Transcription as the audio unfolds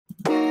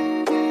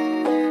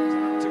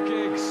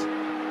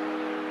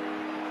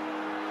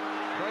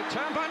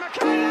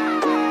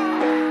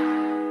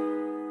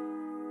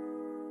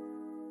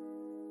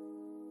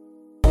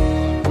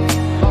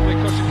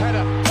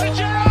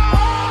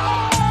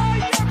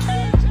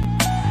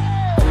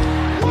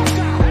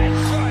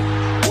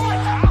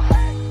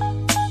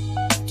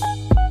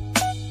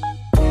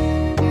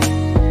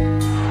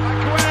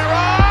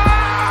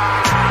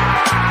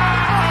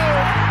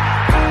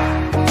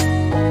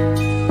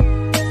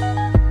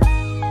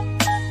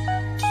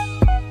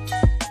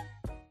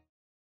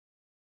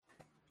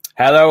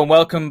Hello and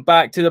welcome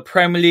back to the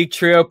Premier League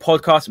Trio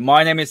podcast.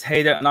 My name is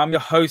Hayden and I'm your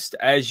host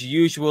as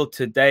usual.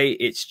 Today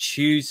it's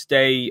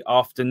Tuesday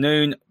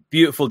afternoon,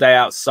 beautiful day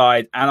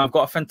outside, and I've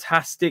got a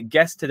fantastic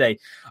guest today.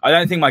 I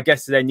don't think my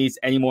guest today needs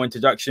any more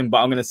introduction, but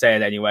I'm going to say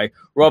it anyway.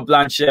 Rob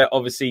Blanchette,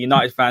 obviously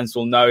United fans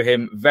will know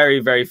him, very,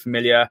 very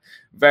familiar,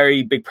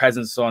 very big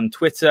presence on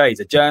Twitter. He's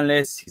a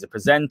journalist, he's a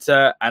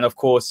presenter, and of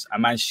course a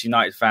Manchester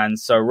United fan.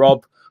 So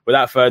Rob,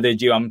 without further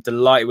ado, I'm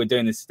delighted we're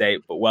doing this today,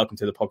 but welcome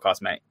to the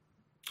podcast, mate.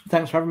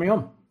 Thanks for having me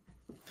on.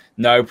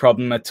 No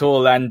problem at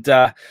all. And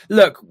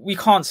look, we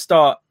can't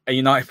start a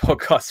United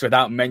podcast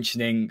without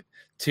mentioning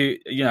the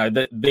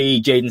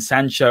Jadon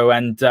Sancho.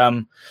 And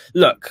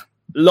look,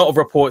 a lot of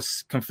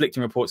reports,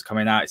 conflicting reports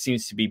coming out. It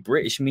seems to be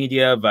British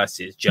media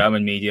versus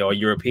German media or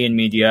European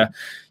media.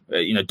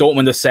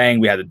 Dortmund are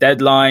saying we had a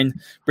deadline.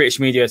 British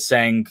media are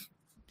saying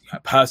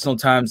personal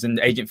terms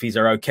and agent fees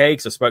are okay,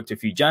 because I spoke to a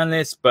few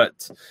journalists,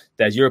 but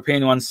there's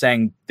European ones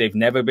saying they've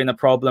never been a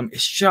problem.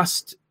 It's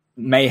just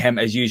mayhem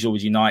as usual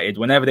with United.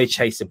 Whenever they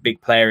chase a big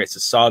player, it's a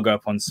saga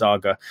upon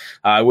saga.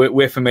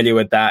 We're familiar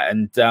with that.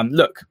 And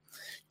look,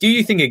 do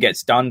you think it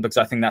gets done? Because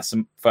I think that's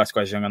the first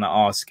question I'm going to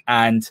ask.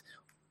 And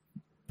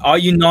are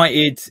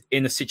United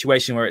in a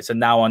situation where it's a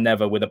now or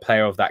never with a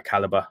player of that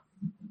caliber?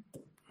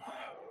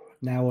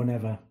 Now or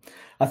never.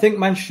 I think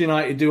Manchester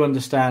United do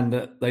understand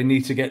that they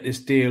need to get this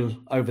deal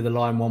over the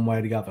line one way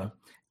or the other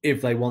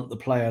if they want the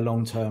player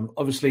long term.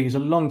 Obviously, he's a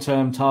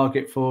long-term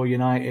target for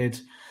United.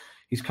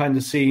 He's kind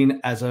of seen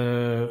as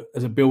a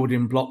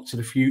building block to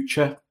the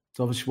future. It's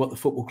obviously what the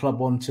football club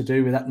want to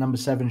do with that number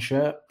 7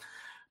 shirt.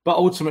 But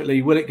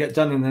ultimately, will it get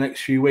done in the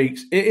next few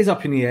weeks? It is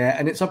up in the air,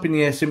 and it's up in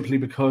the air simply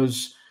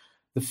because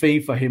the fee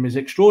for him is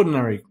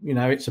extraordinary.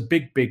 It's a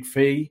big, big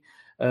fee.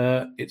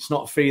 It's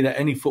not a fee that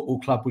any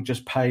football club would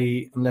just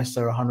pay unless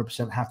they're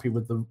 100% happy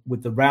with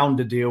the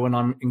rounder deal, and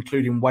I'm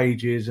including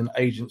wages and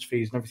agents'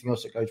 fees and everything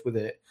else that goes with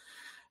it.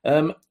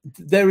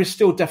 There is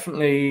still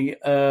definitely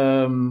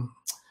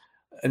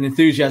an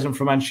enthusiasm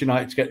from Manchester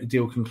United to get the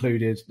deal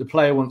concluded. The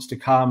player wants to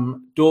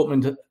come.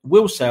 Dortmund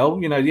will sell.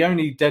 The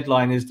only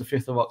deadline is the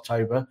 5th of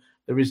October.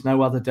 There is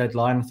no other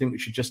deadline. I think we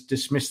should just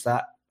dismiss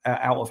that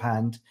out of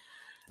hand.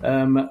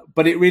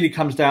 But it really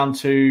comes down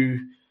to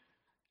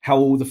how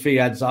all the fee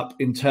adds up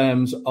in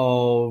terms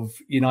of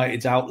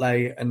United's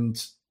outlay,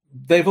 and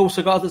they've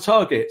also got other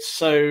targets.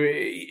 So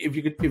if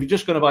you're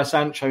just going to buy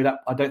Sancho,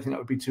 I don't think that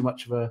would be too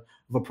much of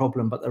a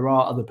problem. But there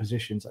are other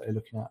positions that they're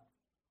looking at.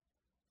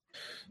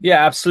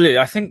 Yeah, absolutely.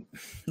 I think,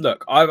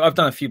 look, I've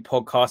done a few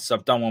podcasts.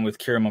 I've done one with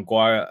Kieran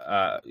Maguire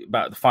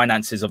about the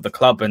finances of the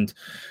club. And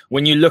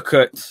when you look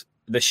at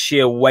the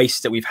sheer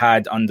waste that we've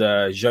had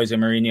under Jose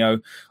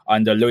Mourinho,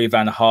 under Louis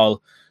van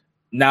Gaal,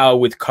 now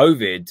with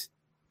COVID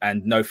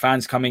and no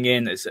fans coming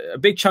in, it's a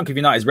big chunk of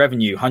United's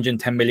revenue,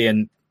 110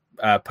 million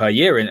per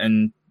year,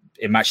 and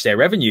it matched their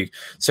revenue.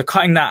 So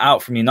cutting that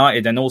out from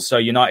United, and also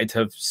United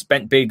have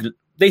spent big.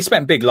 They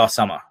spent big last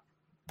summer,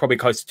 probably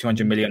close to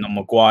 200 million on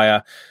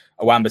Maguire,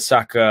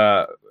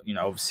 Wan-Bissaka,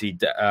 obviously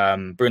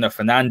Bruno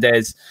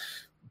Fernandes.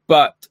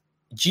 But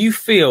do you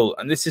feel,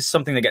 and this is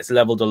something that gets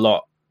leveled a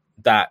lot,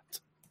 that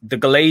the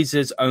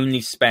Glazers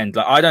only spend,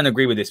 I don't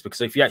agree with this,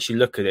 because if you actually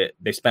look at it,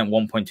 they spent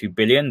 1.2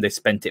 billion, they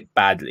spent it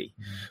badly.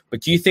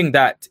 But do you think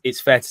that it's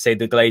fair to say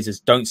the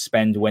Glazers don't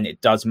spend when it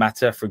does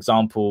matter? For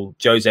example,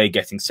 Jose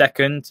getting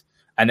second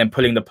and then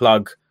pulling the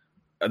plug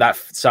that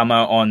summer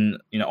on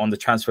the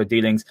transfer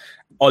dealings,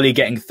 Oli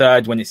getting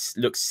third when it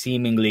looks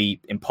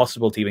seemingly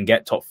impossible to even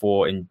get top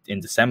 4 in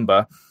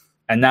December.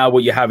 And now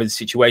what you have is a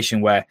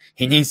situation where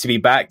he needs to be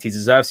backed, he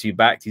deserves to be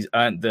backed, he's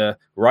earned the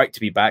right to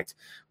be backed,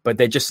 but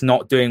they're just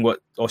not doing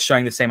or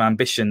showing the same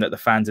ambition that the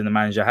fans and the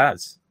manager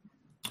has.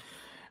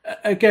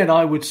 Again,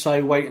 I would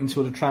say wait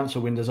until the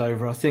transfer window's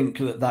over. I think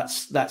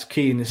that's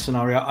key in this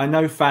scenario. I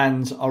know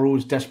fans are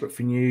always desperate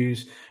for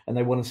news and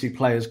they want to see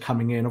players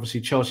coming in. Obviously,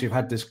 Chelsea have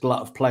had this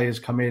glut of players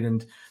come in,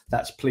 and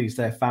that's pleased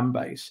their fan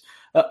base.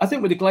 I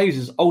think with the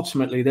Glazers,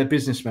 ultimately, they're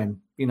businessmen.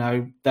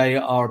 They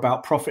are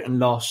about profit and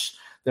loss.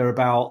 They're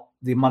about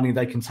the money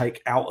they can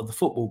take out of the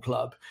football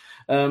club.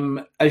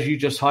 As you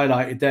just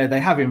highlighted there, they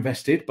have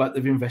invested, but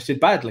they've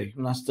invested badly.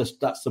 And that's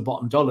the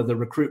bottom dollar. The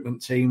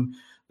recruitment team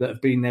that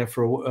have been there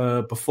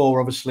for before,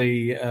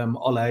 obviously,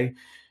 Ole,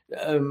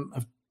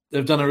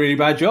 they've done a really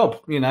bad job,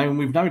 and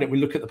we've known it. We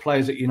look at the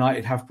players that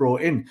United have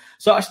brought in.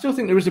 So I still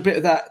think there is a bit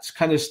of that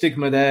kind of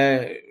stigma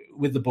there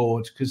with the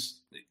board,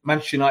 because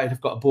Manchester United have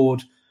got a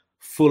board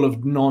full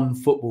of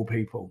non-football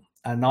people.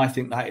 And I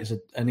think that is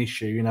an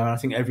issue, and I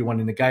think everyone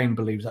in the game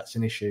believes that's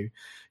an issue.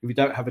 If you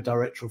don't have a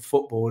director of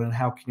football, then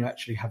how can you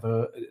actually have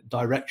a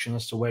direction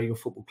as to where your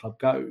football club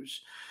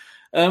goes?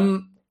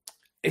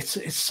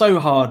 It's so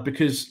hard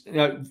because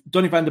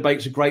Donny van de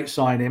Beek's a great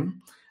signing,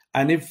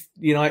 and if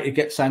United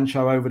get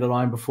Sancho over the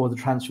line before the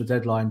transfer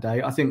deadline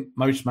day, I think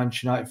most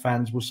Manchester United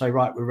fans will say,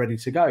 right, we're ready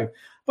to go.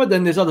 But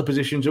then there's other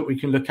positions that we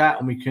can look at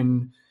and we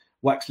can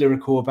wax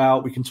lyrical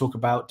about. We can talk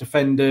about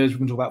defenders, we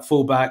can talk about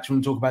fullbacks, we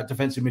can talk about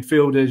defensive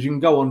midfielders. You can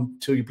go on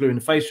till you're blue in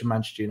the face from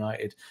Manchester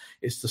United.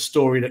 It's the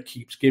story that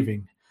keeps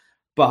giving.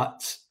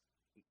 But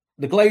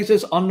the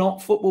Glazers are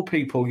not football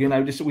people.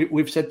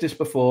 We've said this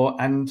before,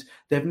 and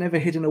they've never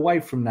hidden away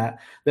from that.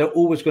 They're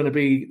always going to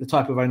be the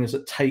type of owners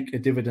that take a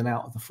dividend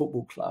out of the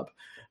football club.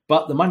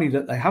 But the money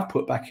that they have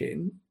put back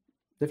in,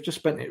 they've just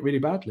spent it really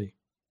badly.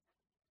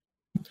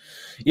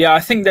 Yeah, I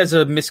think there's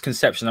a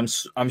misconception.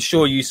 I'm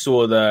sure you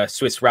saw the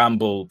Swiss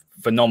Ramble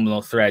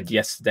phenomenal thread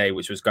yesterday,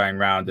 which was going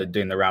around and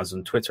doing the rounds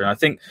on Twitter. And I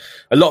think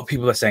a lot of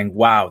people are saying,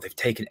 wow, they've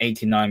taken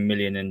 89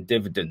 million in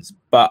dividends.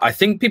 But I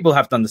think people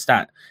have to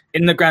understand,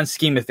 in the grand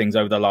scheme of things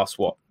over the last,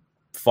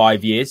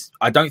 5 years,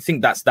 I don't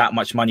think that's that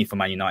much money for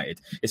Man United.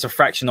 It's a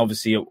fraction,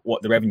 obviously, of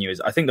what the revenue is.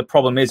 I think the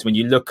problem is when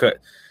you look at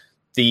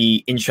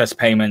the interest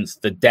payments,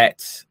 the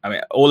debt,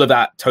 all of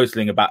that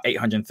totaling about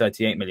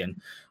 838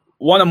 million.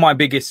 One of my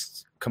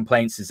biggest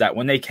complaints is that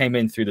when they came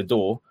in through the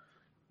door,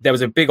 there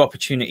was a big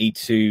opportunity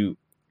to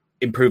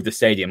improve the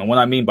stadium. And what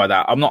I mean by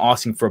that, I'm not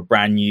asking for a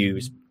brand new,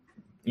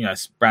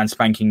 brand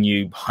spanking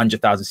new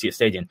 100,000 seat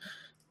stadium.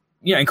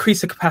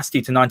 Increase the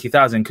capacity to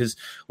 90,000, because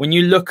when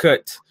you look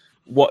at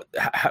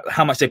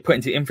how much they put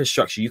into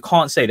infrastructure, you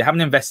can't say they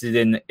haven't invested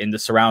in the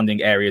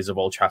surrounding areas of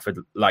Old Trafford,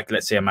 like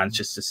let's say a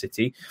Manchester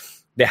City.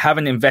 They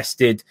haven't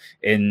invested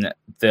in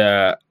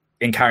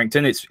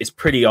Carrington. It's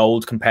pretty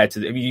old compared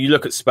to you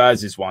look at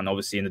Spurs' one,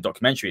 obviously in the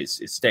documentary,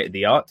 it's state of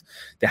the art.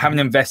 They haven't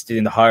invested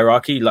in the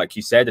hierarchy, like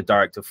you said, the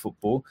director of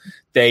football.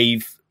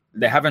 They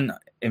haven't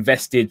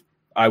invested,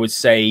 I would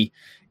say,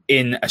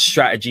 in a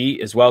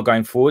strategy as well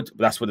going forward.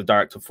 But that's what the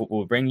director of football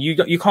will bring.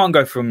 You can't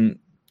go from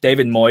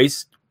David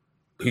Moyes,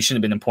 who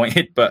shouldn't have been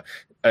appointed, but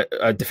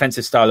a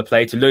defensive style of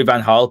play, to Louis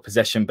van Gaal,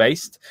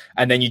 possession-based.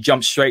 And then you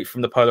jump straight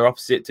from the polar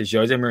opposite to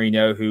Jose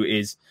Mourinho, who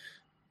is,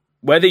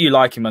 whether you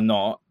like him or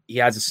not, he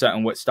has a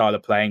certain style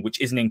of playing,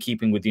 which isn't in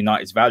keeping with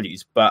United's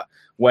values. But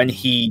when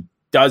he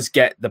does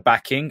get the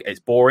backing, it's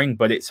boring,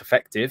 but it's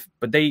effective.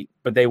 But they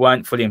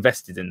weren't fully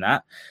invested in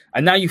that.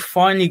 And now you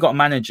finally got a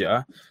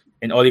manager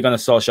in Ole Gunnar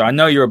Solskjaer. I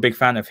know you're a big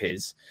fan of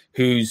his,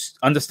 who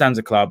understands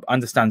the club,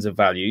 understands the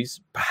values.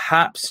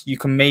 Perhaps you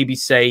can maybe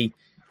say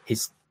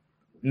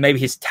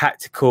his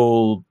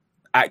tactical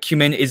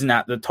acumen isn't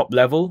at the top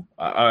level.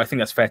 I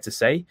think that's fair to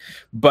say,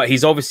 but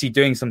he's obviously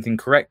doing something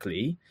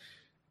correctly.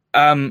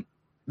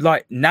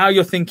 Like now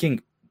you're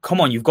thinking, come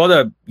on, you've got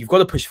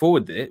to push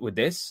forward with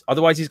this.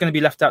 Otherwise he's going to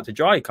be left out to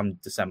dry come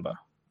December.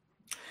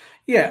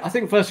 Yeah, I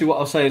think firstly what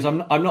I'll say is I'm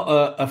not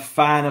a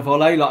fan of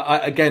Ole.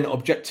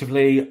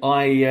 Objectively,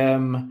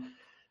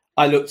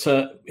 I looked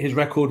at his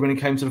record when he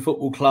came to the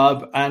football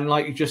club, and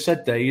like you just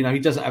said there, he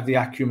doesn't have the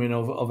acumen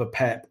of a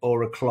Pep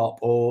or a Klopp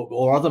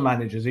or other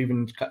managers,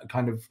 even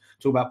kind of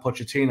talk about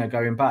Pochettino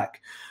going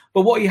back.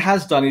 But what he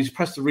has done is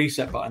press the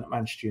reset button at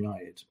Manchester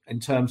United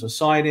in terms of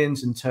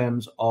signings, in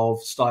terms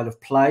of style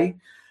of play,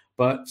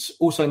 but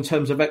also in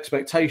terms of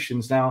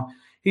expectations. Now,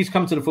 he's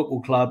come to the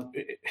football club.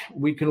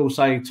 We can all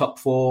say top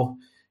four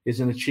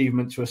is an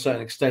achievement to a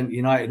certain extent.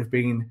 United have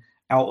been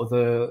out of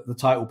the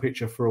title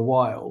picture for a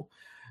while.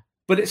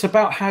 But it's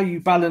about how you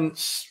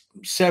balance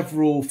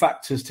several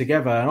factors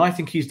together. And I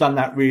think he's done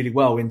that really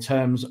well in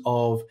terms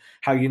of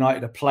how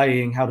United are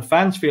playing, how the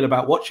fans feel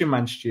about watching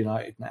Manchester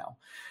United now.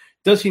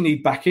 Does he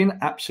need backing?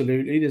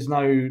 Absolutely. There's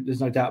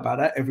no doubt about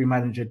that. Every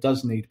manager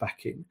does need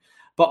backing.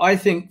 But I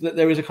think that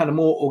there is a kind of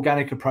more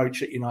organic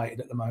approach at United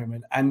at the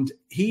moment. And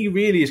he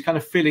really is kind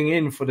of filling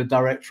in for the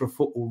director of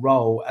football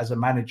role as a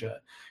manager.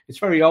 It's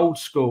very old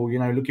school,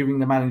 giving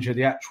the manager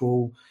the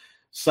actual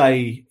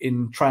say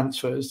in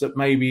transfers that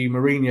maybe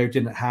Mourinho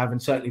didn't have,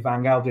 and certainly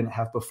Van Gaal didn't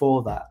have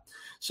before that.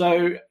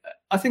 So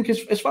I think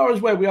as far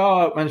as where we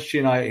are at Manchester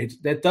United,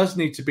 there does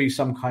need to be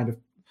some kind of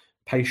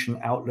patient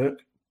outlook.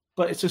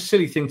 But it's a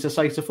silly thing to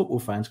say to football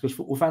fans, because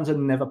football fans are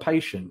never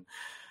patient.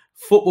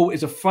 Football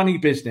is a funny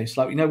business.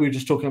 Like, we were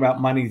just talking about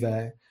money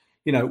there.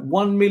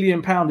 £1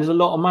 million is a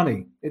lot of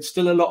money. It's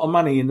still a lot of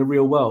money in the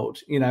real world,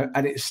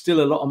 and it's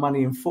still a lot of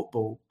money in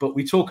football. But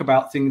we talk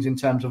about things in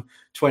terms of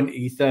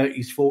 20,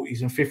 30s,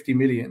 40s and 50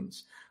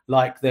 millions,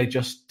 like they're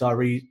just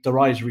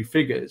derisory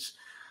figures.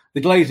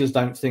 The Glazers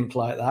don't think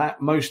like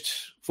that.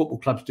 Most football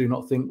clubs do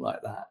not think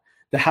like that.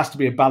 There has to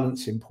be a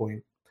balancing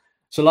point.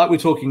 So like we're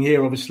talking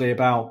here, obviously,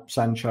 about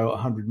Sancho,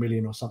 100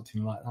 million or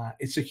something like that.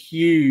 It's a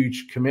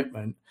huge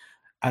commitment.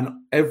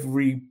 And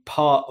every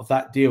part of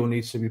that deal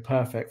needs to be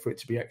perfect for it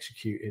to be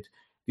executed.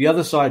 The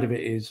other side of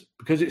it is,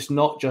 because it's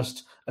not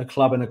just a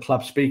club and a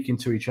club speaking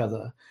to each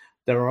other,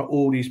 there are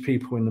all these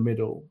people in the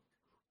middle.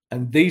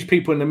 And these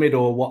people in the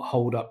middle are what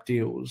hold up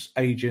deals,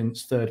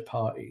 agents, third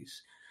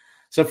parties.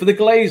 So for the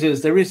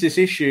Glazers, there is this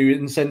issue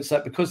in the sense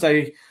that because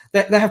they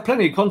have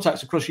plenty of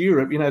contacts across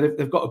Europe,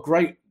 they've got a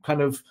great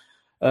kind of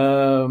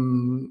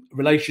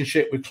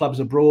relationship with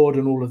clubs abroad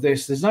and all of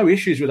this. There's no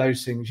issues with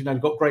those things.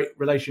 They've got great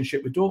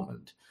relationship with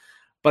Dortmund,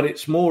 but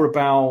it's more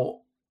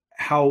about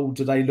how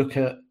do they look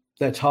at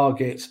their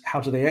targets, how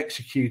do they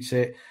execute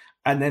it,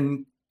 and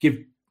then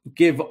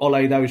give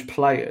Ole those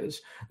players.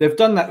 They've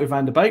done that with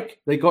Van der Beek.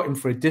 They got him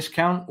for a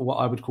discount, or what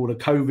I would call a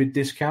COVID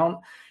discount.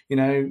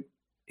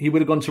 He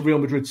would have gone to Real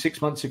Madrid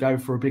 6 months ago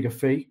for a bigger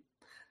fee,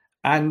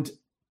 and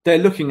they're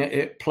looking at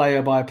it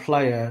player by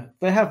player.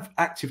 They have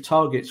active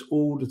targets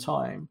all the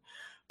time.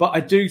 But I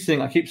do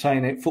think, I keep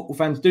saying it, football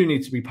fans do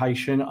need to be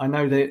patient. I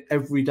know that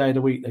every day of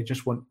the week they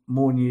just want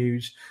more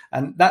news.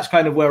 And that's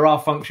kind of where our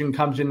function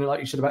comes in. Like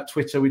you said about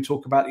Twitter, we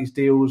talk about these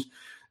deals,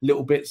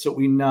 little bits that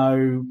we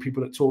know,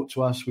 people that talk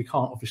to us. We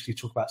can't obviously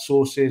talk about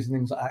sources and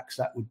things like that, 'cause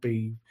that would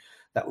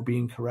be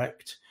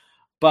incorrect.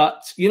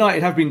 But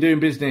United have been doing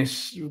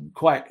business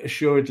quite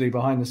assuredly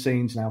behind the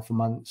scenes now for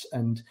months.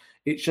 And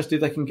it's just if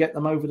they can get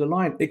them over the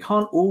line. They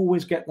can't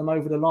always get them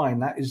over the line.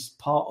 That is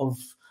part of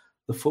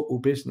the football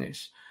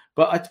business.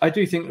 But I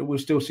do think that we'll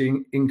still see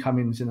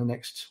incomings in the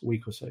next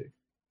week or so.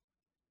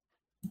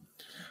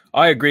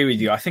 I agree with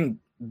you. I think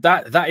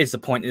that is the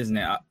point, isn't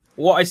it?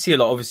 What I see a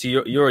lot, obviously,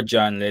 you're a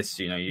journalist,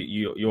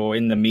 you're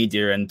in the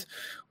media. And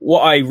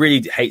what I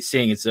really hate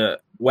seeing is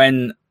that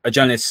when a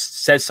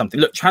journalist says something,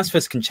 look,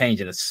 transfers can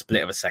change in a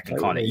split of a second,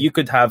 can't it? You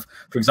could have,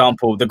 for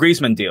example, the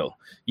Griezmann deal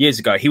years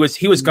ago. He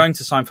was going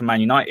to sign for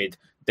Man United.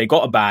 They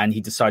got a ban.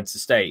 He decided to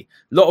stay.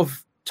 A lot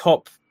of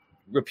top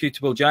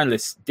reputable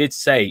journalists did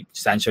say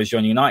Sancho's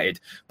joining United,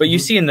 but you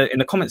see in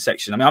the comment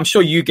section, I mean, I'm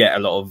sure you get a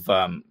lot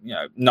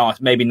of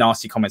maybe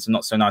nasty comments and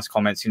not so nice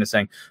comments,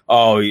 saying,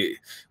 "Oh, I'm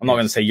not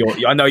going to say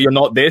I know you're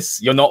not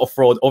this, you're not a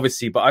fraud,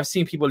 obviously." But I've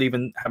seen people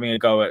even having a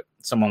go at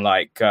someone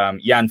like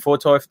Jan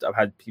Fortoft. I've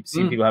had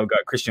seen people have a go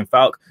at Christian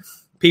Falk.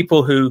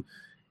 People who,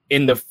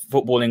 in the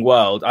footballing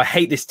world, I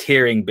hate this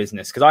tiering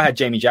business, because I had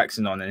Jamie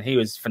Jackson on and he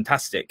was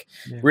fantastic,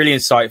 really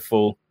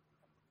insightful.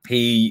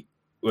 He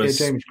was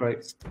Jamie's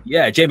great.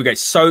 Yeah, Jamie great.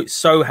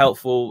 So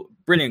helpful,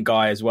 brilliant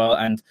guy as well.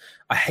 And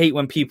I hate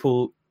when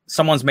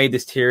someone's made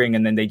this tiering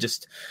and then they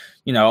just,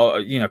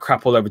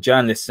 crap all over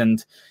journalists.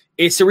 And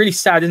it's really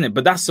sad, isn't it?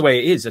 But that's the way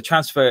it is. A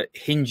transfer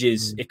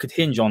hinges. It could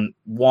hinge on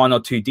one or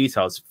two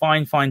details,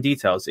 fine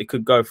details. It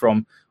could go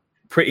from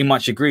pretty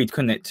much agreed,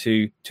 couldn't it,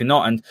 to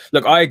not. And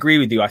look, I agree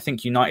with you. I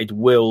think United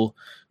will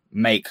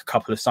make a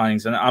couple of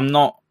signings, and I'm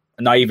not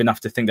naive enough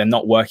to think they're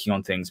not working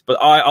on things. But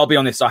I'll be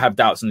honest, I have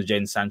doubts on the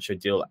Jadon Sancho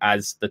deal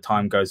as the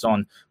time goes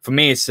on. For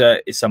me, it's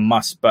a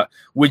must. But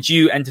would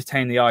you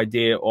entertain the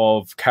idea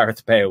of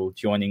Gareth Bale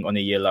joining on a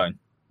year loan?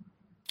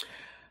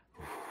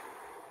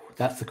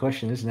 That's the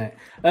question, isn't it?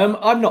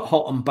 I'm not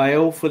hot on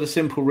Bale for the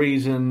simple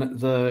reason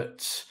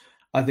that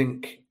I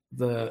think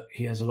that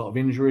he has a lot of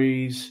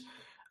injuries.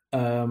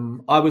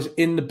 I was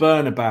in the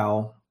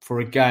Bernabeu for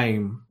a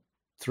game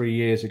 3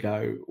 years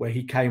ago where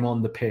he came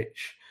on the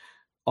pitch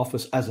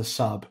as a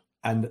sub,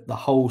 and the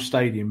whole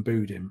stadium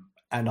booed him.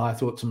 And I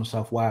thought to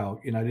myself, wow,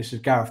 this is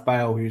Gareth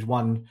Bale, who's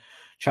won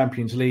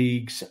Champions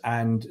Leagues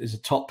and is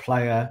a top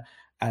player,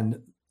 and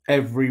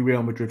every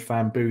Real Madrid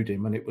fan booed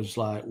him. And it was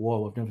like,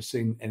 whoa, I've never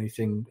seen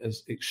anything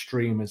as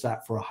extreme as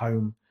that for a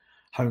home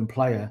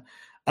player.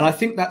 And I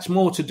think that's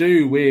more to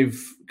do with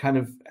kind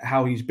of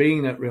how he's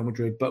been at Real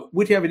Madrid. But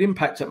would he have an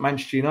impact at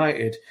Manchester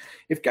United?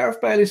 If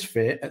Gareth Bale is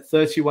fit at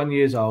 31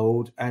 years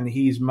old and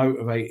he's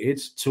motivated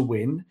to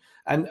win,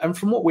 and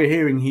from what we're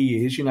hearing,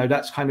 he is,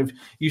 that's kind of,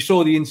 you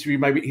saw the interview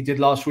maybe he did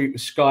last week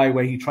with Sky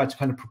where he tried to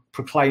kind of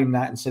proclaim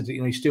that and said that,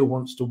 he still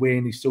wants to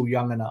win, he's still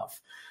young enough.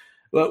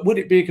 But would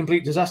it be a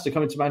complete disaster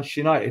coming to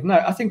Manchester United?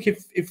 No, I think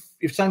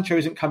if Sancho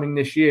isn't coming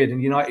this year, then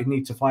United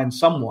need to find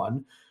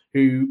someone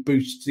who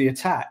boosts the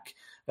attack.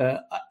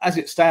 As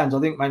it stands, I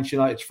think Manchester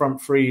United's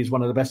front three is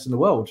one of the best in the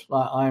world.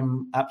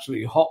 I'm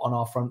absolutely hot on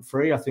our front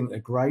three. I think they're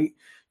great.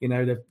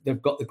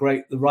 They've got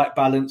the right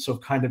balance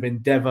of kind of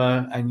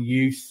endeavour and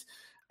youth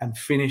and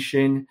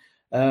finishing.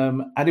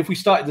 And if we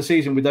started the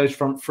season with those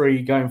front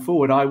three going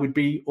forward, I would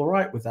be all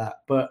right with that.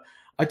 But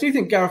I do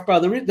think Gareth Bale,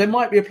 there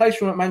might be a place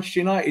for him at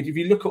Manchester United. If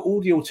you look at all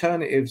the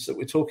alternatives that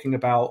we're talking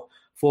about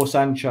for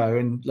Sancho,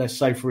 and let's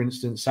say, for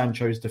instance,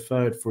 Sancho is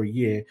deferred for a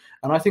year,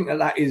 and I think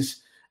that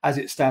is, as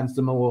it stands,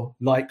 the more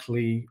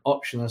likely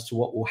option as to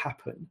what will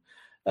happen.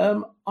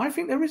 I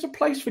think there is a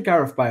place for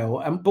Gareth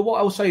Bale. But what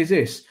I will say is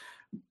this: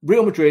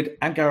 Real Madrid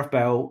and Gareth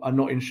Bale are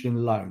not interested in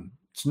the loan.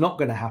 It's not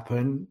going to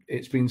happen.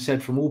 It's been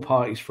said from all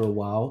parties for a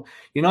while.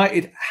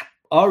 United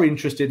are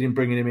interested in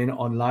bringing him in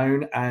on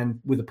loan and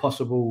with a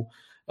possible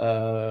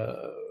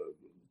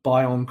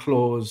buy-on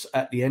clause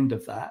at the end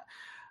of that.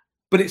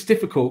 But it's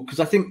difficult because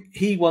I think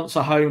he wants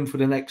a home for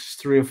the next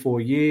 3 or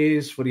 4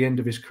 years, for the end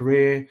of his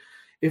career.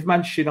 If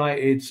Manchester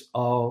United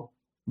are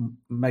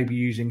maybe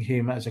using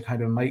him as a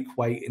kind of make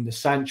weight in the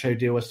Sancho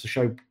deal as to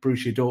show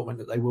Borussia Dortmund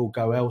that they will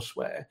go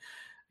elsewhere,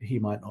 he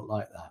might not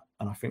like that.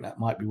 And I think that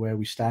might be where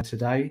we stand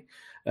today.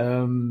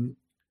 And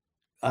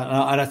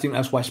I think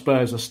that's why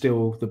Spurs are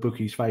still the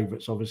bookies'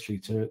 favourites, obviously,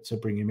 to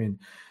bring him in.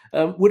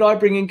 Would I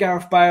bring in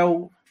Gareth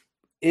Bale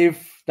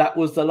if that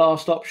was the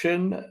last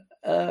option?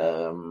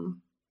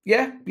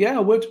 Yeah, I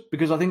would,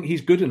 because I think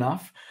he's good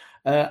enough.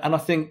 And I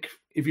think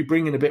if you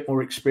bring in a bit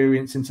more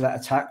experience into that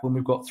attack, when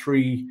we've got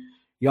 3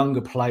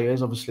 younger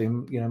players, obviously,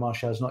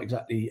 Martial's not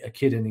exactly a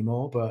kid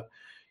anymore, but,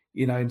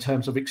 in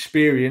terms of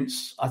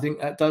experience, I think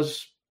it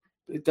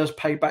does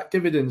pay back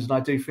dividends. And I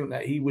do think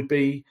that he would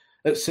be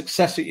a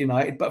success at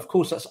United. But of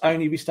course, that's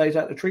only if he stays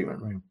out of the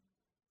treatment room.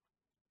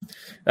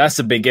 That's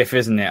a big if,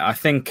 isn't it? I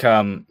think,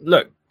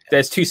 look,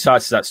 there's 2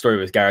 sides to that story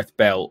with Gareth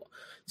Bale.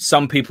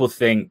 Some people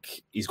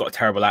think he's got a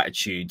terrible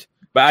attitude.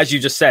 But as you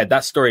just said,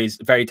 that story is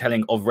very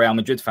telling of Real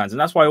Madrid fans. And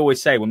that's why I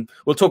always say, when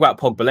we'll talk about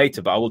Pogba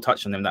later, but I will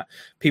touch on him, that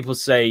people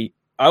say,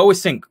 I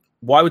always think,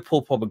 why would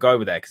Paul Pogba go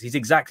over there? Because he's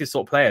exactly the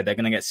sort of player they're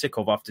going to get sick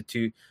of after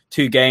two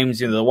games.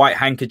 The white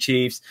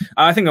handkerchiefs.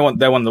 I think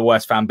they're one of the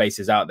worst fan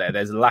bases out there.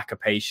 There's a lack of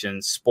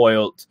patience,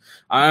 spoilt.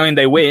 I mean,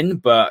 they win,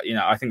 but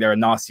I think they're a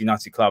nasty,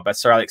 nasty club. As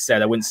Sir Alex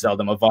said, I wouldn't sell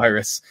them a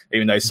virus,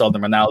 even though he sold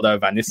them Ronaldo,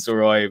 Van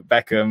Nistelrooy,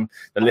 Beckham.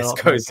 The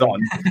list goes on.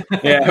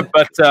 Yeah,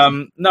 but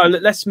no.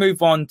 Let's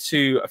move on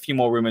to a few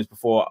more rumours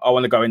before I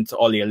want to go into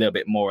Ollie a little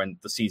bit more and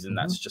the season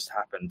that's just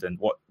happened and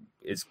what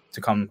is to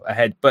come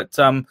ahead. But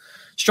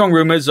strong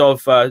rumours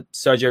of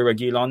Sergio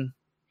Reguilon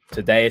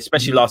today,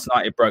 especially last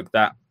night. It broke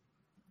that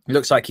it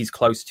looks like he's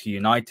close to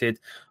United.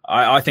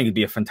 I think it'd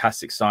be a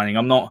fantastic signing.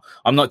 I'm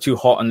not too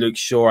hot on Luke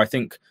Shaw. I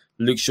think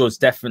Luke Shaw's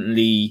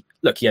definitely,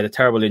 he had a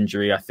terrible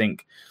injury. I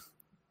think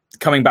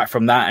coming back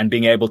from that and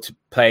being able to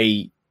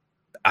play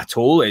at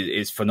all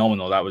is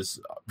phenomenal. That was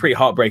a pretty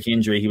heartbreaking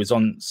injury. He was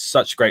on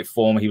such great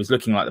form. He was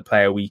looking like the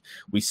player we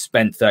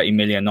spent 30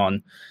 million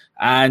on.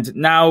 And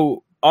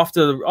now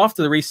after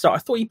the restart, I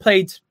thought he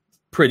played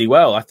pretty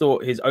well. I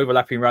thought his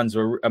overlapping runs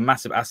were a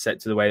massive asset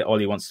to the way that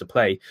Ollie wants to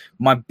play.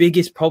 My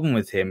biggest problem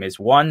with him is,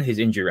 one, his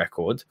injury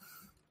record,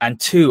 and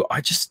two,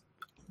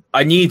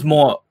 I need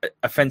more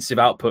offensive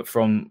output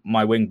from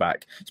my wing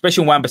back,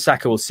 especially when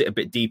Wan-Bissaka will sit a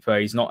bit deeper.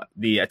 He's not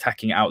the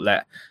attacking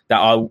outlet that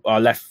our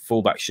left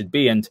fullback should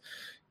be. And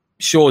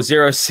sure,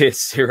 0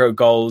 assists, 0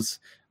 goals.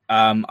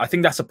 I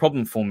think that's a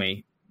problem for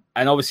me.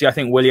 And obviously, I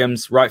think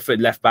Williams, right foot,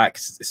 left back,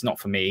 it's not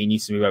for me. He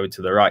needs to move over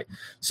to the right.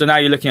 So now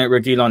you're looking at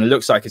Reguilon. It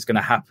looks like it's going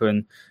to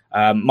happen.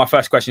 My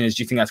first question is,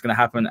 do you think that's going to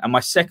happen? And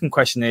my second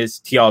question is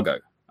Thiago.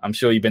 I'm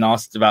sure you've been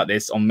asked about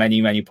this on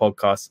many, many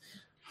podcasts.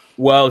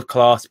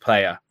 World-class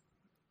player.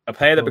 A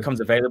player that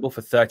becomes available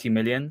for 30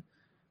 million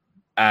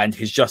and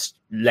he's just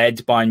led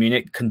Bayern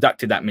Munich,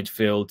 conducted that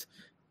midfield.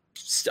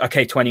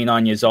 Okay,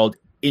 29 years old.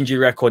 Injury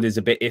record is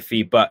a bit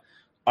iffy, but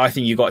I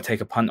think you got to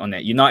take a punt on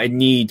it. United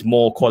need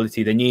more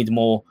quality. They need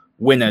more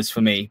winners for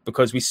me,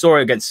 because we saw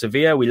it against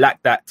Sevilla. We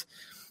lacked that.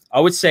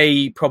 I would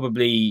say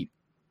we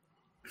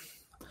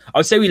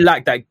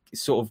lacked that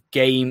sort of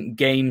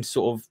game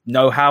sort of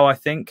know-how. I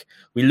think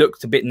we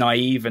looked a bit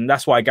naive, and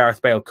that's why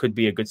Gareth Bale could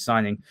be a good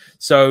signing.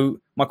 So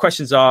my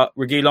questions are,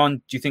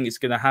 Reguilon, do you think it's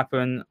going to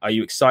happen? Are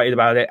you excited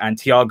about it? And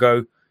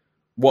Thiago,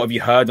 what have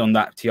you heard on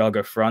that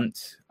Thiago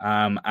front?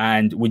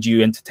 And would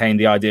you entertain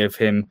the idea of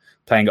him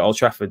playing at Old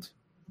Trafford?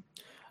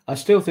 I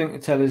still think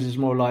Tellez is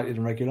more likely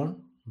than Reguilon.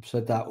 I've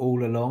said that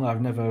all along.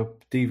 I've never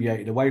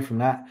deviated away from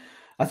that.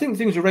 I think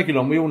things with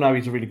Reguilon, we all know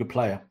he's a really good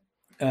player.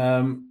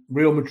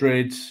 Real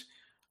Madrid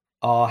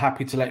are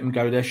happy to let him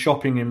go. They're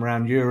shopping him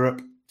around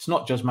Europe. It's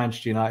not just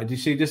Manchester United. You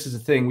see, this is the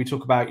thing. We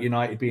talk about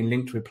United being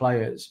linked with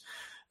players.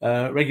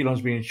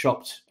 Reguilon's being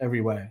shopped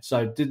everywhere.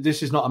 So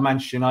this is not a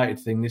Manchester United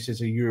thing. This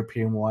is a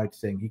European-wide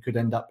thing. He could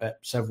end up at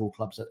several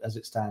clubs as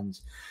it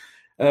stands.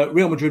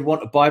 Real Madrid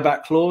want a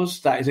buyback clause.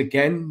 That is,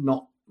 again,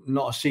 not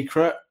a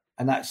secret,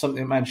 and that's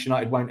something that Manchester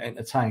United won't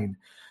entertain.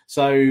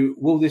 So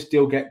will this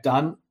deal get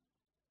done?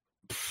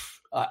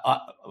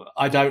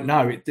 I don't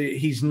know.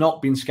 He's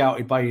not been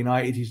scouted by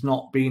United. He's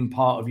not been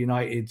part of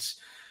United's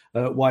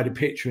wider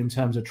picture in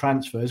terms of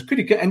transfers. Could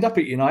he end up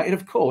at United?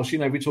 Of course. If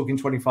we're talking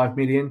 25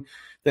 million,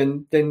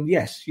 then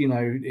yes,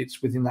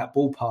 it's within that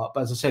ballpark.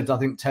 But as I said, I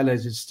think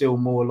Tellez is still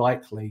more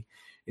likely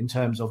in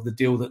terms of the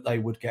deal that they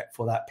would get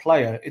for that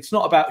player. It's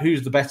not about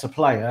who's the better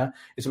player.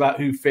 It's about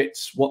who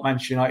fits what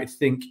Manchester United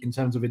think in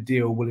terms of a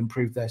deal will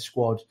improve their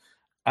squad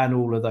and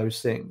all of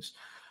those things.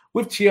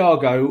 With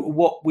Thiago,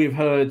 what we've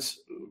heard,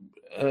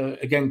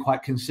 again,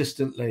 quite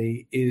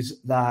consistently, is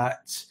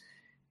that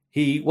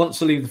he wants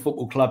to leave the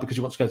football club because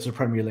he wants to go to the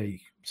Premier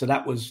League. So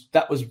that was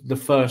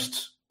the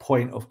first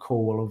point of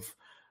call of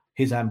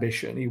his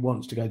ambition. He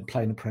wants to go and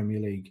play in the Premier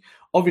League.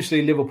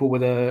 Obviously, Liverpool were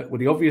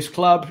the obvious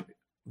club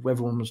who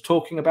everyone was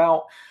talking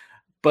about,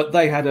 but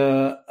they had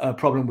a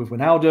problem with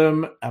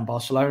Wijnaldum and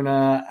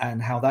Barcelona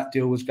and how that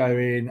deal was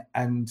going.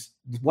 And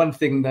one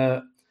thing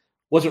that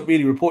wasn't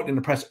really reported in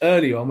the press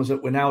early on was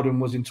that Wijnaldum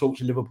was in talks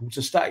with Liverpool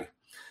to stay.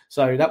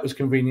 So that was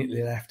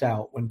conveniently left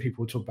out when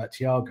people talk about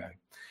Thiago.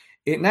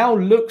 It now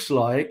looks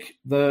like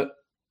that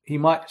he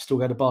might still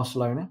go to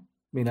Barcelona.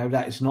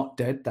 That is not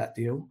dead, that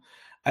deal.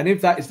 And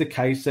if that is the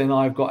case, then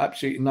I've got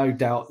absolutely no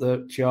doubt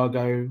that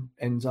Thiago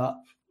ends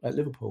up at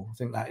Liverpool. I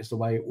think that is the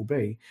way it will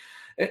be.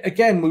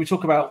 Again, when we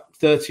talk about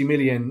 30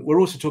 million, we're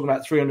also talking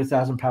about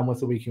 £300,000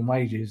 worth a week in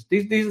wages.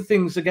 These are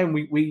things, again,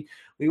 we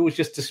always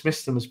just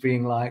dismiss them as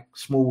being like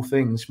small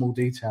things, small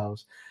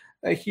details.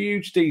 They're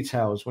huge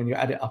details when you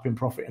add it up in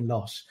profit and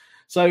loss.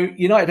 So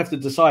United have to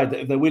decide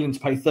that if they're willing to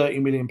pay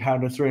 £30 million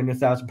or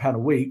 £300,000 a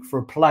week for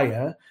a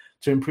player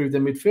to improve their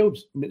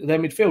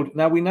midfield.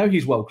 Now, we know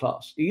he's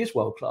world-class. He is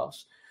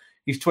world-class.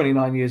 He's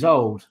 29 years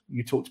old.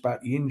 You talked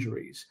about the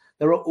injuries.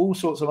 There are all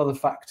sorts of other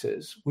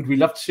factors. Would we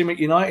love to see him at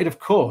United? Of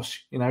course.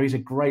 He's a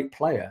great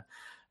player.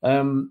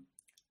 And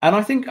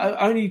I think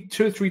only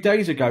 2 or 3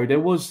 days ago, there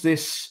was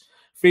this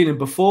feeling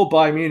before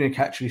Bayern Munich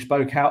actually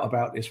spoke out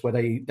about this, where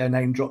they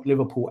name dropped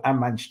Liverpool and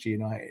Manchester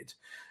United.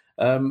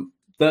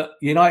 that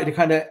United are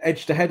kind of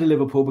edged ahead of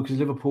Liverpool because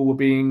Liverpool were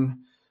being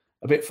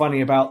a bit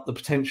funny about the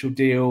potential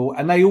deal,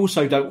 and they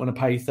also don't want to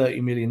pay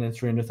 30 million and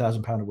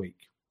 £300,000 a week.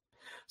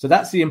 So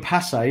that's the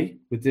impasse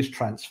with this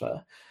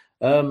transfer.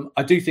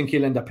 I do think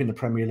he'll end up in the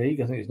Premier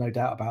League. I think there's no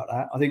doubt about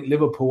that. I think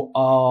Liverpool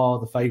are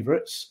the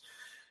favourites.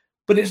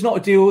 But it's not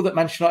a deal that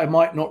Manchester United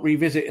might not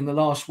revisit in the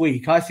last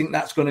week. I think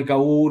that's going to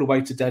go all the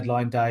way to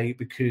deadline day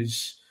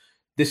because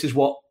this is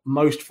what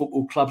most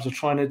football clubs are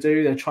trying to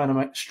do. They're trying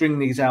to string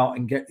these out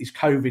and get these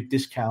COVID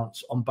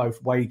discounts on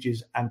both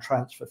wages and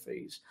transfer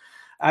fees.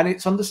 And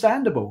it's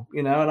understandable,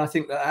 and I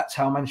think that's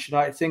how Manchester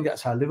United think.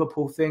 That's how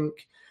Liverpool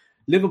think.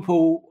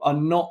 Liverpool are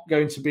not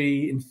going to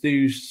be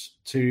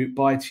enthused to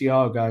buy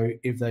Thiago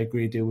if they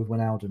agree a deal with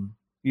Wijnaldum.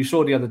 You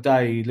saw the other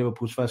day,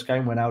 Liverpool's first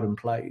game when Wijnaldum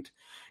played.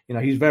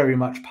 He's very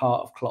much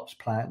part of Klopp's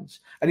plans.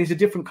 And he's a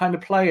different kind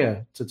of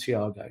player to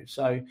Thiago.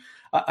 So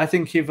I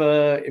think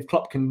if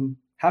Klopp can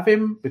have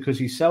him because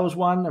he sells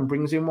one and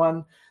brings in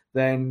one,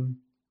 then,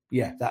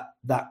 yeah,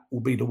 that will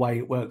be the way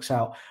it works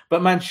out.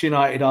 But Manchester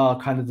United are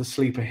kind of the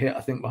sleeper hit,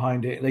 I think,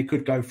 behind it. They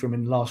could go for him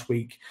in last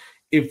week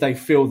if they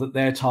feel that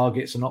their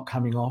targets are not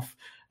coming off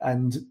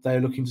and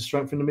they're looking to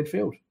strengthen the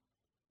midfield.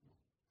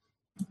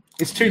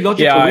 It's too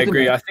logical. Yeah, I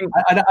agree. It? I think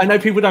I know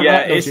people don't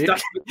like logic.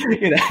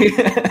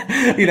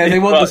 They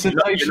want the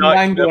sensational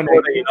angle on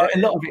it. A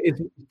lot of it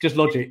is just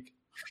logic.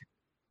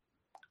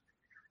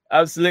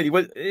 Absolutely.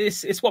 Well,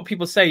 it's what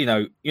people say.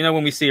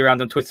 When we see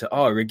around on Twitter,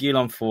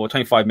 Reguilon for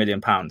 £25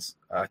 million,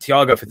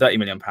 Thiago for £30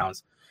 million.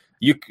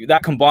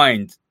 That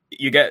combined,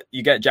 you get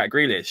Jack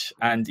Grealish,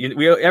 and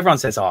everyone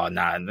says,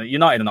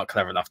 United are not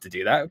clever enough to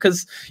do that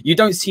because you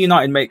don't see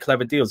United make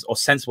clever deals or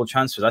sensible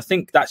transfers. I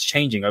think that's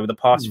changing over the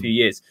past few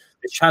years.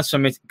 The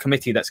transfer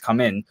committee that's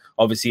come in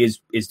obviously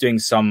is doing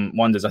some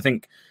wonders. I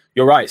think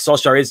you're right.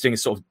 Solskjaer is doing a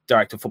sort of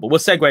director of football. We'll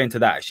segue into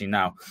that actually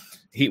now.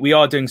 He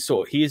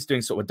is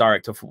doing sort of a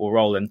director of football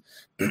role, and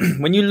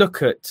when you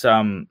look at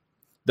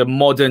the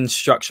modern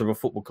structure of a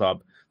football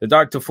club, the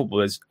director of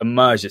football has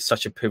emerged as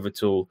such a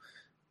pivotal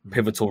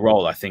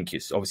role. I think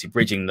it's obviously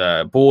bridging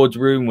the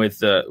boardroom with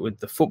the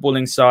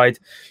footballing side.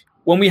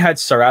 When we had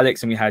Sir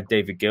Alex and we had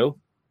David Gill,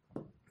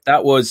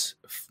 that was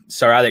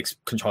Sir Alex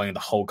controlling the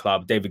whole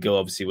club. David Gill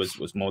obviously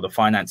was more the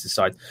finances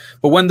side.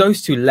 But when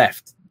those two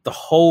left, the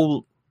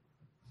whole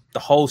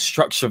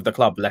structure of the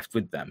club left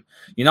with them.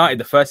 United,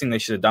 the first thing they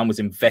should have done was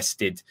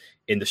invested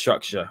in the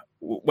structure.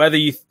 Whether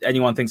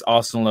anyone thinks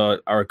Arsenal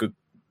are a good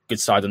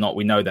side or not,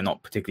 we know they're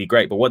not particularly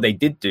great. But what they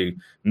did do,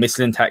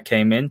 Mislintat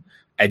came in,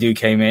 Edu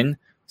came in,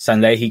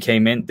 Sanlehi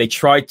came in. They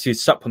tried to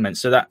supplement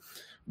so that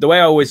the way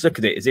I always look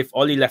at it is if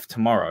Oli left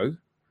tomorrow,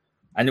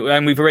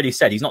 and we've already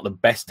said he's not the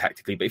best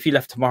tactically, but if he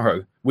left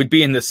tomorrow, we'd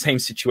be in the same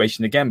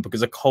situation again because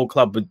the whole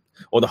club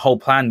the whole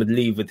plan would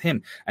leave with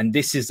him. And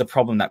this is the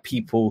problem that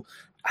people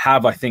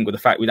have, I think, with the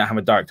fact we don't have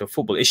a director of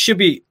football. It should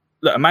be,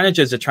 look, a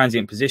manager is a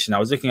transient position. I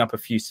was looking up a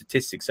few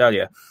statistics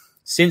earlier.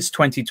 Since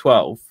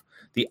 2012,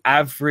 the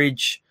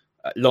average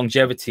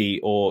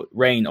longevity or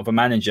reign of a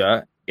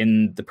manager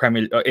in the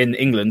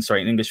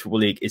English Football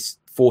League is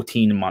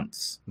 14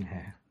 months.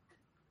 Yeah.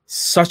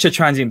 Such a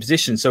transient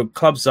position. So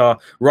clubs are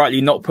rightly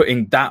not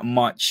putting that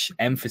much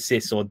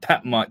emphasis or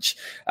that much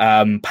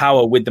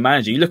power with the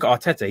manager. You look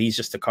at Arteta, he's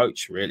just a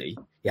coach, really.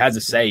 He has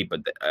a say, but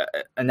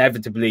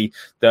inevitably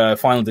the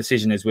final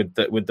decision is with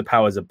the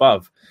powers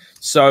above.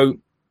 So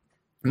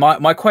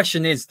my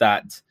question is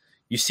that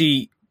you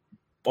see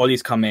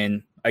Ollie's come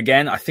in.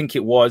 Again, I think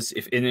it was,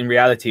 if in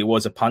reality it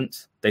was a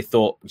punt. They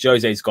thought,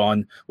 Jose's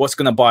gone. What's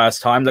going to buy us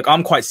time? Look,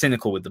 I'm quite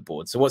cynical with the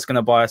board. So what's going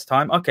to buy us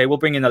time? Okay, we'll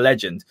bring in a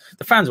legend.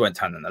 The fans won't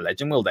turn on a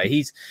legend, will they?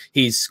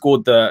 He's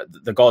scored the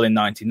goal in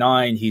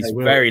 99. He's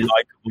very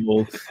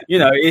likable.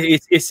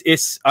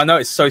 It's I know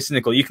it's so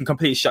cynical. You can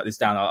completely shut this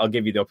down. I'll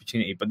give you the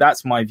opportunity. But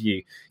that's my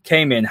view.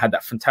 Came in, had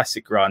that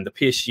fantastic run. The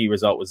PSG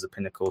result was the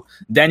pinnacle.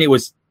 Then it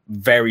was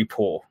very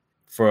poor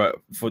for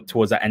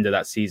towards that end of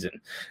that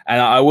season.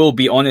 And I will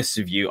be honest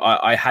with you,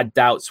 I had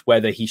doubts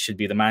whether he should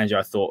be the manager.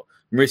 I thought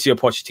Mauricio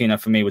Pochettino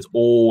for me was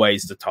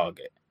always the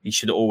target. He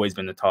should have always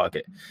been the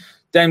target.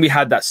 Then we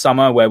had that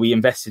summer where we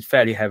invested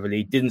fairly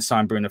heavily, didn't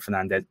sign Bruno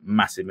Fernandes,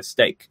 massive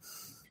mistake.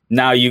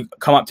 Now you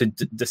come up to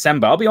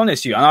December. I'll be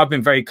honest with you, and I've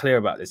been very clear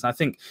about this. And I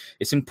think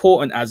it's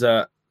important as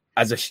a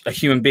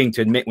human being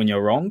to admit when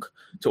you're wrong,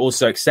 to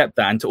also accept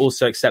that, and to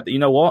also accept that, you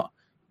know what,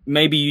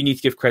 maybe you need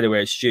to give credit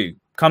where it's due.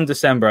 Come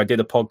December, I did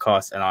a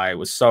podcast and I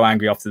was so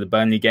angry after the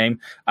Burnley game.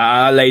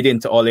 I laid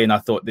into Ollie and I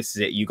thought, this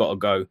is it. You got to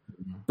go.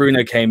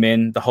 Bruno came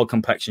in, the whole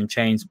complexion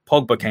changed.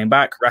 Pogba came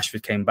back,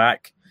 Rashford came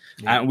back,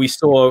 and we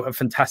saw a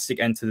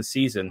fantastic end to the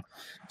season.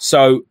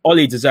 So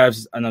Ollie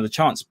deserves another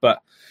chance.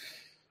 But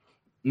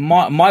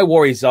my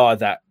worries are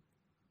that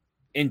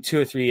in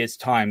 2 or 3 years'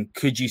 time,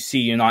 could you see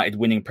United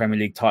winning Premier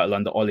League title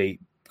under Ollie?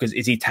 Because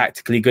is he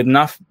tactically good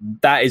enough?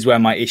 That is where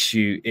my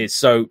issue is.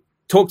 So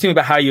talk to me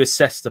about how you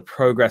assess the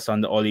progress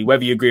under Ollie,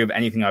 whether you agree with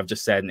anything I've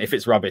just said. And if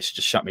it's rubbish,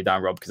 just shut me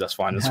down, Rob, because that's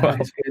fine as well.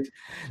 That's good.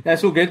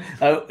 That's all good.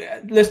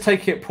 Let's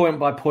take it point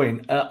by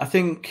point. I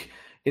think,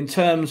 in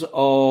terms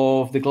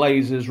of the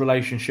Glazers'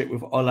 relationship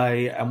with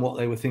Ole and what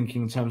they were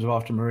thinking in terms of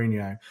after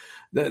Mourinho.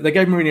 They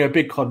gave Mourinho a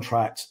big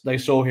contract. They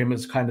saw him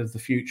as kind of the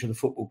future of the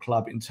football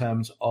club in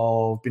terms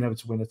of being able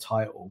to win a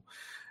title.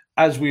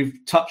 As we've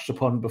touched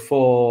upon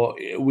before,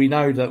 we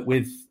know that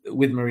with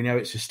Mourinho,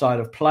 it's his style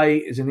of play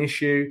is an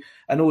issue,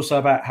 and also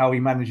about how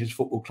he manages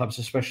football clubs,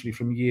 especially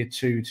from year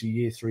 2 to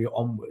year 3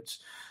 onwards.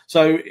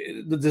 So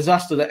the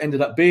disaster that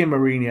ended up being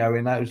Mourinho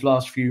in those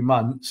last few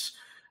months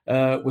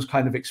was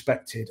kind of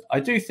expected.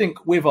 I do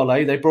think with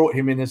Ole, they brought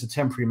him in as a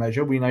temporary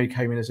measure. We know he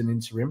came in as an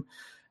interim.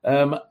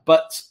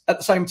 But at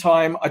the same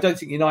time, I don't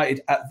think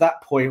United at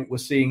that point were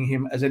seeing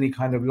him as any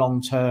kind of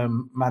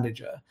long-term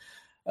manager.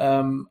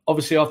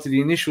 Obviously, after the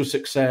initial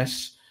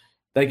success,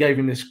 they gave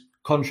him this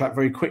contract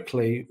very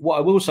quickly. What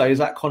I will say is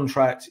that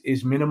contract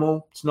is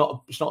minimal. It's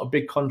not a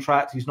big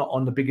contract. He's not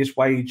on the biggest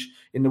wage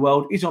in the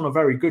world. He's on a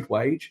very good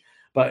wage,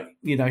 but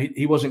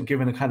he wasn't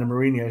given a kind of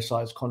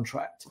Mourinho-sized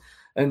contract.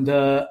 And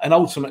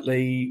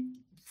ultimately,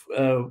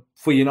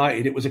 for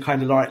United, it was a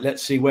kind of like,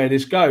 let's see where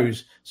this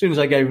goes. As soon as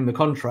they gave him the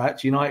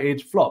contract,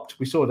 United flopped.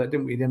 We saw that,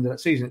 didn't we, at the end of that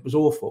season? It was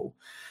awful.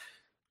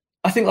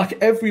 I think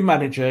like every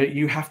manager,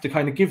 you have to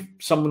kind of give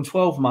someone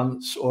 12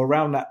 months or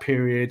around that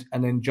period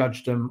and then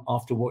judge them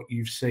after what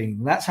you've seen.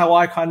 And that's how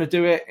I kind of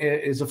do it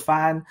as a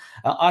fan.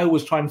 I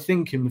always try and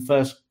think in the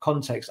first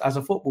context as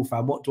a football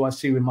fan, what do I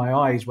see with my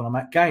eyes when I'm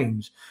at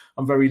games?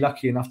 I'm very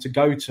lucky enough to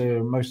go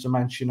to most of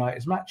Manchester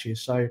United's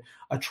matches. So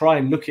I try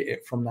and look at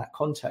it from that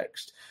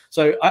context.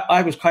 So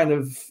I was kind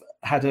of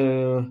had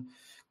a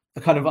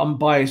kind of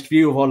unbiased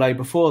view of Ole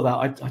before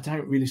that. I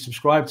don't really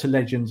subscribe to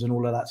legends and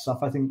all of that stuff.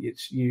 I think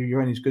it's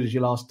you're only as good as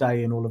your last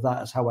day and all of that.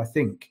 That's how I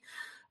think.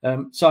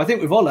 So I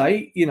think with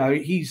Ole,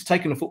 he's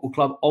taken a football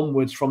club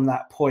onwards from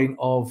that point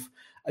of,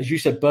 as you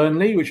said,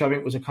 Burnley, which I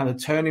think was a kind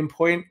of turning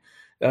point.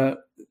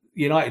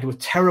 United were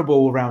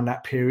terrible around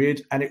that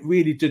period, and it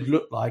really did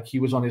look like he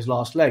was on his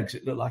last legs.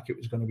 It looked like it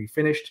was going to be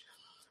finished.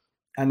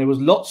 And there was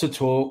lots of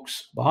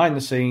talks behind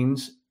the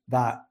scenes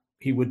that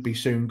he would be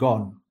soon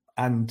gone.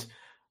 And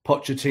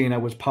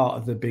Pochettino was part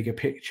of the bigger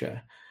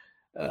picture.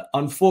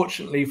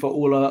 Unfortunately for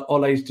all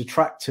Ole's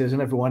detractors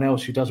and everyone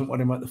else who doesn't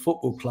want him at the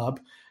football club,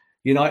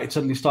 United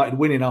suddenly started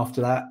winning after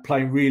that,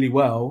 playing really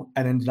well,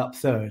 and ended up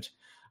third,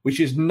 which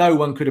is no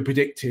one could have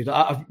predicted.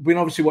 I've been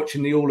obviously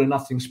watching the All or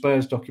Nothing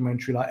Spurs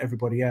documentary like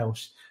everybody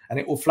else, and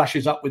it all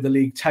flashes up with the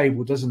league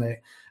table, doesn't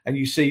it? And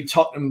you see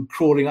Tottenham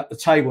crawling up the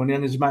table, and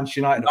then there's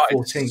Manchester United at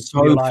 14th.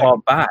 So far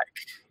back.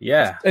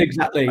 Yeah.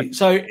 Exactly.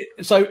 So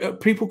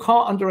people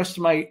can't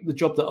underestimate the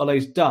job that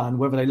Ole's done,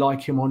 whether they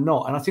like him or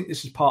not. And I think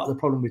this is part of the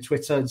problem with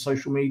Twitter and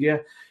social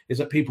media, is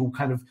that people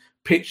kind of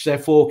pitch their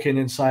fork in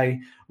and say,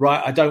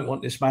 right, I don't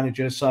want this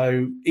manager,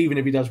 so even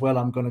if he does well,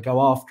 I'm going to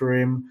go after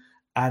him.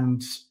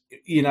 And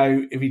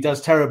if he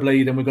does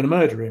terribly, then we're going to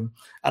murder him.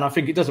 And I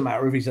think it doesn't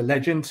matter if he's a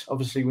legend.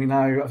 Obviously, we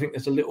know, I think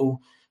there's a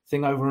little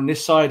thing over on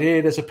this side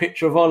here. There's a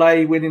picture of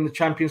Ole winning the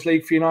Champions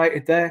League for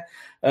United there.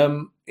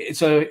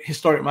 It's a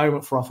historic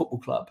moment for our football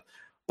club.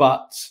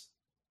 But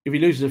if he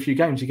loses a few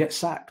games, he gets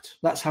sacked.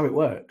 That's how it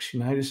works.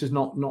 This is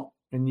not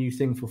a new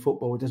thing for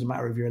football. It doesn't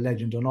matter if you're a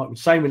legend or not.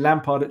 Same with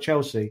Lampard at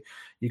Chelsea.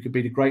 You could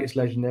be the greatest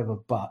legend ever.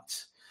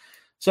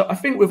 So I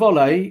think with Ole,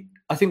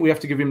 I think we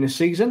have to give him this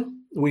season.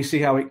 We see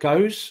how it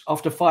goes.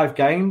 After 5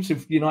 games,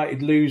 if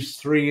United lose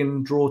 3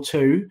 and draw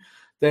 2,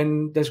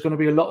 then there's going to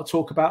be a lot of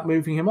talk about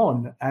moving him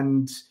on.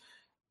 And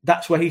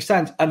that's where he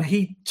stands. And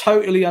he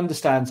totally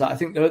understands that. I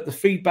think the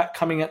feedback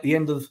coming at the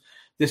end of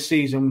this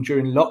season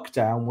during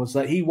lockdown was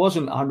that he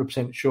wasn't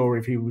 100% sure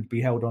if he would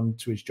be held on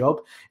to his job.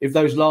 If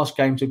those last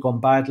games had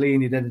gone badly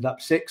and he'd ended up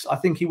 6, I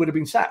think he would have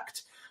been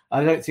sacked.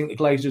 I don't think the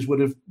Glazers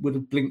would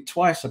have blinked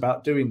twice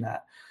about doing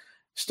that.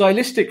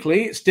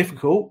 Stylistically, it's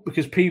difficult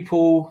because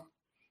people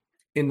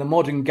in the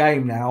modern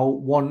game now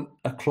want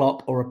a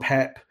Klopp or a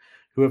Pep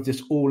who have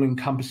this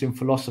all-encompassing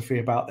philosophy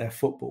about their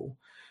football.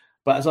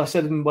 But as I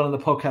said in one of the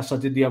podcasts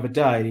I did the other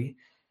day,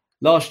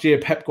 last year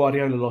Pep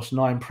Guardiola lost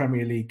 9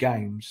 Premier League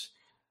games.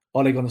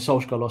 Ole Gunnar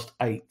Solskjaer lost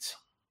 8.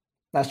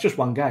 That's just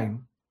one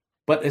game.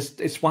 But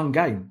it's one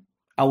game,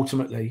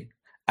 ultimately.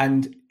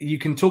 And you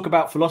can talk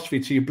about philosophy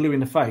till you're blue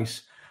in the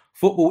face.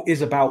 Football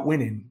is about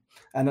winning.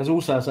 And as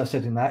I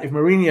said in that, if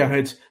Mourinho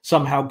had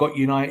somehow got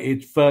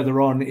United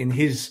further on in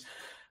his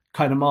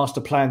kind of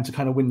master plan to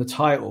kind of win the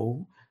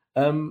title,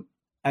 and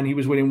he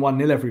was winning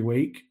 1-0 every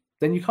week,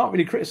 then you can't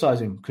really criticise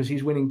him because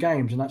he's winning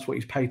games and that's what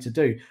he's paid to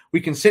do.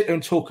 We can sit there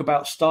and talk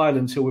about style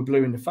until we're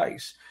blue in the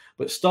face,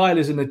 but style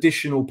is an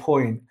additional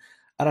point.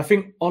 And I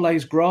think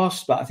Ole's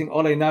grasped that. I think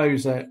Ole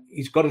knows that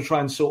he's got to try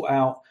and sort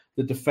out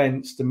the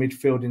defence, the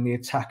midfield and the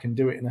attack and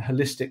do it in a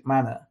holistic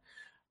manner.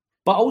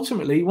 But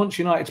ultimately, he wants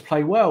United to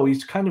play well. He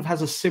kind of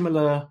has a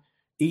similar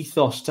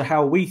ethos to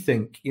how we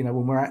think,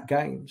 when we're at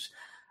games.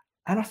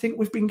 And I think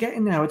we've been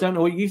getting there. I don't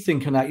know what you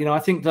think on that. I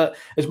think that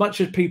as much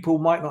as people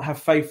might not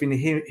have faith in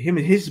him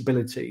and his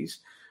abilities,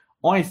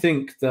 I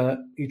think that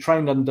he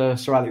trained under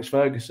Sir Alex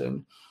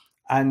Ferguson,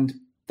 and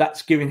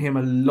that's giving him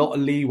a lot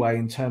of leeway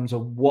in terms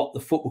of what the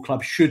football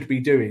club should be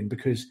doing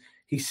because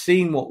he's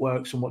seen what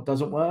works and what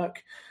doesn't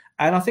work.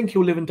 And I think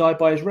he'll live and die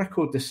by his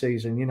record this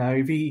season. You know,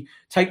 if he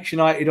takes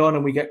United on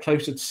and we get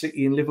closer to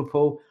City and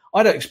Liverpool,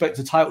 I don't expect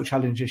a title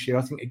challenge this year.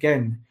 I think,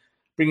 again,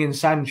 bringing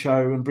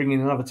Sancho and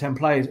bringing another 10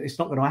 players, it's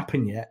not going to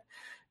happen yet.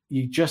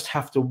 You just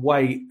have to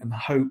wait and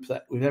hope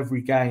that with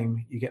every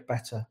game you get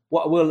better.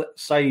 What I will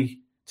say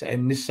to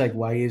end this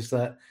segue is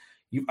that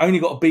you've only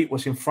got to beat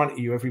what's in front of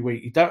you every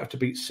week. You don't have to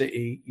beat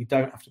City. You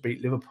don't have to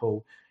beat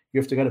Liverpool. You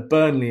have to go to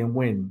Burnley and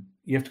win.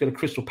 You have to go to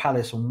Crystal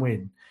Palace and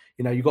win.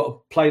 You know, you've got to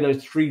play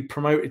those 3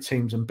 promoted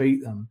teams and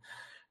beat them.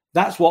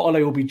 That's what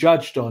Ole will be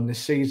judged on this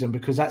season,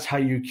 because that's how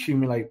you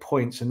accumulate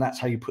points and that's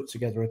how you put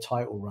together a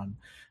title run.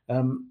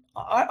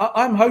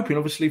 I'm hoping,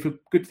 obviously, for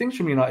good things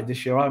from United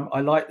this year.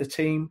 I like the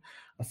team.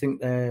 I think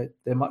they're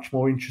much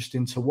more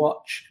interesting to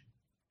watch.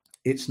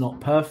 It's not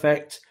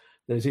perfect.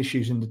 There's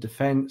issues in the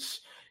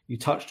defence. You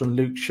touched on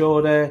Luke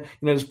Shaw there. You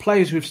know, there's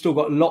players who've still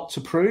got a lot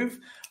to prove.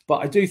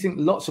 But I do think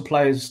lots of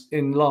players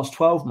in the last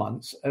 12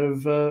 months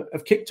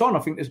have kicked on. I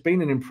think there's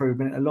been an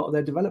improvement in a lot of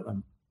their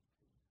development.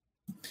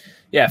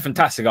 Yeah,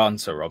 fantastic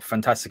answer, Rob.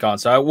 Fantastic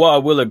answer. What I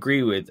will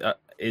agree with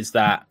is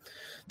that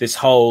this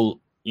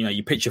whole, you know,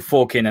 you pitch your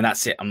fork in and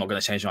that's it. I'm not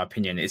going to change my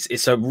opinion.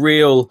 It's a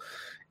real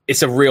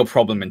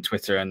problem in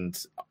Twitter. And,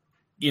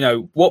 you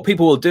know, what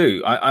people will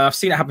do, I've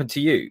seen it happen to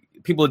you.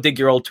 People will dig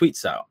your old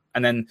tweets out.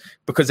 And then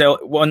because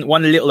one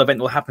little event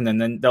will happen and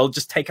then they'll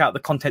just take out the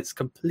contents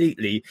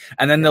completely.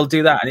 And then they'll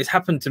do that. And it's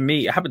happened to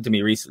me. It happened to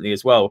me recently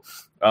as well.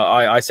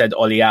 I said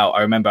Ollie out.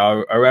 I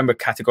remember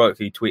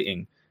categorically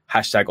tweeting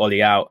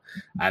 #Ollie out.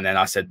 And then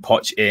I said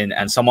Poch in,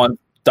 and someone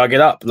dug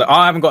it up. Like,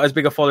 I haven't got as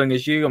big a following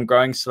as you. I'm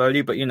growing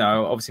slowly, but, you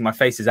know, obviously my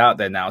face is out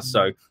there now.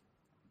 So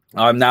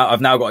I've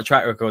now got a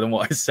track record on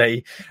what I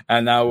say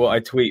and now what I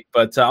tweet.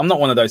 But I'm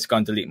not one of those to go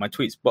and delete my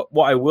tweets. But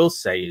what I will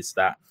say is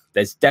that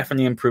there's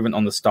definitely improvement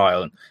on the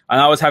style. And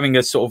I was having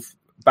a sort of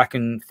back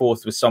and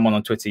forth with someone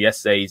on Twitter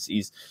yesterday.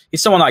 He's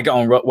someone I get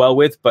on well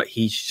with, but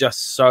he's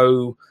just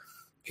so...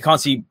 He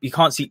can't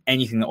see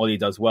anything that Ollie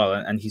does well.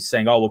 And he's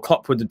saying, oh, well,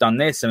 Klopp would have done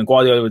this and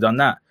Guardiola would have done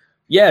that.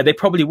 Yeah, they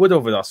probably would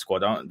have with our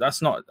squad.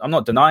 I'm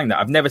not denying that.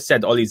 I've never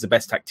said Ollie's the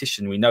best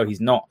tactician. We know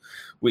he's not.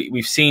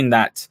 We've seen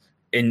that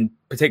in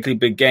particularly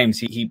big games.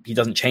 He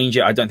doesn't change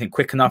it, I don't think,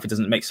 quick enough. He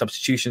doesn't make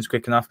substitutions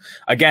quick enough.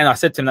 Again, I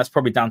said to him, that's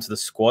probably down to the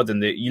squad.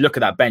 And you look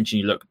at that bench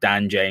and you look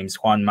Dan James,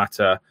 Juan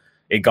Mata,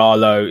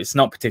 Igalo. It's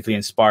not particularly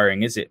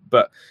inspiring, is it?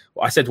 But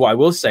I said what I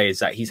will say is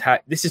that he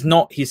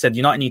said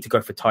United need to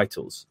go for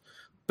titles.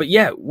 But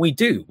yeah, we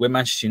do. We're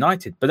Manchester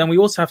United. But then we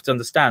also have to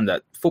understand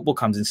that football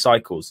comes in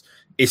cycles.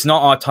 It's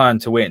not our time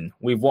to win.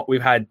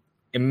 We've had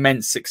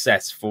immense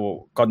success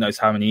for God knows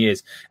how many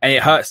years. And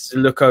it hurts to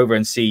look over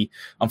and see,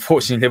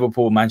 unfortunately,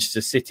 Liverpool,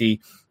 Manchester City,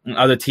 and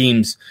other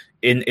teams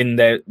in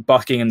their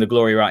basking in the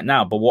glory right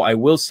now. But what I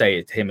will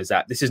say to him is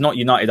that this is not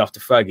United after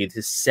Fergie. This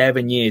is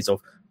 7 years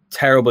of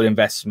terrible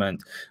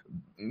investment,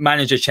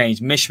 manager change,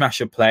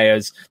 mishmash of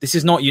players. This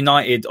is not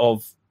United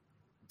of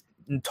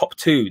top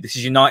 2. This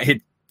is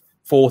United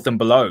 4th and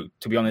below,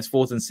 to be honest,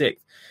 4th and 6th.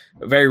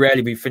 Very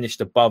rarely we finished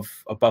above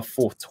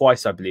 4th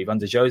twice, I believe,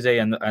 under Jose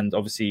and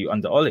obviously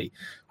under Ollie.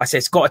 I say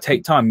it's got to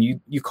take time.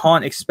 You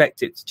can't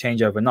expect it to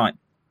change overnight.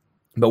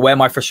 But where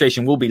my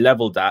frustration will be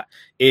leveled at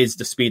is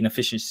the speed and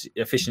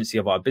efficiency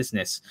of our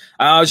business.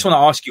 I just want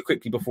to ask you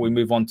quickly before we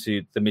move on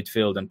to the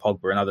midfield and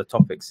Pogba and other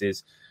topics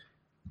is,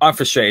 I'm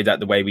frustrated at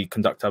the way we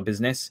conduct our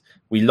business.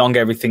 We long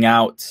everything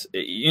out.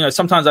 You know,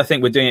 sometimes I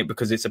think we're doing it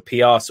because it's a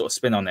PR sort of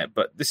spin on it,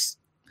 but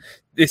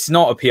it's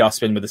not a PR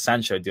spin with the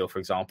Sancho deal, for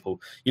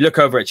example. You look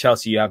over at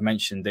Chelsea, you have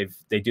mentioned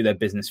they do their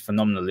business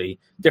phenomenally.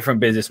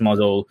 Different business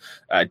model,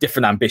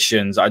 different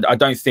ambitions. I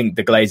don't think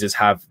the Glazers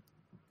have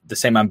the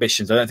same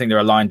ambitions. I don't think they're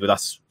aligned with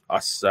us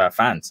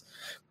fans.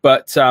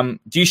 But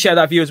do you share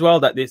that view as well,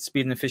 that the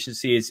speed and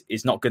efficiency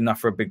is not good enough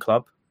for a big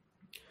club?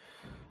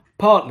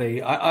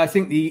 Partly. I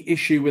think the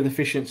issue with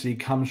efficiency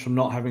comes from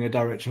not having a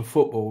director of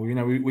football. You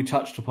know, we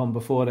touched upon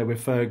before there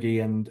with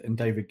Fergie and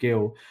David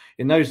Gill.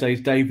 In those days,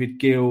 David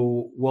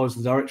Gill was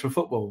the director of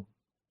football.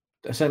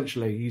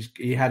 Essentially,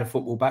 he had a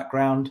football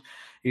background.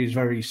 He was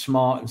very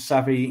smart and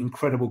savvy,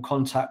 incredible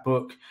contact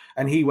book.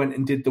 And he went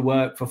and did the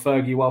work for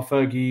Fergie while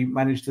Fergie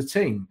managed the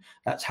team.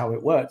 That's how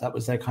it worked. That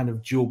was their kind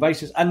of dual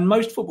basis. And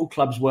most football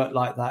clubs work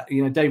like that.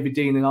 You know, David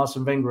Dean and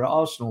Arsene Wenger at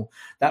Arsenal,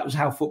 that was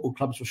how football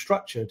clubs were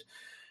structured.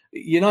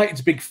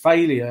 United's big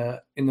failure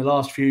in the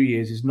last few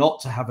years is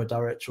not to have a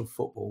director of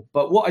football.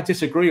 But what I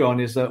disagree on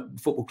is that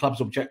football clubs'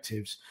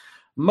 objectives.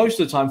 Most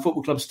of the time,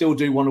 football clubs still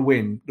do want to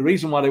win. The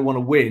reason why they want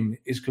to win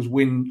is because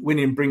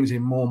winning brings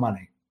in more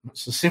money.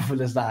 It's as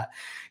simple as that.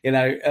 You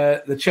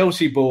know, the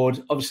Chelsea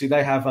board, obviously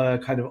they have a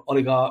kind of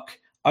oligarch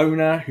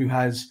owner who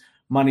has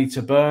money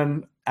to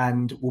burn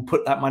and will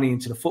put that money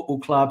into the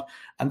football club.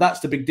 And that's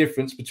the big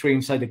difference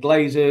between, say, the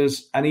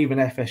Glazers and even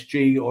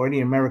FSG or any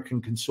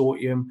American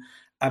consortium,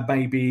 and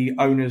maybe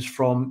owners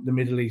from the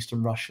Middle East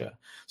and Russia.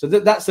 So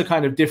that's the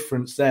kind of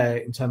difference there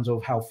in terms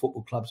of how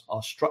football clubs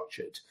are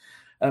structured.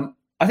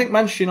 I think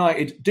Manchester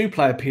United do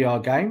play a PR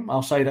game.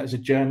 I'll say that as a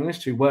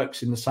journalist who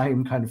works in the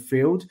same kind of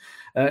field,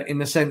 in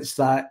the sense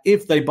that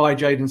if they buy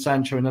Jadon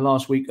Sancho in the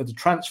last week of the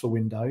transfer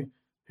window,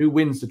 who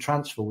wins the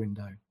transfer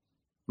window?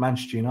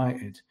 Manchester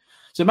United.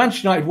 So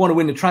Manchester United want to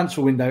win the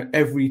transfer window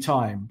every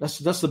time. That's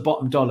the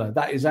bottom dollar.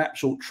 That is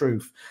absolute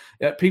truth.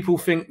 People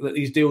think that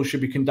these deals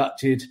should be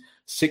conducted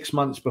 6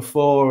 months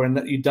before and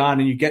that you're done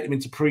and you get them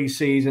into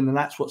pre-season and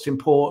that's what's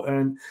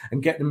important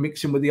and get them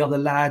mixing with the other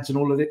lads and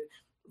all of it.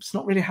 It's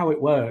not really how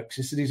it works.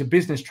 These are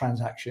business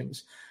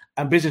transactions,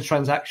 and business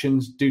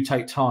transactions do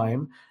take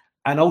time.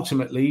 And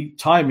ultimately,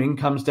 timing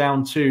comes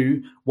down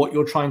to what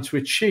you're trying to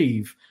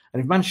achieve.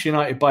 And if Manchester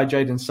United buy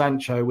Jadon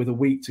Sancho with a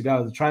week to go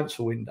of the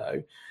transfer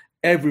window,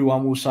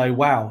 everyone will say,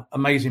 wow,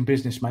 amazing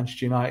business,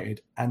 Manchester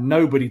United. And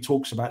nobody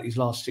talks about these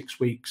last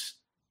 6 weeks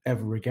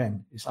ever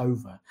again. It's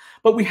over.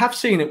 But we have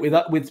seen it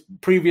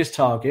with previous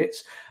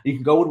targets. You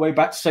can go all the way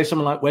back to, say,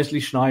 someone like Wesley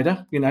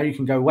Sneijder. You know, you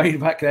can go way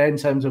back there in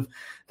terms of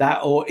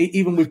that. Or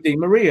even with Di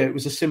Maria, it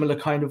was a similar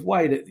kind of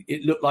way that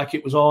it looked like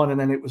it was on and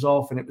then it was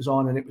off and it was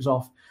on and it was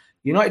off.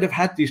 United have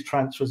had these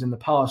transfers in the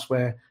past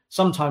where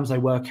sometimes they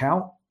work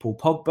out. Paul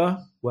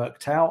Pogba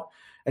worked out.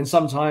 And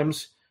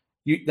sometimes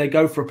they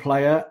go for a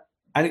player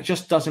and it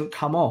just doesn't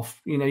come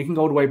off. You know, you can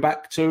go all the way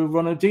back to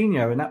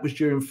Ronaldinho, and that was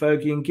during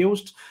Fergie and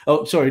Gill's.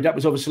 Oh, sorry, that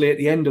was obviously at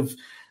the end of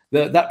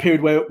that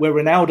period where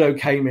Ronaldo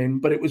came in,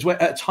 but it was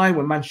at a time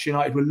when Manchester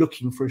United were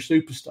looking for a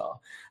superstar.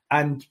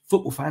 And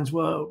football fans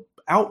were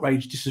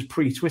outraged, this is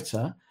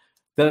pre-Twitter,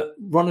 that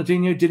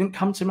Ronaldinho didn't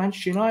come to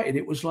Manchester United.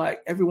 It was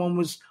like everyone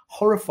was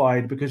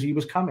horrified because he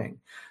was coming.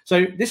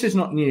 So this is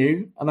not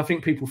new, and I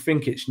think people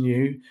think it's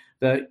new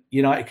that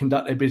United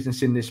conduct their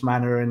business in this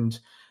manner, and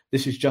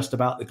this is just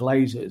about the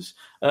Glazers.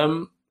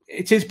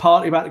 It is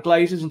partly about the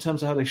Glazers in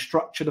terms of how they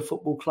structure the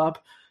football club.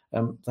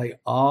 They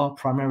are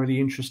primarily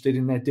interested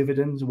in their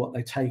dividends and what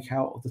they take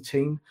out of the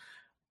team.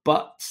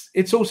 But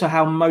it's also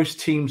how most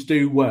teams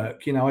do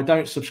work. You know, I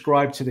don't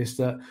subscribe to this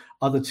that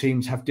other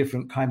teams have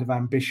different kind of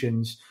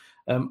ambitions.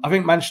 I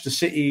think Manchester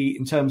City,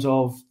 in terms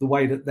of the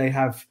way that they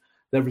have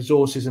their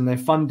resources and their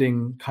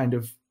funding kind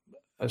of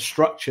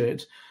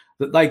structured,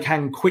 that they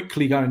can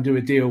quickly go and do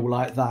a deal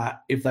like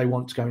that if they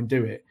want to go and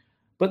do it.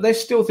 But they're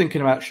still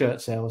thinking about shirt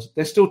sales.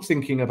 They're still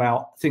thinking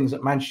about things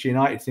that Manchester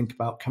United think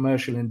about,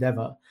 commercial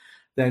endeavour.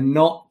 They're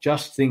not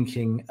just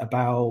thinking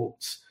about,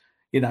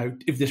 you know,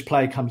 if this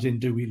player comes in,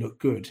 do we look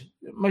good?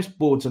 Most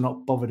boards are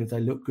not bothered if they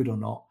look good or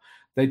not.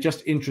 They're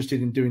just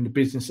interested in doing the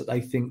business that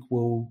they think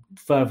will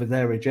further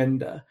their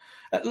agenda.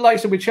 Like I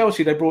said, with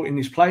Chelsea, they brought in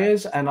these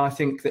players, and I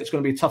think that it's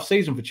going to be a tough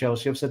season for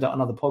Chelsea. I've said that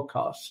on other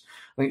podcasts.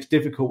 I think it's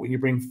difficult when you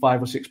bring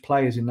 5 or 6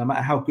 players in, no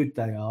matter how good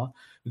they are,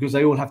 because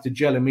they all have to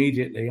gel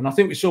immediately. And I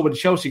think we saw with the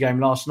Chelsea game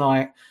last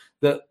night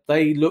that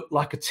they look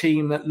like a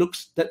team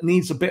that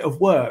needs a bit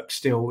of work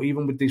still,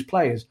 even with these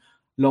players.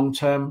 Long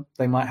term,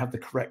 they might have the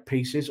correct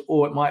pieces,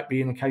 or it might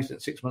be in a case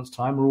that 6 months'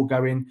 time we're all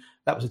going,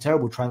 that was a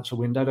terrible transfer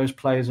window. Those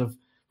players have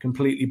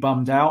completely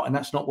bummed out, and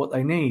that's not what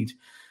they need.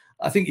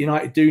 I think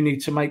United do need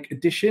to make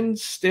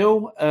additions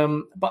still,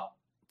 but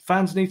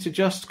fans need to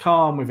just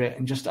calm with it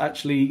and just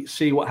actually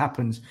see what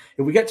happens.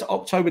 If we get to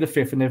October the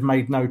 5th and they've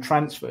made no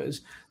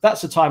transfers,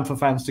 that's the time for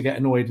fans to get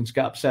annoyed and to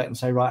get upset and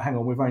say, right, hang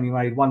on, we've only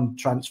made one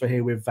transfer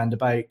here with Van der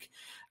Beek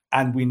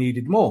and we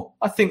needed more.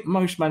 I think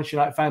most Manchester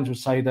United fans would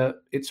say that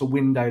it's a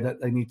window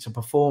that they need to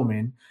perform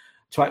in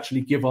to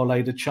actually give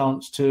Ole the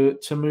chance to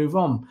move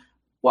on.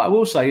 What I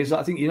will say is that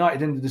I think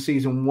United ended the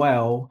season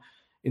well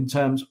in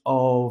terms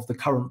of the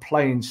current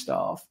playing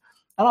staff.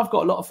 And I've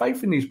got a lot of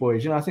faith in these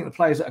boys. You know, I think the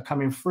players that are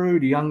coming through,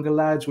 the younger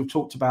lads, we've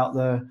talked about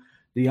the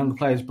younger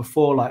players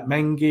before, like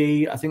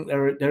Mengi. I think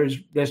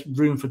there's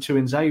room for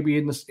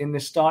Tuanzebe in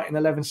this starting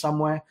 11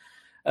 somewhere.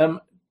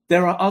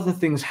 There are other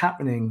things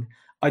happening.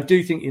 I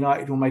do think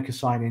United will make a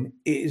signing.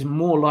 It is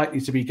more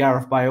likely to be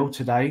Gareth Bale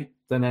today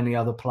than any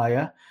other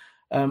player.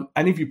 And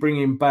if you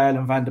bring in Bale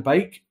and Van der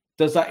Beek,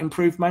 does that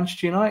improve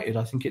Manchester United?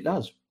 I think it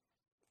does.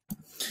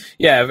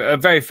 Yeah,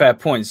 very fair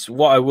points.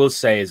 What I will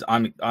say is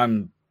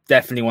I'm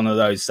definitely one of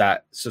those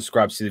that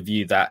subscribes to the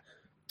view that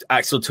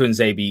Axel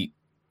Tuanzebe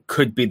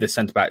could be the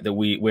centre-back that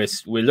we're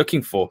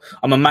looking for.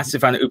 I'm a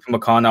massive fan of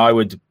Upamecano. I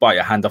would bite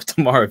your hand off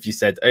tomorrow if you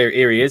said,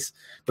 here he is,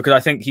 because I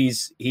think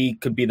he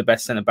could be the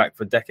best centre-back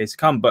for decades to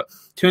come. But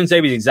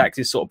Tuanzebe is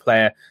exactly the sort of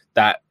player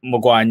that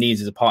Maguire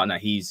needs as a partner.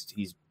 He's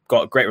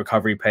got a great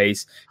recovery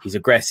pace. He's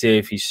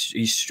aggressive.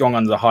 He's strong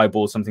under the high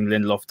ball, something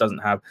Lindelof doesn't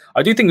have.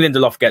 I do think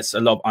Lindelof gets a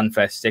lot of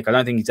unfair stick. I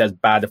don't think he's as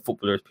bad a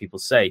footballer as people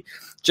say.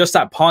 Just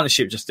that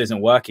partnership just isn't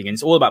working. And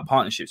it's all about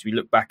partnerships. We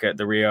look back at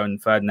the Rio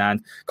and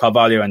Ferdinand,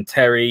 Carvalho and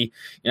Terry.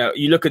 You know,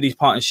 you look at these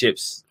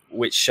partnerships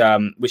which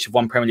have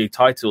won Premier League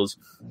titles,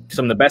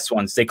 some of the best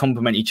ones, they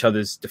complement each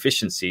other's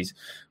deficiencies.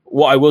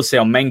 What I will say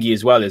on Mengi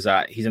as well is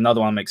that he's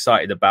another one I'm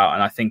excited about.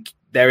 And I think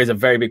there is a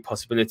very big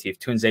possibility if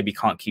Tuanzebe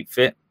can't keep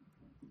fit.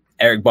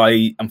 Eric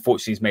Bailly,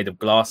 unfortunately, is made of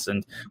glass,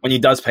 and when he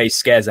does play, he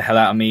scares the hell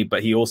out of me.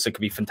 But he also could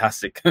be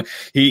fantastic.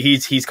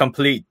 He's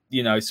complete,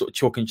 you know, sort of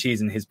chalk and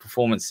cheese in his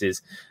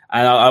performances.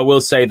 And I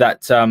will say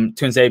that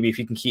Tuanzebe, if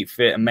he can keep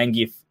fit, and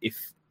Mengi,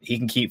 if he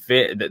can keep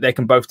fit, they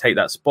can both take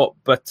that spot.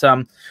 But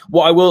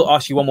what I will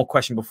ask you one more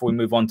question before we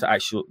move on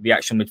to the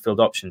actual midfield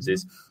options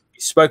is: you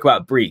spoke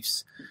about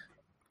briefs.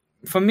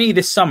 for me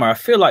this summer, I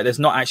feel like there's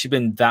not actually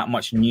been that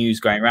much news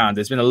going around.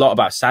 There's been a lot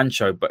about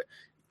Sancho, but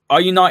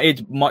are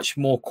United much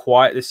more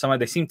quiet this summer?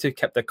 They seem to have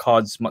kept their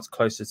cards much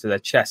closer to their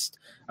chest.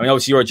 I mean,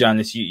 obviously, you're a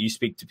journalist. You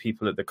speak to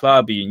people at the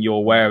club, and you're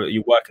aware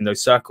you work in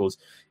those circles.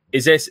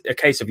 Is this a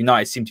case of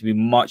United seem to be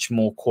much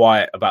more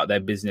quiet about their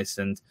business,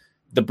 and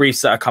the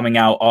briefs that are coming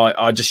out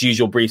are just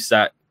usual briefs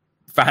that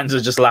fans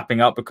are just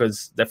lapping up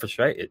because they're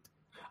frustrated?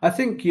 I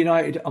think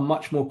United are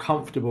much more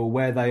comfortable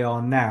where they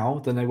are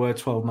now than they were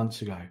 12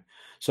 months ago.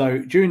 So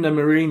during the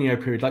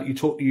Mourinho period, like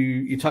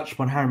you touched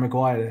upon Harry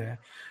Maguire there,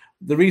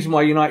 the reason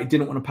why United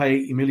didn't want to pay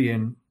 80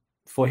 million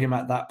for him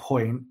at that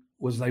point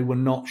was they were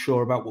not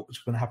sure about what was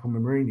going to happen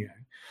with Mourinho.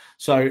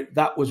 So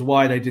that was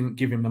why they didn't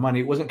give him the money.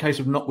 It wasn't a case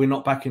of we're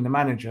not backing the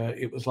manager.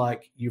 It was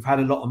like, you've had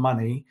a lot of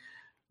money.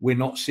 We're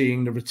not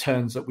seeing the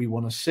returns that we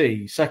want to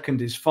see.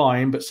 Second is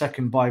fine, but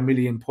second by a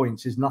million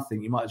points is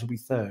nothing. You might as well be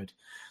third.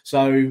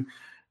 So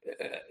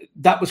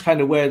that was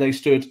kind of where they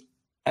stood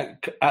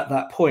at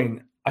that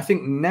point. I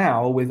think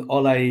now with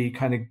Ole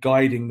kind of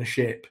guiding the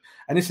ship,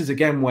 and this is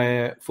again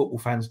where football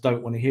fans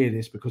don't want to hear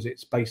this because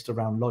it's based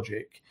around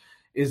logic,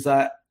 is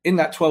that in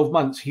that 12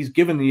 months, he's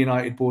given the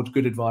United board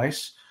good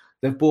advice.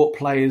 They've bought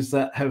players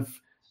that have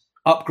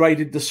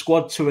upgraded the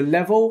squad to a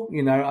level.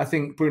 You know, I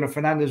think Bruno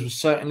Fernandes was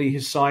certainly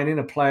his signing,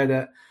 a player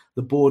that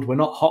the board were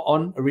not hot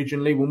on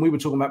originally. When we were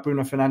talking about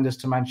Bruno Fernandes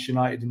to Manchester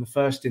United in the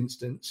first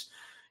instance,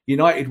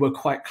 United were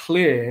quite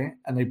clear,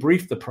 and they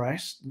briefed the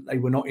press that they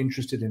were not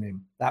interested in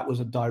him. That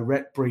was a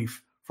direct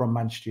brief from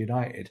Manchester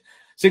United.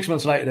 6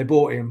 months later, they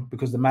bought him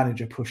because the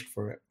manager pushed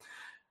for it.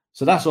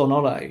 So that's on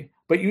Ole.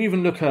 But you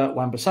even look at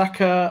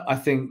Wan-Bissaka, I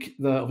think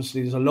that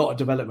obviously there's a lot of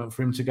development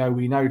for him to go.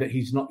 We know that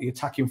he's not the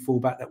attacking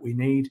fullback that we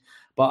need,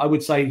 but I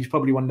would say he's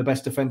probably one of the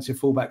best defensive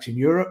fullbacks in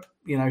Europe.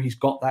 You know, he's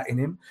got that in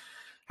him.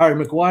 Harry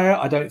Maguire,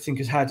 I don't think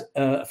has had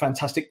a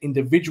fantastic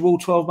individual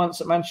 12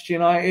 months at Manchester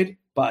United.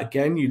 But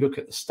again, you look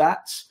at the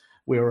stats,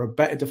 we're a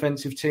better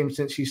defensive team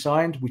since he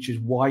signed, which is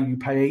why you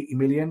pay 80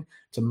 million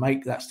to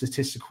make that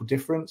statistical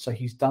difference. So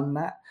he's done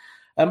that.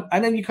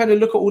 And then you kind of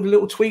look at all the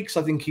little tweaks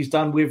I think he's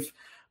done with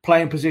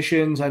playing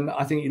positions. And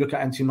I think you look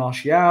at Anthony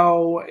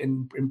Martial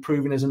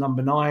improving as a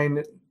number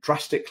 9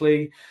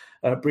 drastically,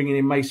 bringing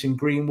in Mason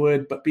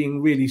Greenwood, but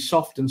being really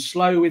soft and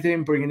slow with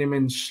him, bringing him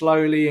in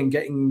slowly and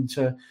getting him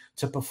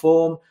to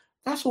perform.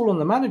 That's all on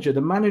the manager. The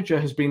manager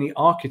has been the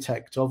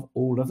architect of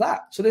all of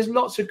that. So there's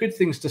lots of good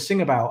things to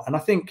sing about. And I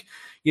think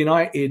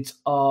United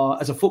are,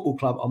 as a football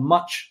club, are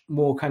much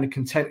more kind of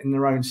content in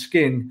their own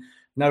skin,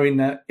 knowing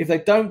that if they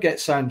don't get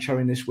Sancho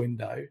in this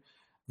window,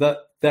 that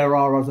there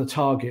are other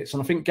targets.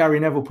 And I think Gary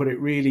Neville put it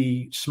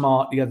really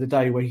smart the other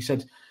day where he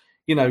said,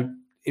 you know,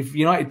 if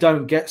United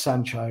don't get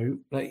Sancho,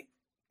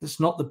 that's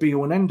not the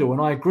be-all and end-all.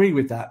 And I agree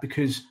with that,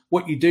 because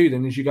what you do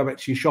then is you go back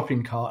to your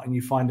shopping cart and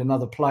you find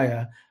another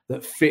player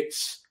that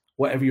fits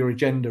whatever your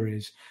agenda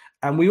is.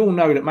 And we all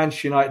know that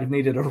Manchester United have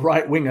needed a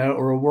right winger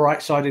or a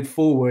right-sided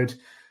forward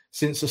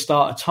since the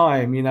start of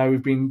time. You know,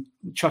 we've been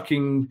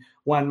chucking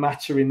Juan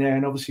Mata in there,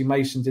 and obviously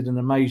Mason did an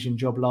amazing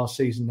job last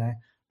season there.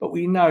 But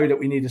we know that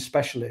we need a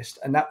specialist,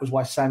 and that was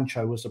why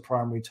Sancho was the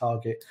primary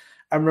target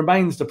and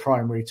remains the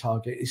primary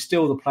target. Is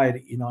still the player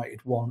that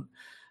United want.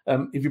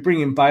 If you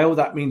bring in Bale,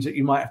 that means that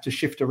you might have to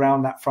shift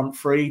around that front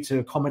three to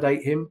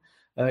accommodate him.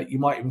 You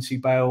might even see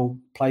Bale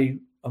play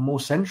a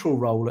more central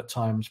role at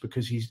times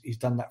because he's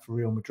done that for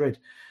Real Madrid.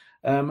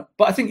 But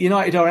I think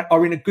United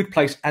are in a good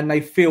place, and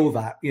they feel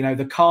that, you know,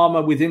 the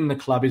karma within the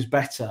club is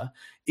better,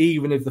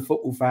 even if the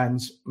football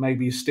fans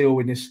maybe are still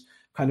in this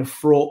kind of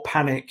fraught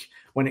panic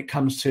when it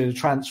comes to the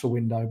transfer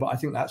window. But I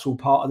think that's all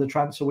part of the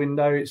transfer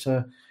window. It's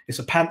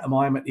a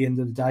pantomime at the end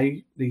of the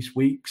day, these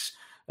weeks.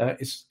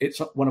 It's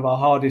one of our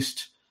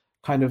hardest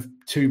kind of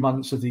 2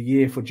 months of the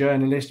year for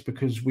journalists,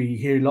 because we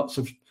hear lots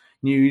of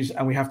news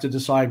and we have to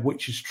decide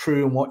which is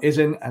true and what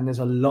isn't. And there's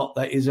a lot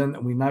that isn't,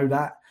 and we know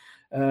that.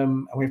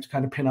 And we have to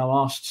kind of pin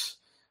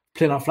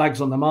our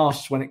flags on the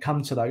masts when it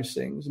comes to those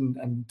things,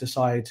 and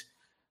decide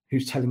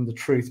who's telling the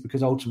truth,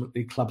 because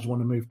ultimately clubs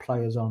want to move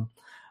players on.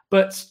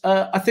 But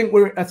I think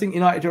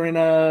United are in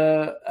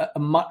a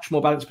much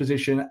more balanced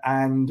position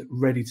and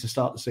ready to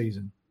start the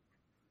season.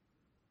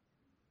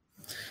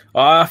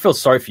 I feel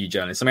sorry for you,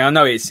 journalists. I mean, I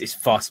know it's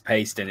fast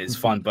paced and it's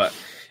fun, but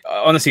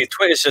honestly,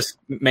 Twitter's just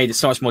made it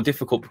so much more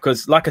difficult,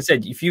 because, like I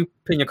said, if you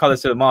pin your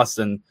colours to the mast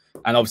and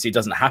obviously it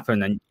doesn't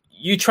happen, and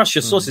you trust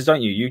your sources,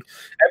 don't you?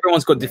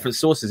 Everyone's got different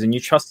sources, and you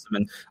trust them.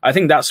 And I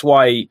think that's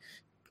why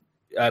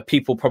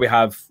people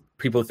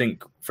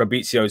think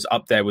Fabrizio's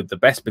up there with the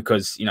best,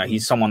 because, you know,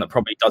 he's someone that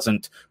probably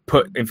doesn't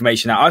put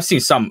information out. I've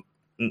seen some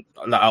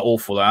that are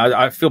awful.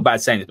 I feel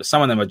bad saying this, but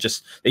some of them they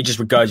just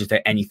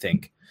regurgitate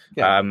anything.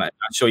 Yeah. I'm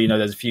sure you know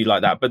there's a few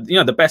like that, but you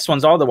know the best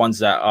ones are the ones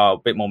that are a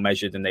bit more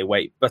measured and they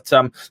wait. But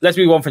let's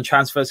move on from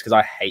transfers, because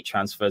I hate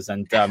transfers,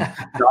 and I'm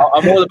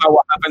all about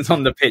what happens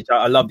on the pitch.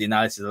 I love the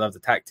analysis, I love the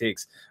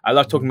tactics, I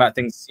love talking about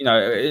things, you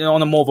know,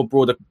 on a more of a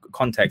broader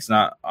context.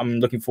 And I'm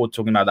looking forward to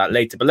talking about that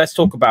later. But let's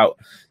talk about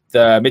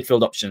the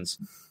midfield options.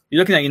 you're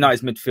looking at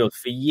United's midfield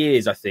for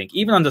years, I think,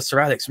 even under Sir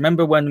Alex.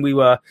 Remember when we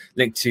were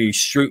linked to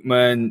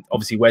Strootman?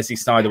 Obviously, Wesley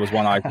Sneijder was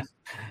one.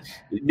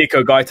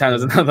 Nico Gaitan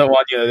was another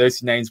one.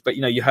 Those names. But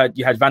you had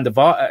Van der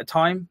Vaart at a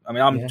time. I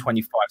mean, I'm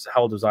 25, so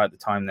how old was I at the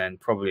time then?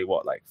 Probably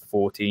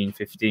 14,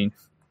 15.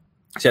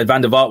 So you had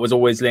Van der Vaart was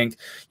always linked.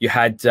 You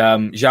had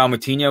João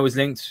Moutinho was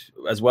linked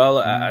as well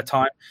at a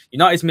time.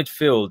 United's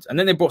midfield, and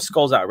then they brought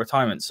Scholes out of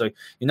retirement. So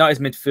United's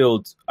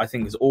midfield, I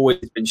think, has always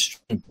been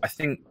strong. I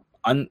think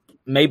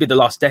maybe the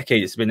last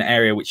decade, it's been an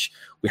area which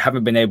we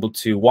haven't been able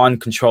to, one,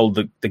 control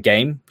the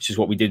game, which is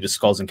what we did with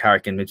Scholes and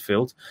Carrick in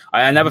midfield.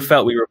 I never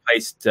felt we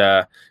replaced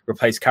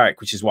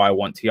Carrick, which is why I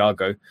want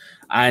Thiago.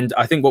 And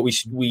I think what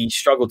we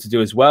struggled to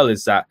do as well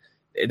is that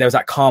there was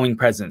that calming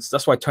presence.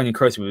 That's why Toni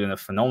Kroos would have been a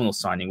phenomenal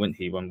signing, wouldn't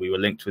he, when we were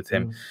linked with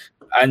him?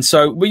 And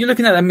so when you're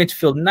looking at that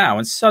midfield now,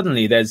 and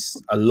suddenly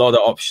there's a lot of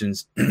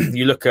options.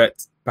 You look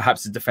at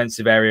perhaps the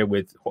defensive area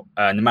with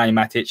Nemanja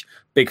Matic.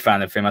 Big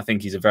fan of him. I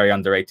think he's a very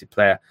underrated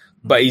player.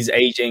 But he's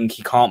aging.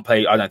 He can't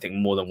play, I don't think,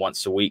 more than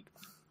once a week.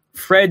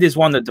 Fred is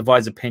one that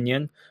divides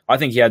opinion. I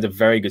think he had a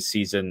very good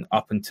season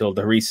up until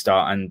the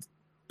restart, and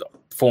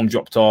form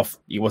dropped off.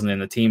 He wasn't in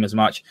the team as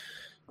much.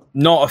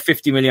 Not a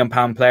 £50 million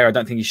player. I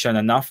don't think he's shown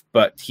enough,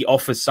 but he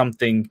offers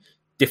something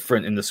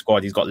different in the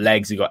squad. He's got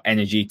legs, he's got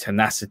energy,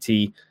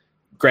 tenacity,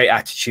 great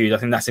attitude. I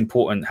think that's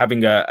important.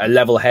 Having a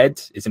level head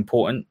is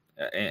important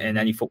in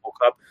any football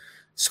club.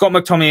 Scott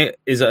McTominay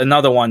is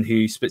another one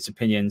who splits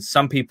opinions.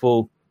 Some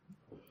people,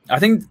 I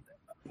think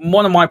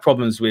one of my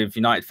problems with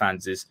United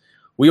fans is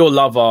we all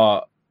love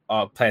our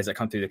players that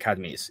come through the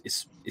academy.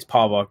 It's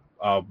part of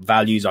our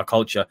values, our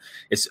culture.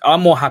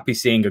 I'm more happy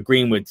seeing a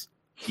Greenwood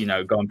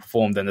go and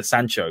perform than the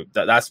Sancho.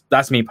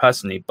 That's me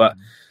personally. But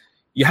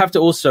you have to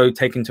also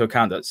take into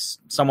account that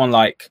someone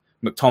like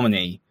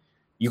McTominay,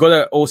 you got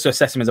to also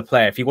assess him as a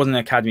player. If he wasn't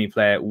an academy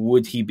player,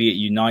 would he be at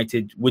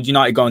United? Would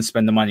United go and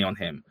spend the money on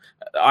him?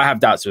 I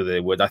have doubts whether they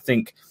would. I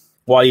think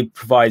while he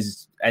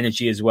provides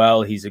energy as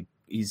well, he's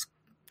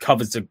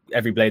covers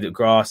every blade of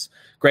grass,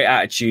 great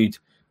attitude.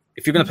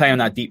 If you're going to play on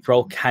that deep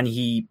role, can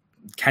he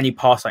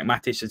pass like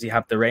Matic? Does he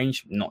have the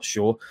range? Not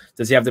sure.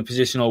 Does he have the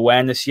positional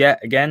awareness yet?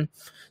 Again,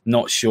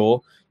 not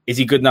sure. Is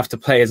he good enough to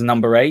play as a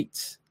number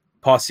 8?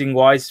 Passing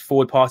wise,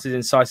 forward passes,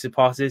 incisive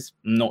passes?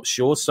 Not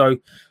sure. So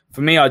for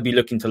me, I'd be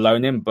looking to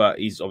loan him, but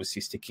he's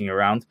obviously sticking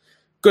around.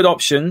 Good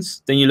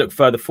options. Then you look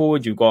further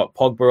forward. You've got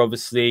Pogba,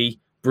 obviously.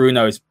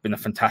 Bruno has been a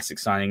fantastic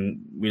signing.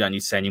 We don't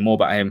need to say any more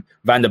about him.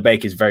 Van der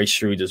Beek is very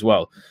shrewd as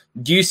well.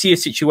 Do you see a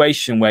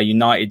situation where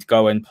United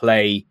go and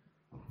play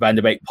Van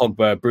der Beek,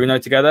 Pogba, Bruno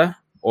together?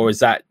 Or is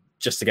that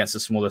just against the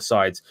smaller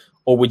sides?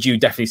 Or would you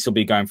definitely still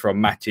be going for a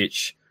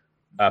Matic,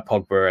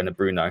 Pogba and a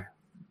Bruno?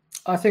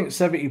 I think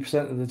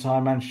 70% of the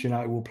time Manchester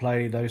United will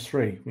play those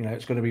three.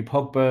 It's going to be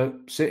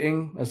Pogba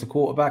sitting as the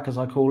quarterback, as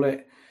I call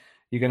it.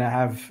 You're going to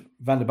have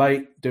Van der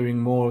Beek doing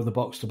more of the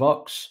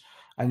box-to-box.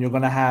 And you're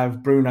going to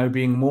have Bruno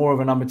being more of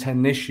a number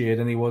 10 this year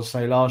than he was,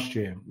 say, last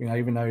year.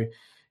 Even though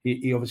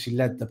he obviously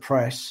led the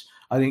press,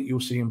 I think you'll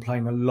see him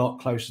playing a lot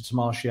closer to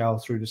Martial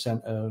through the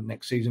centre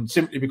next season,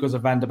 simply because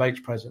of Van der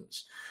Beek's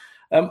presence.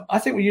 I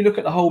think when you look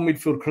at the whole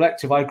midfield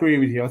collective, I agree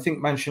with you. I think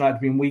Manchester United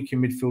have been weak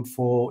in midfield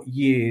for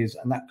years,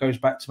 and that goes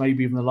back to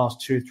maybe even the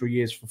last 2 or 3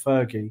 years for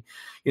Fergie.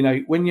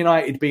 When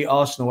United beat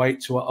Arsenal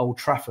 8-2 at Old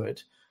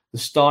Trafford, the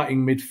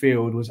starting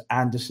midfield was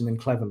Anderson and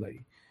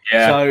Cleverley.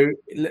 Yeah. So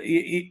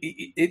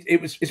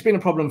it's been a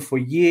problem for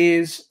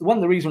years. One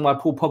of the reasons why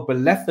Paul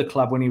Pogba left the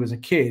club when he was a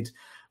kid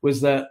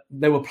was that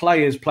there were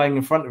players playing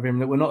in front of him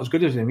that were not as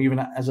good as him, even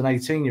as an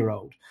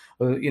 18-year-old,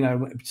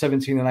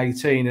 17 and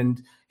 18.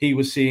 And he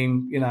was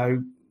seeing,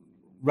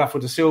 Rafa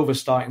da Silva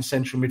starting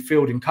central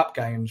midfield in cup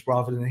games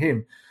rather than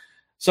him.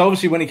 So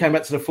obviously when he came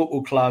back to the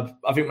football club,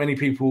 I think many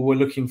people were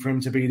looking for him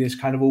to be this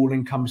kind of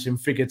all-encompassing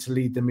figure to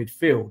lead the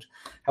midfield.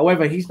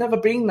 However, he's never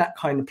been that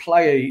kind of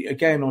player.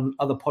 Again, on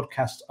other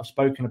podcasts, I've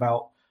spoken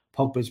about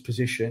Pogba's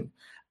position,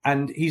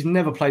 and he's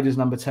never played as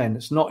number 10.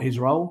 It's not his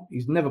role.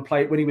 He's never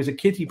played. When he was a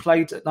kid, he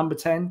played at number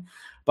 10,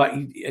 but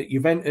at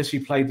Juventus, he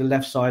played the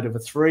left side of a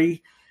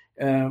 3.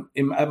 At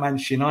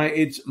Manchester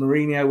United,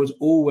 Mourinho was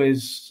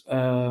always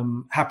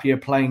happier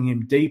playing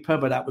him deeper,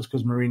 but that was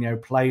because Mourinho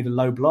played a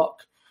low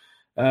block.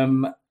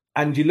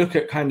 And you look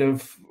at kind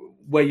of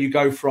where you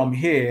go from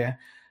here.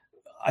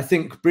 I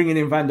think bringing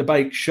in Van der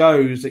Beek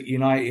shows that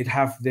United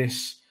have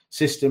this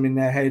system in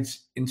their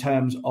heads in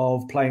terms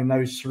of playing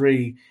those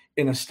 3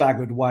 in a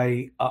staggered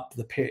way up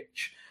the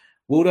pitch.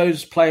 Will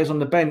those players on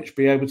the bench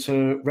be able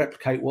to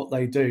replicate what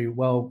they do?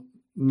 Well,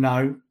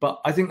 no, but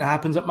I think that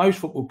happens at most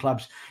football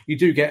clubs. You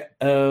do get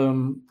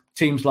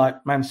teams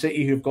like Man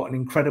City who've got an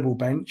incredible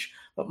bench,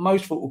 but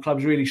most football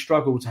clubs really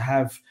struggle to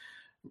have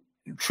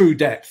true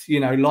depth,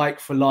 like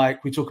for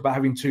like. We talk about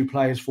having 2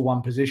 players for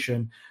one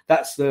position.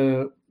 That's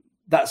the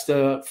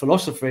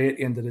philosophy at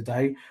the end of the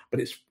day,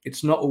 but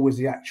it's not always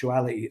the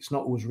actuality. It's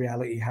not always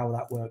reality how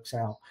that works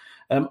out.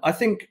 I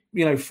think,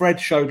 Fred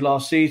showed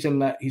last season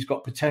that he's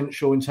got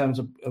potential in terms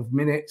of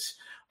minutes.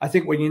 I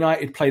think when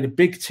United play the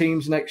big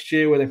teams next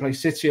year, where they play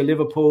City or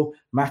Liverpool,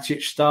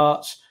 Matic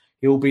starts,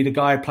 He'll be the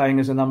guy playing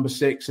as a number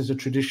 6, as a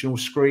traditional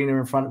screener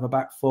in front of a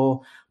back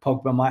 4.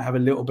 Pogba might have a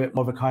little bit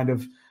more of a kind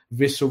of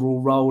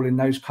visceral role in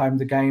those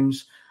kind of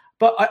games.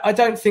 But I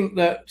don't think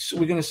that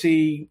we're going to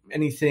see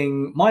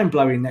anything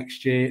mind-blowing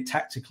next year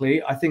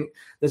tactically. I think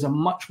there's a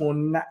much more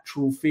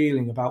natural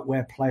feeling about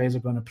where players are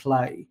going to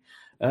play.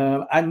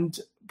 And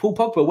Paul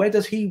Pogba, where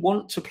does he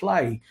want to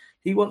play?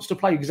 He wants to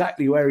play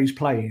exactly where he's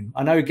playing.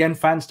 I know, again,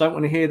 fans don't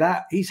want to hear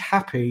that. He's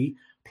happy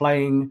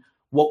playing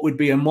what would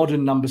be a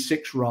modern number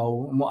 6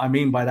 role. And what I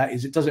mean by that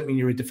is it doesn't mean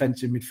you're a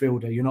defensive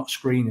midfielder. You're not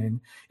screening.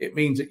 It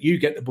means that you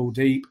get the ball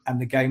deep and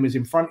the game is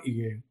in front of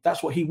you.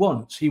 That's what he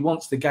wants. He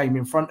wants the game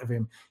in front of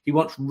him. He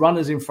wants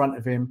runners in front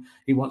of him.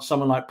 He wants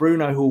someone like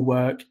Bruno who'll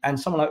work, and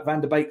someone like Van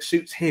der Beek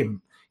suits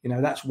him.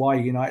 That's why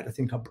United, I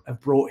think,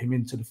 have brought him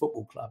into the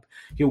football club.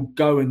 He'll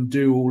go and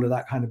do all of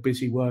that kind of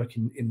busy work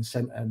in the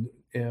centre and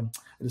in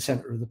the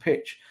centre of the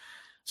pitch.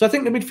 So I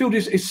think the midfield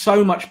is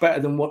so much better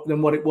than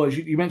what it was.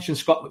 You mentioned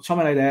Scott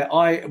McTominay there.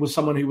 I was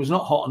someone who was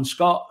not hot on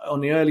Scott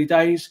on the early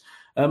days,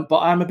 but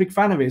I'm a big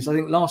fan of his. I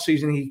think last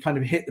season he kind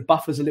of hit the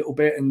buffers a little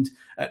bit, and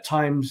at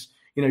times,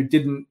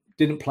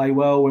 didn't play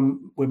well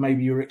when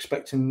maybe you were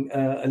expecting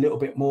a little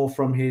bit more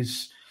from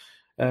his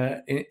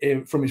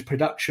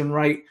production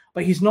rate.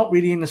 But he's not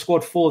really in the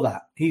squad for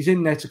that. He's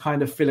in there to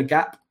kind of fill a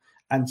gap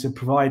and to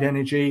provide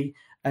energy,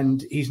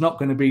 and he's not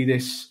going to be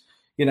this.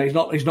 He's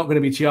not going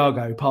to be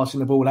Thiago passing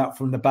the ball out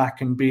from the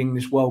back and being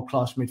this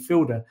world-class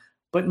midfielder.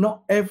 But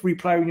not every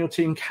player in your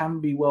team can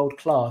be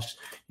world-class.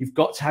 You've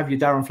got to have your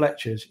Darren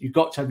Fletchers. You've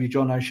got to have your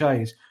John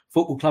O'Shea's.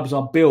 Football clubs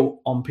are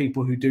built on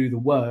people who do the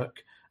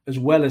work, as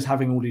well as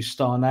having all these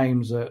star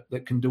names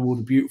that can do all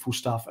the beautiful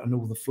stuff and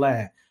all the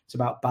flair. It's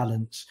about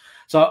balance.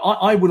 So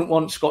I wouldn't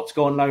want Scott to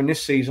go on loan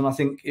this season. I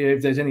think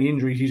if there's any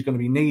injuries, he's going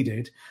to be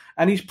needed.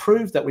 And he's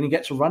proved that when he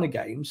gets to run of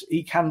games,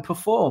 he can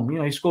perform.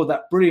 He scored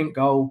that brilliant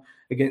goal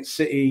against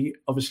City,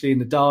 obviously in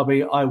the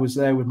derby. I was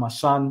there with my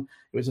son.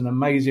 It was an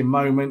amazing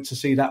moment to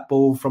see that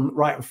ball from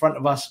right in front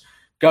of us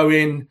go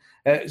in.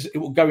 It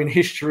will go in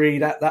history,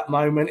 that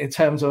moment, in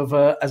terms of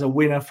as a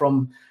winner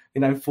from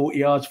 40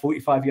 yards,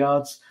 45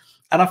 yards.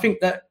 And I think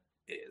that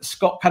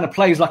Scott kind of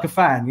plays like a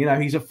fan.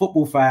 He's a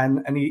football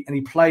fan, and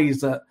he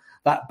plays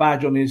that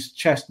badge on his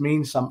chest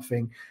means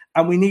something.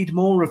 And we need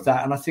more of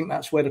that. And I think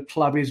that's where the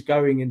club is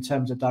going in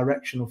terms of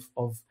direction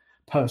of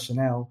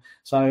personnel.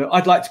 So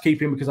I'd like to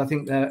keep him, because I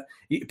think that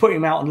you put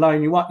him out on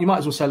loan, you might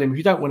as well sell him. If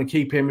you don't want to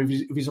keep him, if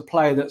he's a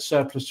player that's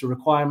surplus to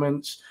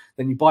requirements,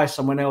 then you buy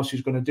someone else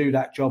who's going to do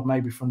that job,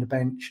 maybe from the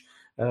bench.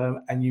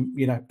 And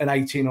an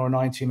 18 or a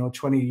 19 or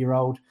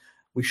 20-year-old.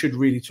 We should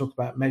really talk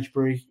about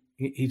Medjbury.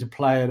 He's a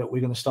player that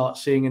we're going to start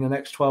seeing in the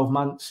next 12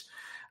 months.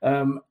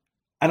 And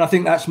I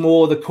think that's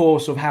more the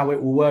course of how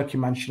it will work in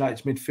Manchester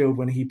United's midfield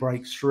when he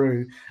breaks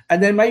through.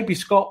 And then maybe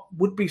Scott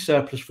would be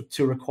surplus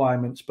to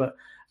requirements, but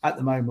at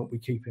the moment we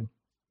keep him.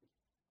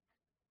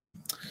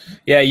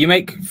 Yeah, you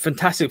make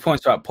fantastic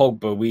points about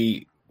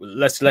Pogba.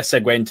 Let's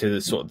segue into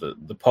the sort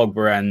of the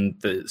Pogba and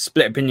the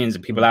split opinions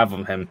that people have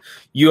on him.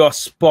 You are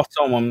spot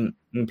on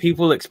when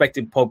people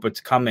expected Pogba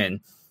to come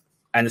in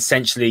and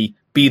essentially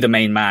be the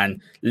main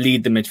man,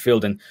 lead the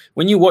midfield. And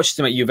when you watched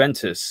him at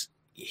Juventus,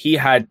 he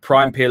had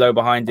prime Pirlo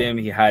behind him.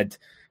 He had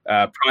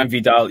prime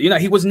Vidal.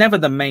 He was never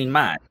the main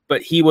man,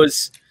 but he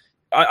was.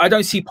 I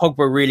don't see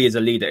Pogba really as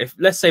a leader. If,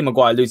 let's say,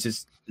 Maguire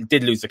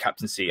did lose the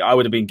captaincy, I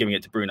would have been giving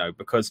it to Bruno,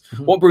 because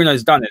what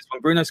Bruno's done is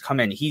when Bruno's come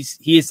in, he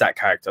is that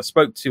character. I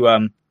spoke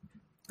to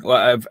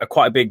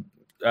quite a big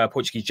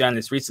Portuguese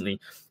journalist recently.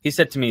 He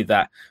said to me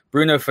that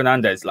Bruno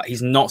Fernandes,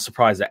 he's not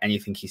surprised at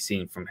anything he's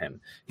seen from him.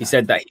 He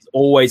said that he's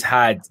always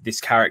had this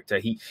character.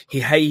 He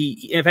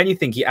if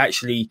anything, he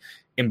actually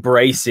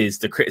embraces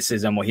the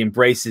criticism, or he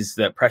embraces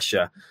the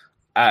pressure,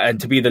 and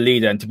to be the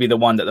leader and to be the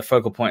one that the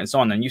focal point is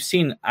on. And you've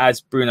seen, as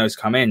Bruno's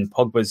come in,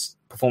 Pogba's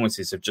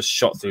performances have just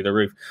shot through the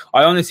roof.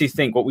 I honestly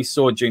think what we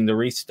saw during the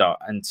restart,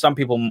 and some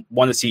people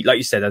want to see, like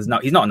you said, he's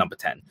not a number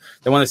 10.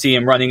 They want to see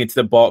him running into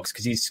the box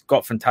because he's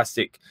got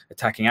fantastic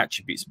attacking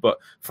attributes. But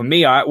for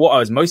me, what I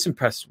was most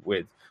impressed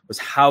with was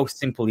how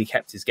simple he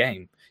kept his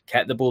game,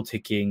 kept the ball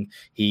ticking.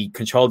 He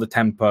controlled the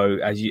tempo.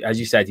 As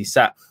you said, he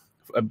sat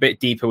a bit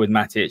deeper with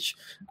Matic.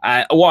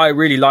 What I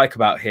really like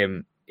about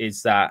him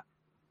is that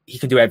he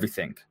can do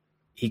everything.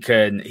 He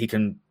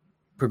can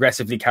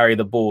progressively carry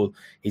the ball.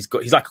 He's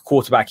like a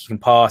quarterback. He can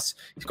pass.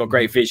 He's got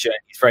great vision.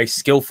 He's very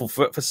skillful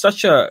for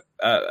such a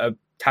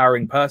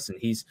towering person.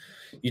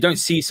 You don't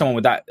see someone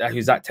with that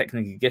who's that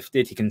technically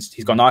gifted.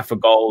 He's got an eye for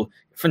goal.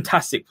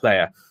 Fantastic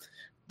player.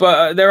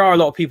 But there are a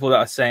lot of people that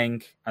are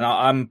saying, and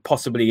I'm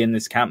possibly in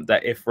this camp,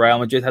 that if Real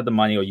Madrid had the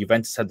money or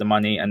Juventus had the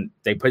money and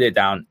they put it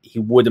down, he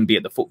wouldn't be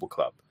at the football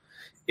club.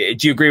 Do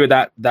you agree with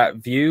that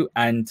view?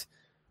 And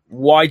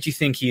why do you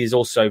think he is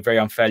also very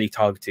unfairly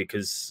targeted?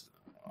 Because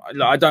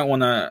I don't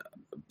want to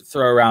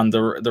throw around the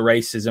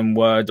racism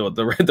word or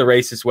the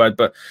racist word,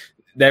 but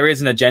there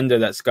is an agenda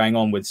that's going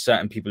on with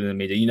certain people in the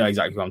media. You know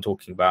exactly what I'm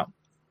talking about.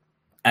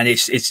 And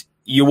it's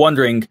you're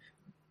wondering,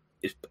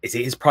 is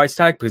it his price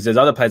tag? Because there's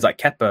other players like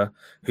Kepa,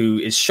 who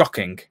is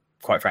shocking,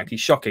 quite frankly,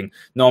 shocking.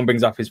 No one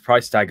brings up his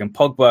price tag. And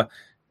Pogba,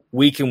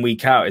 week in,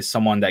 week out is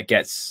someone that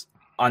gets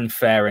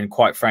unfair, and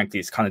quite frankly,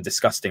 it's kind of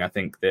disgusting. I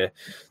think the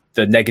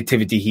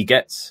negativity he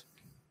gets.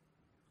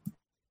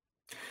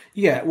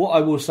 Yeah, what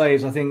I will say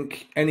is I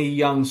think any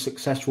young,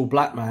 successful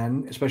black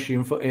man, especially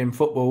in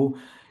football,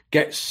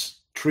 gets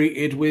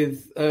treated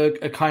with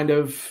a kind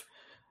of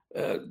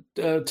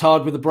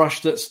tarred with a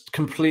brush that's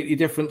completely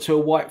different to a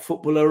white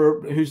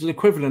footballer who's the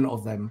equivalent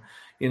of them.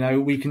 You know,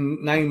 we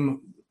can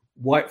name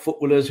white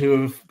footballers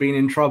who have been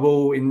in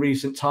trouble in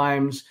recent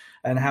times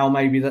and how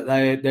maybe that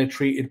they're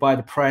treated by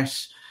the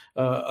press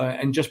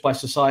and just by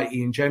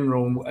society in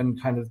general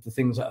and kind of the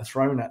things that are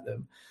thrown at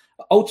them.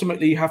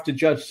 Ultimately, you have to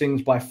judge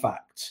things by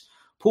facts.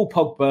 Paul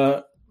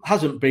Pogba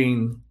hasn't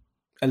been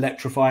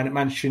electrifying at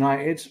Manchester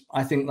United.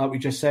 I think, like we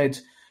just said,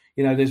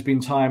 you know, there's been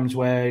times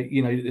where,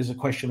 you know, there's a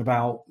question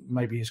about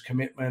maybe his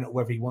commitment or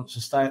whether he wants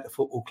to stay at the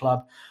football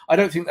club. I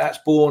don't think that's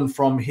born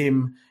from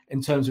him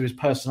in terms of his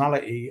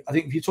personality. I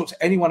think if you talk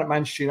to anyone at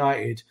Manchester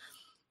United,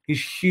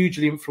 he's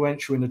hugely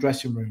influential in the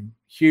dressing room,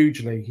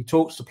 hugely. He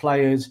talks to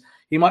players.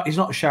 He's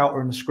not a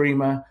shouter and a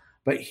screamer,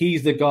 but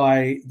he's the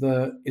guy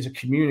that is a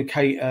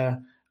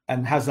communicator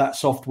and has that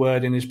soft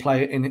word in his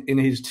in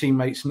his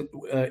teammates'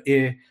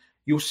 ear.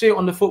 You'll see it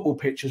on the football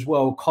pitch as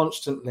well,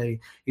 constantly.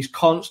 He's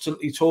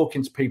constantly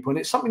talking to people, and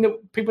it's something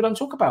that people don't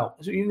talk about.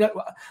 You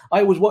know,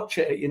 I always watch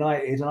it at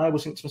United, and I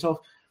always think to myself,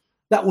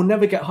 that will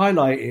never get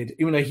highlighted,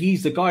 even though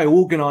he's the guy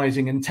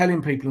organising and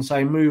telling people and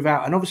saying, move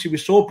out. And obviously we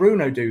saw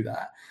Bruno do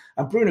that,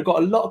 and Bruno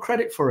got a lot of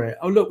credit for it.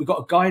 Oh, look, we've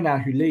got a guy now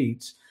who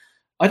leads.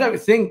 I don't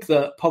think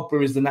that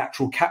Pogba is the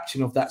natural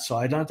captain of that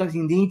side, and I don't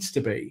think he needs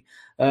to be,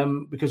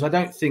 because I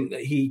don't think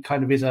that he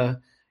kind of is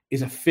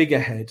a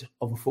figurehead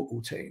of a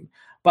football team.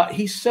 But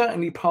he's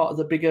certainly part of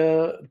the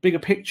bigger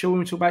picture when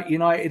we talk about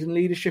United and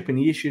leadership and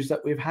the issues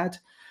that we've had.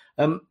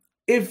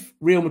 If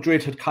Real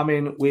Madrid had come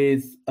in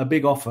with a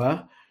big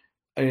offer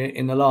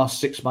in the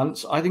last 6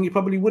 months, I think he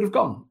probably would have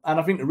gone. And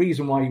I think the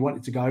reason why he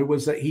wanted to go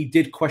was that he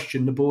did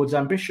question the board's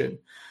ambition.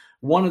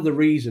 One of the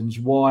reasons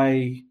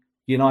why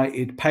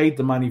United paid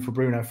the money for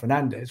Bruno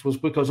Fernandes was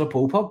because of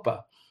Paul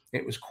Pogba.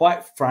 It was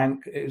quite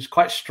frank, it was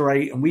quite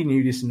straight, and we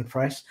knew this in the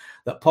press,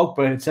 that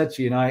Pogba had said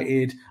to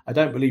United, I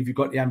don't believe you've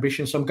got the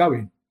ambition, so I'm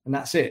going. And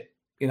that's it.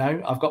 You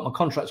know, I've got my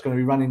contract's going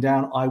to be running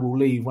down. I will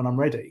leave when I'm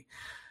ready.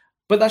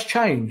 But that's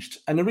changed.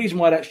 And the reason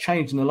why that's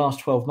changed in the last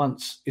 12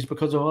 months is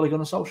because of Ole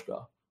Gunnar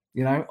Solskjaer.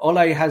 You know,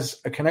 Ole has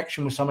a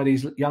connection with some of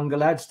these younger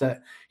lads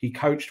that he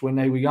coached when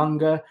they were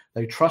younger.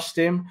 They trust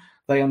him.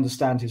 They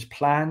understand his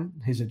plan,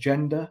 his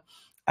agenda.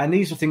 And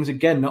these are things,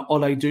 again, that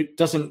Ole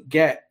doesn't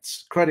get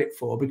credit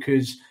for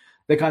because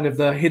they're kind of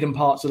the hidden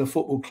parts of the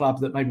football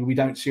club that maybe we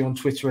don't see on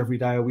Twitter every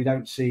day or we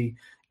don't see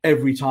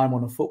every time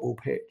on a football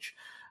pitch.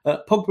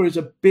 Pogba is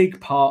a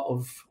big part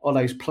of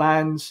Ole's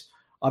plans.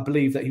 I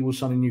believe that he will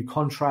sign a new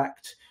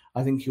contract.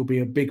 I think he'll be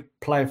a big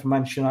player for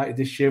Manchester United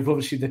this year.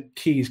 Obviously, the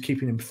key is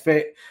keeping him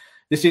fit.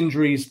 This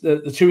injuries,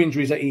 the two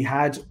injuries that he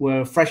had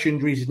were fresh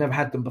injuries. He's never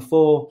had them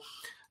before.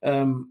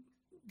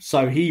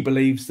 So he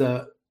believes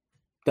that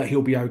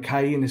he'll be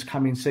okay in this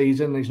coming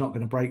season. He's not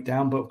going to break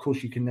down, but of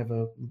course you can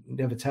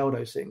never tell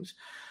those things.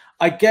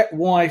 I get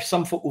why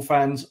some football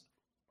fans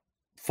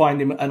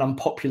find him an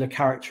unpopular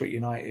character at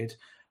United,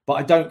 but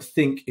I don't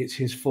think it's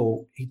his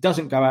fault. He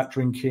doesn't go out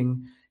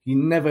drinking. He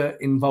never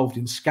involved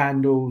in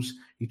scandals.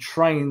 He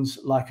trains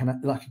like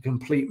a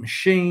complete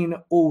machine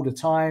all the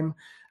time.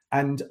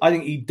 And I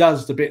think he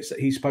does the bits that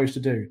he's supposed to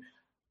do.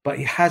 But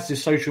he has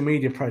this social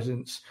media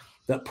presence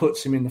that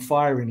puts him in the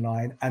firing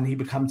line and he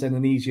becomes then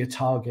an easier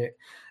target.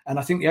 And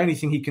I think the only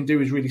thing he can do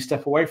is really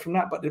step away from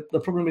that. But the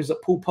problem is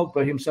that Paul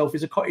Pogba himself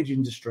is a cottage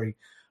industry,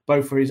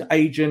 both for his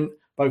agent,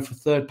 both for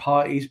third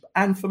parties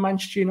and for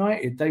Manchester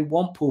United. They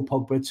want Paul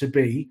Pogba to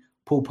be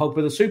Paul Pogba,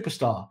 the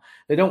superstar.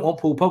 They don't want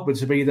Paul Pogba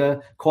to be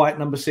the quiet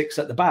number 6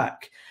 at the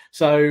back.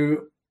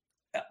 So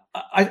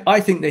I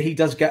think that he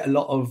does get a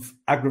lot of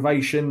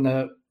aggravation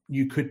that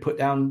you could put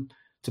down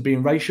to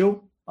being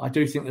racial. I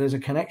do think there's a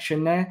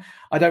connection there.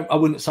 I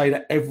wouldn't say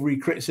that every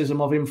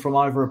criticism of him from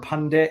either a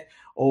pundit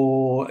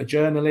or a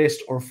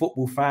journalist or a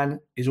football fan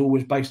is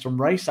always based on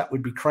race. That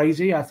would be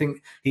crazy. I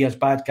think he has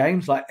bad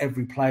games like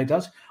every player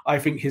does. I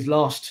think his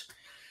last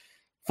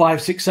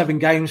 5, 6, 7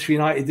 games for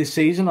United this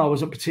season, I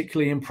wasn't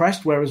particularly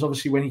impressed. Whereas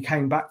obviously when he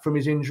came back from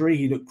his injury,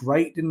 he looked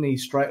great, didn't he?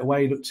 Straight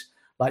away, he looked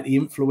like the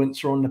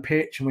influencer on the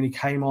pitch. And when he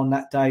came on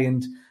that day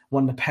and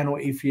won the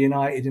penalty for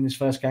United in his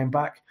first game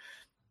back,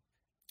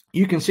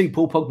 you can see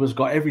Paul Pogba's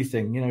got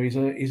everything. You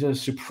know, he's a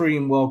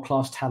supreme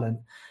world-class talent.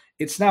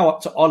 It's now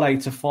up to Ole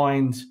to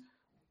find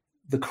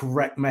the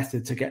correct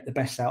method to get the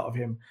best out of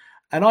him.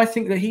 And I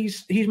think that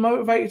he's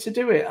motivated to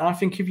do it. And I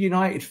think if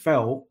United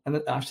felt,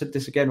 and I've said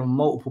this again on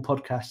multiple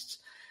podcasts,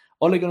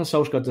 Ole Gunnar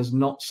Solskjaer does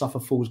not suffer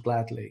fools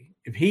gladly.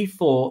 If he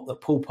thought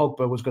that Paul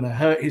Pogba was going to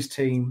hurt his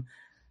team,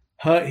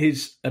 hurt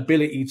his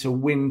ability to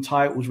win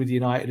titles with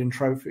United and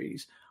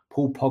trophies,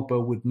 Paul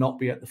Pogba would not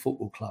be at the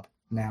football club.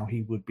 Now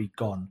he would be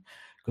gone.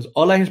 Because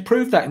Ole has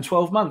proved that in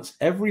 12 months.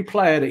 Every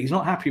player that he's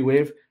not happy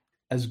with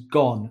has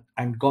gone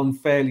and gone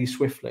fairly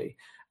swiftly.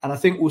 And I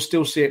think we'll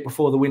still see it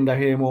before the window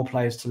here, more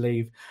players to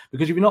leave.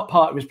 Because if you're not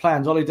part of his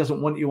plans, Ollie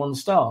doesn't want you on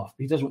staff.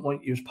 He doesn't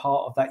want you as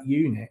part of that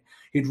unit.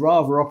 He'd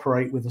rather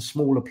operate with a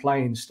smaller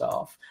playing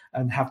staff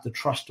and have the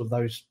trust of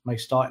those may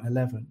start in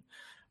 11.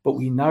 But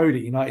we know that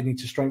United need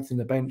to strengthen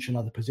the bench and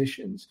other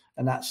positions.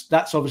 And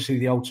that's obviously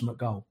the ultimate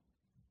goal.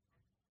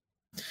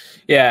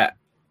 Yeah,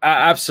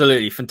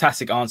 absolutely.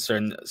 Fantastic answer.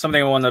 And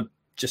something I want to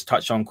just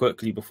touch on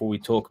quickly before we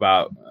talk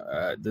about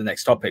the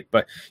next topic.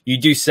 But you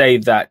do say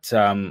that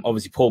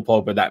obviously Paul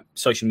Pogba, that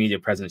social media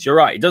presence, you're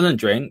right. He doesn't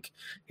drink.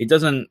 He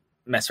doesn't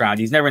mess around.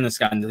 He's never in a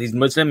scandal. He's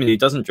Muslim and he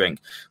doesn't drink.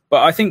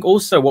 But I think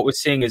also what we're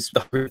seeing is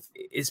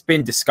it's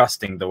been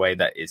disgusting the way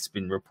that it's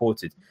been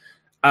reported.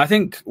 And I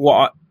think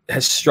what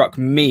has struck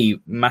me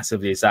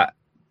massively is that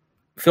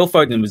Phil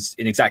Foden was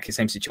in exactly the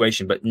same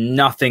situation, but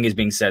nothing is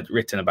being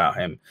written about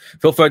him.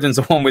 Phil Foden's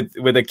the one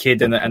with a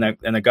kid and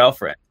a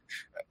girlfriend.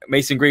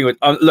 Mason Greenwood.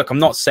 Look, I'm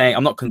not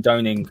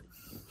condoning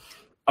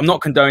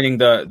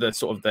the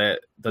sort of the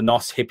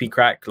NOS hippie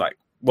crack, like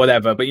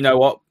whatever. But you know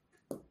what?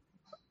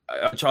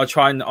 I'll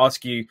try and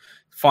ask you,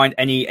 find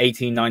any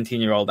 18,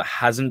 19-year-old that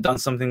hasn't done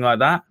something like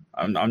that.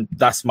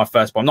 That's my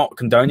first point. I'm not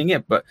condoning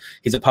it, but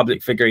he's a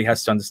public figure. He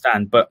has to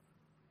understand. But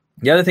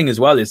the other thing as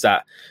well is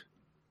that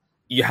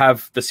you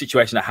have the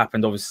situation that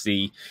happened,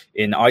 obviously,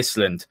 in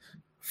Iceland.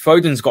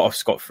 Foden's got off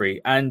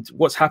scot-free. And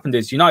what's happened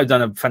is United have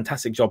done a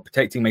fantastic job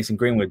protecting Mason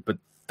Greenwood, but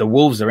the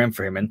Wolves are in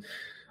for him. And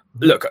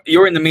look,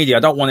 you're in the media. I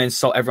don't want to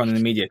insult everyone in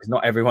the media because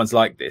not everyone's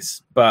like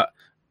this. But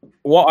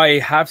what I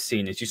have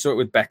seen is you saw it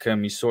with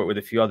Beckham, you saw it with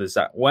a few others,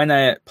 that when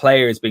a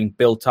player is being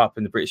built up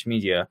in the British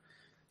media,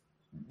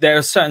 there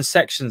are certain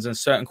sections and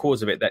certain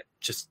cores of it that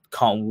just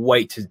can't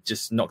wait to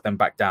just knock them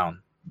back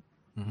down.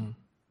 Mm-hmm.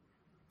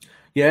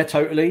 Yeah,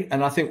 totally.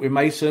 And I think with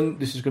Mason,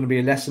 this is going to be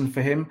a lesson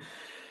for him.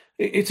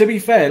 To be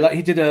fair, like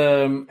he did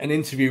an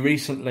interview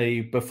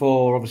recently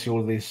before, obviously,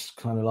 all of this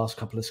kind of last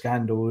couple of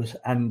scandals.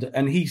 And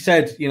he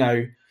said,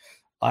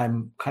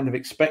 I'm kind of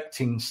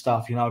expecting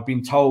stuff. I've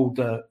been told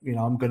that,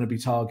 I'm going to be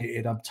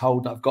targeted. I'm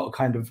told that I've got to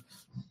kind of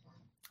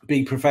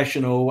be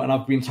professional. And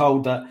I've been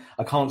told that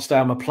I can't stay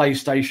on my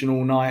PlayStation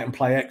all night and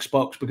play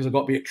Xbox because I've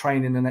got to be at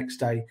training the next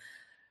day.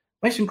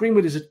 Mason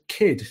Greenwood is a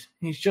kid.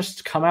 He's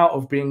just come out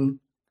of being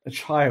a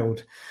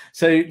child.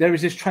 So there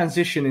is this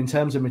transition in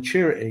terms of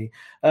maturity.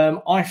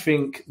 I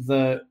think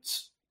that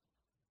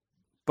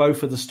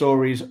both of the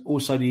stories,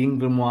 also the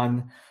England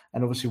one,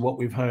 and obviously what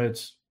we've heard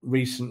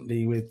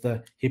recently with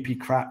the hippie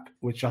crap,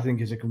 which I think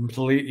is a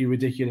completely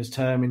ridiculous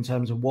term in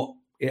terms of what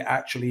it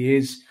actually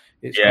is.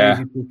 It's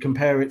crazy to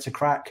compare it to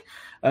crack.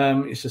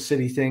 It's a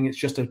silly thing.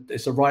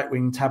 It's a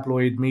right-wing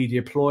tabloid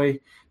media ploy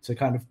to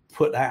kind of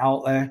put that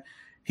out there.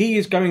 He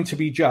is going to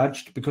be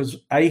judged because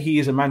A, he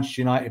is a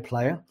Manchester United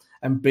player,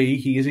 and B,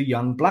 he is a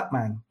young black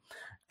man.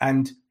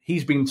 And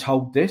he's been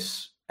told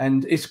this.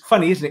 And it's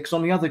funny, isn't it? Because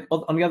on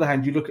the other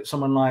hand, you look at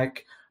someone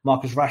like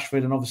Marcus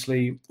Rashford and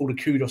obviously all the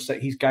kudos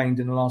that he's gained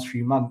in the last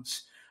few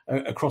months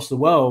across the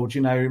world,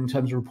 in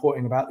terms of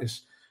reporting about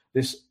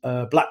this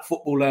black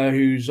footballer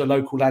who's a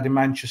local lad in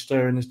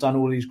Manchester and has done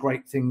all these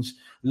great things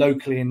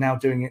locally and now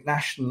doing it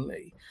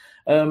nationally.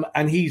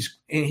 And he's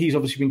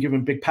obviously been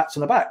given big pats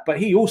on the back, but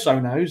he also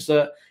knows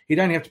that he'd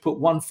only have to put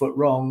 1 foot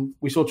wrong.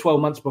 We saw 12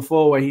 months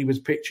before where he was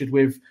pictured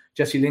with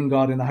Jesse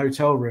Lingard in the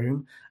hotel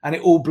room and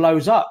it all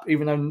blows up,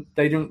 even though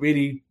they didn't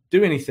really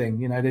do anything.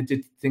 They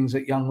did things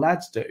that young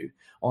lads do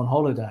on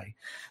holiday.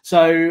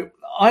 So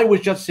I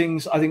would judge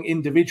things, I think,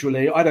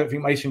 individually. I don't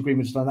think Mason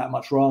Greenwood's done that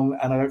much wrong,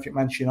 and I don't think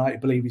Manchester United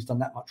believe he's done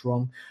that much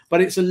wrong.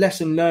 But it's a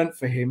lesson learned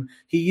for him.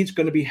 He is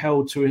going to be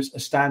held to a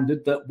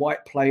standard that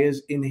white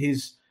players in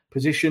his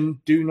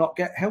position do not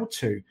get held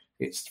to.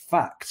 It's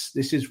facts.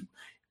 This is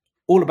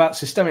all about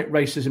systemic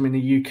racism in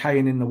the UK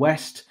and in the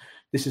West.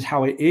 This is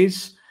how it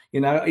is.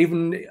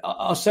 Even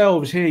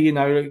ourselves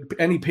here,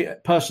 any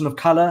person of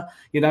colour,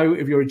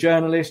 if you're a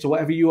journalist or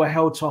whatever, you are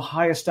held to a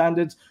higher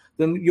standard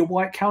than your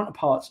white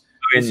counterparts.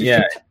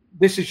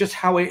 This is just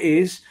how it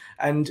is.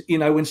 And,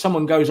 when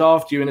someone goes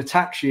after you and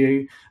attacks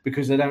you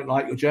because they don't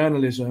like your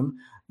journalism,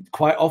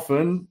 quite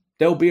often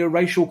there'll be a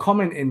racial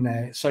comment in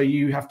there. So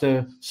you have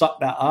to suck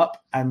that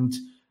up and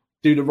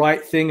do the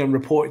right thing and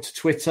report it to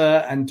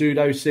Twitter and do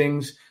those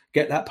things,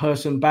 get that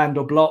person banned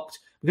or blocked,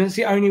 because it's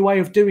the only way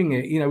of doing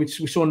it. We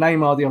saw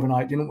Neymar the other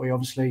night, didn't we?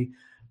 Obviously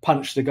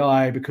punched the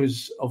guy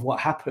because of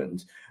what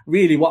happened.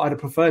 Really, what I'd have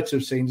preferred to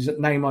have seen is that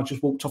Neymar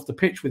just walked off the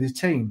pitch with his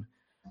team,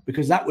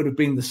 because that would have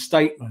been the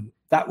statement.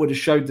 That would have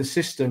showed the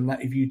system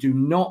that if you do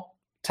not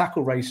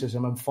tackle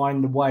racism and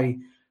find a way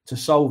to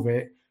solve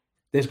it,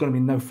 there's going to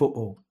be no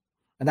football.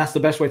 And that's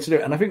the best way to do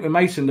it. And I think with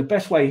Mason, the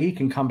best way he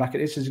can come back at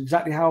this is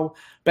exactly how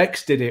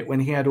Bex did it when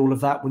he had all of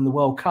that in the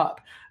World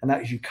Cup. And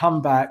that is you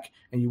come back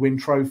and you win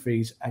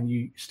trophies and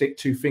you stick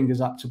 2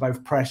 fingers up to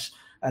both press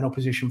and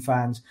opposition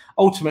fans.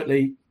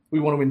 Ultimately, we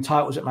want to win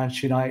titles at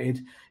Manchester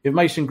United. If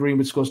Mason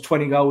Greenwood scores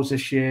 20 goals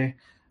this year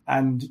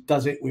and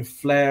does it with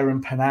flair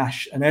and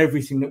panache and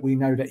everything that we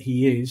know that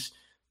he is,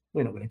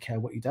 we're not going to care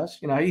what he does.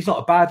 He's not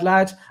a bad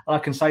lad. And I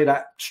can say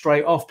that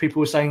straight off. People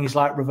were saying he's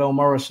like Ravel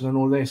Morrison and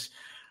all this.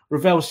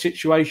 Ravel's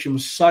situation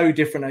was so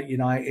different at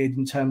United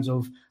in terms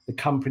of the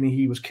company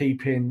he was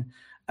keeping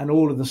and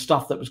all of the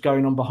stuff that was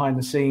going on behind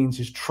the scenes,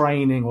 his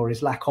training or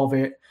his lack of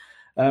it.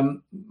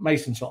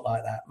 Mason's not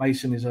like that.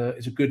 Mason is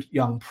a good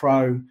young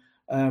pro.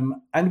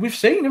 And we've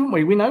seen, haven't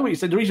we? We know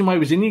the reason why he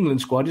was in the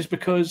England squad is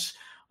because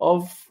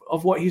of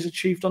what he's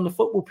achieved on the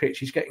football pitch.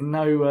 He's getting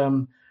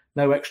no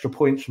extra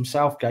points from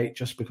Southgate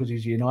just because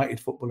he's a United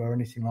footballer or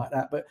anything like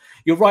that. But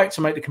you're right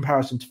to make the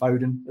comparison to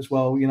Foden as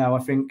well. I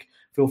think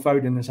Phil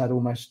Foden has had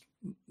almost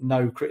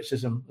no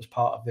criticism as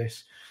part of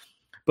this.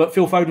 But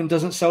Phil Foden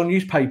doesn't sell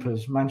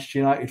newspapers. Manchester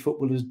United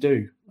footballers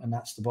do, and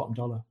that's the bottom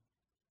dollar.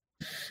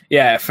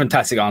 Yeah,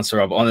 fantastic answer,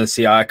 Rob.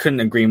 Honestly, I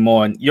couldn't agree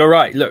more. And you're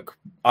right. Look,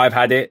 I've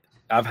had it.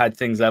 I've had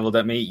things leveled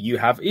at me. You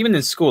have. Even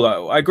in school,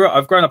 I've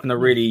grown up in a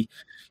really,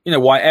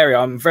 white area.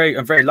 I'm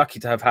very lucky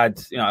to have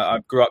had, I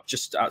grew up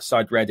just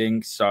outside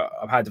Reading. So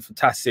I've had a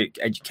fantastic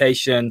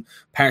education.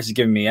 Parents have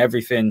given me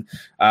everything.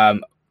 I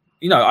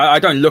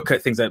don't look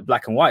at things like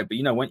black and white, but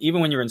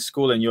even when you're in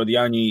school and you're the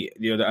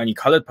only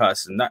coloured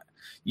person, that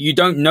you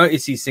don't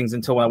notice these things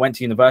until when I went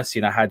to university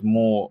and I had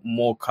more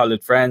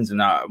coloured friends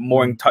and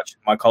more in touch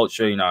with my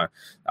culture.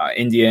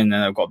 Indian,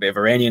 and I've got a bit of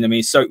Iranian in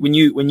me. So when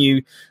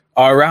you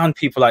are around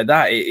people like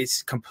that,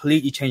 it's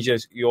completely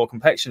changes your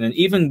complexion. And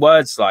even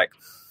words like,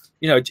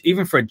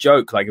 even for a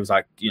joke, like it was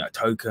like,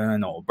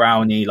 token or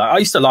brownie, like I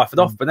used to laugh it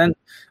off. But then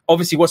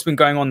obviously what's been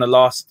going on the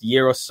last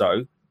year or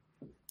so,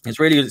 it's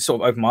really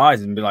sort of opened my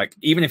eyes and be like,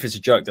 even if it's a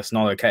joke, that's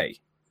not okay.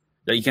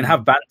 That you can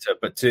have banter,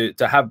 but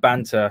to have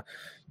banter,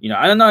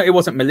 I don't know, it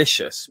wasn't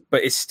malicious,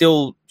 but it's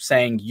still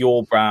saying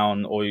you're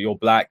brown or you're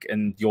black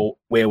and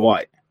we're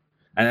white.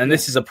 And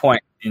this is a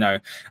point,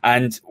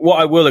 and what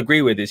I will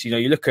agree with is,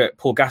 you look at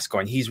Paul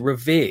Gascoigne, he's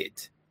revered.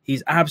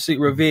 He's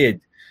absolutely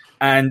revered.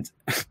 And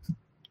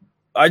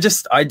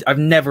I've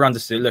never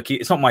understood. Look,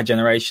 it's not my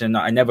generation.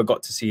 I never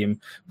got to see him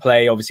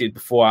play. Obviously,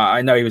 before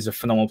I know he was a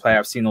phenomenal player.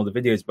 I've seen all the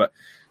videos, but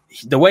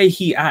the way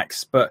he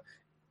acts. But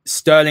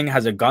Sterling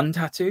has a gun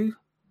tattoo.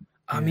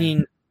 I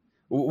mean,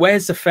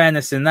 where's the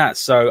fairness in that?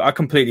 So I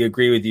completely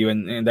agree with you.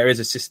 And there is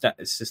a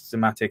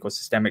systematic or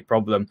systemic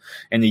problem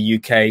in the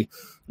UK,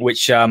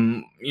 which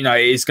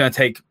is going to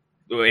take,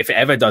 if it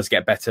ever does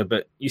get better.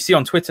 But you see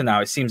on Twitter now,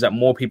 it seems that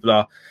more people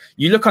are.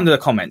 You look under the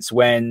comments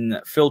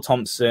when Phil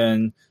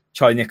Thompson,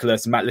 Charlie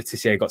Nicholas, and Matt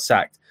Letizia got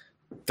sacked.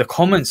 The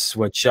comments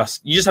were you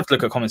just have to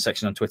look at the comment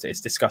section on Twitter.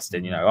 It's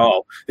disgusting.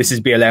 Oh, this is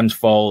BLM's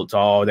fault.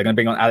 Oh, they're going to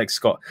bring on Alex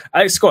Scott.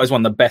 Alex Scott is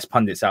one of the best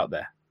pundits out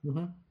there.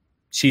 Mm-hmm.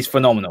 She's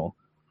phenomenal.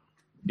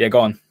 Yeah,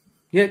 go on.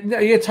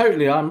 Yeah,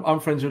 totally. I'm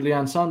friends with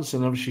Leanne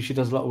Sanderson. Obviously, she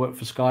does a lot of work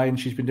for Sky, and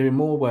she's been doing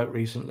more work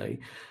recently.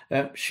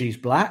 She's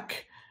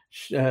black.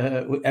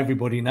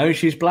 Everybody knows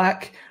she's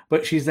black,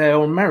 but she's there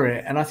on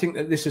merit. And I think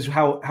that this is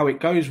how it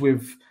goes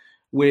with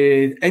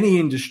any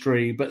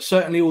industry, but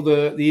certainly all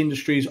the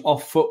industries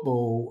off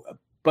football.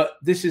 But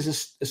this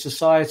is a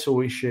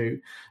societal issue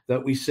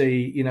that we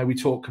see. We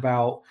talk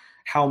about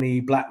how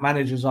many black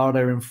managers are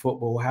there in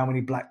football, how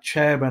many black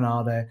chairmen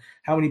are there,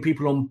 how many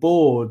people on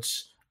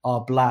boards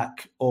are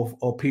black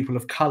or people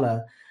of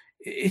colour.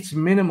 It's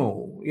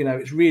minimal,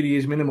 it really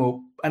is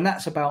minimal. And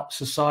that's about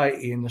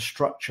society and the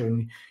structure.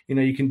 And,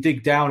 you can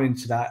dig down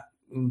into that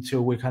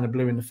until we're kind of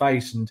blue in the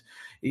face, and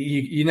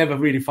you never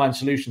really find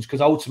solutions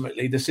because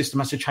ultimately the system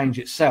has to change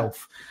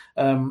itself.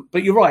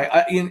 But you're right.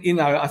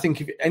 I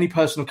think if any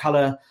person of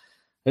colour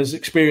has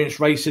experienced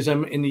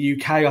racism in the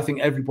UK, I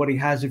think everybody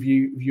has. If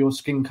your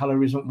skin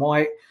colour isn't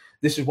white,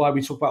 this is why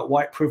we talk about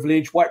white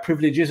privilege. White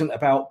privilege isn't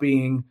about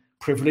being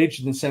privileged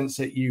in the sense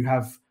that you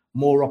have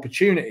more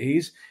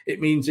opportunities.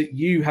 It means that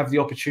you have the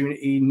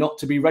opportunity not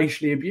to be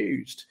racially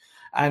abused.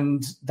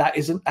 And that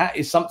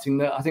is something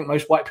that I think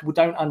most white people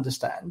don't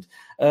understand.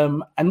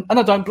 And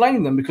I don't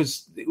blame them,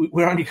 because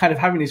we're only kind of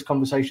having these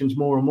conversations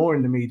more and more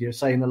in the media,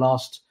 say in the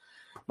last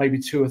maybe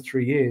 2 or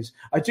 3 years.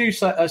 I do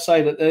say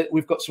that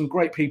we've got some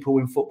great people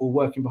in football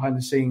working behind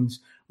the scenes,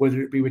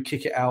 whether it be with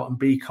Kick It Out and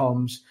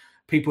BComs,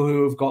 people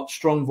who have got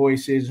strong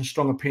voices and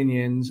strong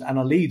opinions and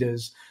are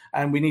leaders.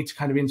 And we need to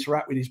kind of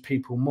interact with these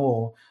people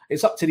more.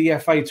 It's up to the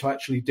FA to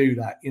actually do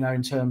that,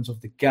 in terms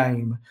of the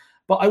game.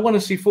 But I want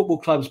to see football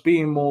clubs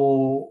being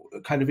more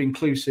kind of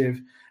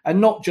inclusive and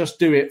not just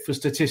do it for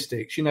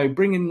statistics.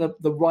 Bring in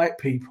the right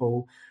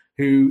people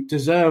who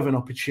deserve an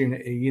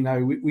opportunity.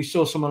 We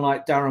saw someone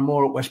like Darren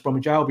Moore at West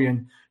Bromwich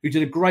Albion who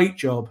did a great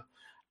job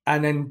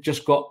and then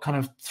just got kind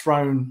of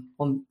thrown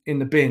in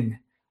the bin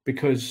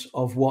because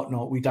of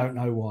whatnot. We don't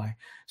know why.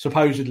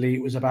 Supposedly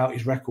it was about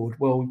his record.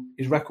 Well,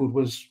 his record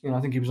was, I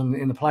think he was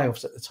in the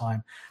playoffs at the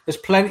time. There's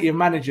plenty of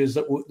managers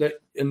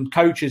and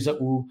coaches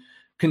that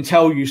can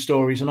tell you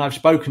stories, and I've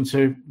spoken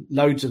to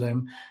loads of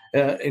them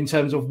in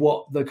terms of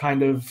what the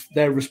kind of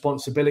their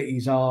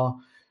responsibilities are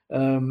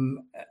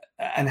and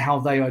how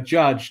they are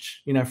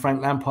judged.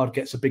 Frank Lampard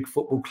gets a big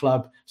football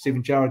club,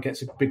 Steven Gerrard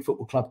gets a big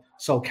football club,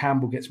 Sol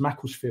Campbell gets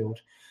Macclesfield.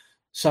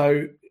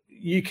 So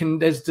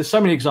there's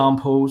so many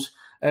examples.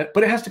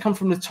 But it has to come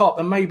from the top,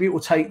 and maybe it will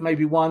take a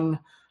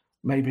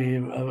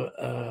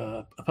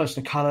person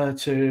of colour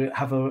to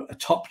have a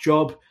top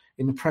job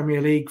in the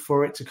Premier League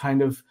for it to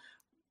kind of,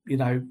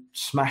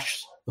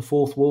 smash the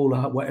fourth wall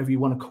or whatever you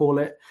want to call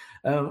it.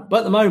 But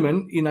at the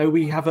moment,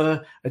 we have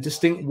a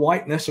distinct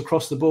whiteness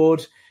across the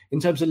board in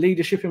terms of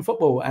leadership in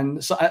football.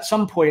 And so at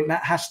some point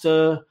that has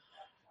to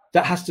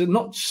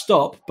not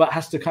stop, but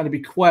has to kind of be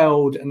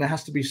quelled, and there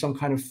has to be some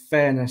kind of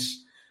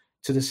fairness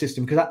to the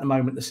system, because at the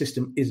moment the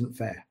system isn't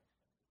fair.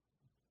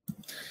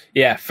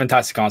 Yeah,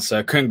 fantastic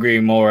answer. Couldn't agree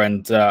more.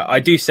 And I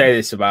do say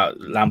this about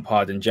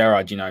Lampard and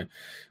Gerrard,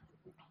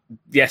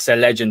 yes, they're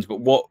legends,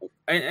 but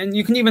and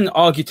you can even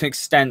argue to an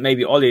extent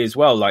maybe Ollie as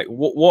well, like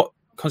what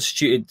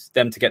constituted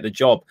them to get the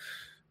job.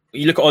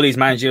 You look at Ollie's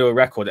managerial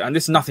record, and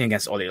this is nothing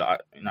against Ollie, I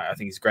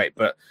think he's great,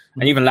 but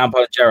and even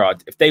Lampard and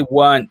Gerrard, if they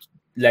weren't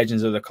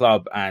legends of the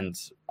club, and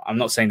I'm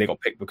not saying they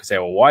got picked because they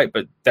were white,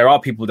 but there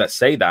are people that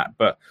say that,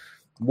 but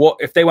what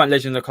if they weren't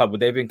legends of the club, would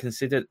they have been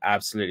considered?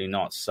 Absolutely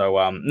not.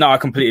 So no, I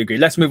completely agree.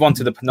 Let's move on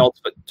to the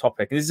penultimate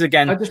topic. And this is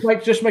again, I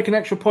just make an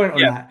extra point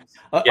on that.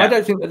 I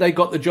don't think that they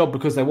got the job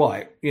because they're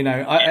white.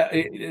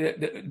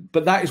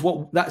 But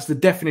that's the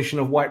definition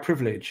of white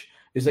privilege,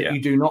 is that you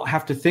do not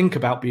have to think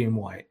about being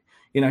white.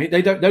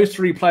 They don't. Those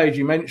three players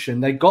you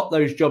mentioned, they got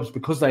those jobs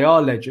because they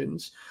are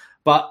legends.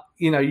 But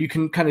you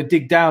can kind of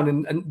dig down,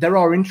 and there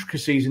are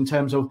intricacies in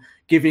terms of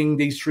giving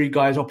these three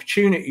guys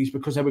opportunities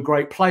because they were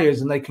great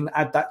players, and they can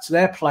add that to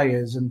their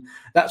players. And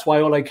that's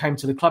why Ole came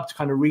to the club, to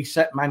kind of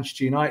reset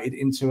Manchester United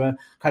into a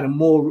kind of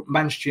more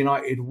Manchester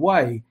United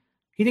way.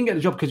 He didn't get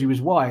the job because he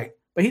was white,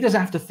 but he doesn't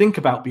have to think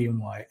about being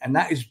white. And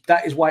that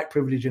is white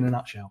privilege in a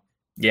nutshell.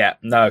 Yeah,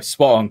 no,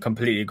 spot on.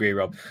 Completely agree,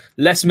 Rob.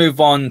 Let's move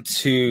on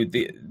to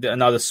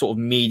another sort of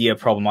media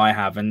problem I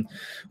have. And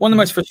one of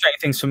the most frustrating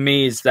things for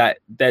me is that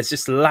there's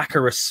this lack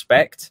of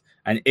respect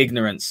and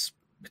ignorance,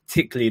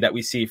 particularly that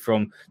we see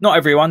from not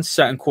everyone,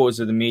 certain quarters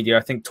of the media.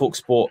 I think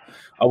TalkSport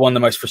are one of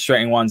the most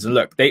frustrating ones. And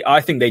look,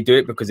 I think they do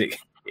it because it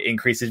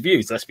increases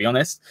views. Let's be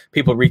honest.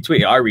 People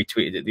retweet it. I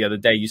retweeted it the other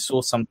day. You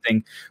saw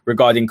something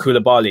regarding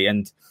Koulibaly,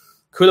 and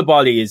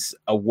Koulibaly is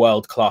a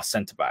world-class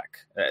centre-back.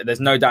 There's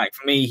no doubt.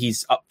 For me,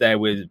 he's up there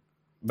with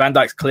Van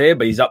Dijk's clear,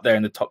 but he's up there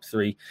in the top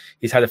three.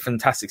 He's had a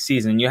fantastic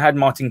season. And you had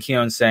Martin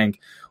Keown saying,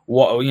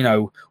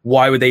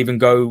 why would they even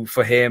go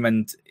for him?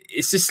 And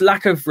it's this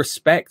lack of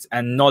respect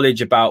and knowledge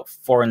about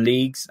foreign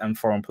leagues and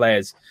foreign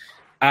players.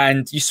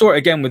 And you saw it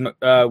again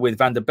with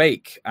Van der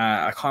Beek.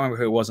 I can't remember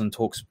who it was on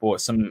TalkSport.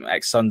 Some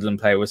ex-Sunderland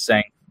player was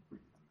saying,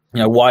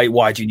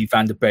 why do you need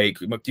Van der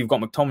Beek? You've got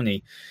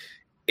McTominay.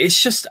 It's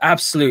just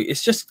absolute.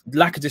 It's just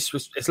lack of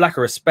it's lack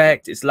of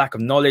respect. It's lack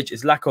of knowledge.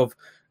 It's lack of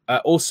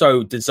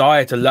also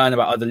desire to learn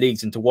about other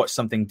leagues and to watch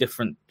something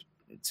different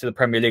to the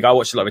Premier League. I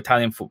watch a lot of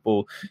Italian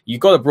football. You've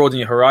got to broaden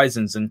your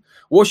horizons. And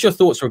what's your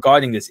thoughts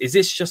regarding this? Is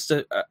this just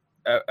a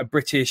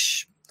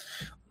British?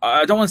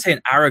 I don't want to say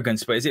an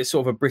arrogance, but is it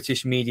sort of a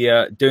British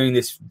media doing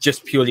this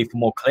just purely for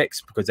more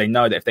clicks because they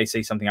know that if they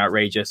say something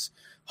outrageous,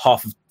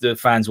 half of the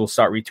fans will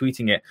start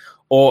retweeting it?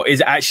 Or is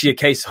it actually a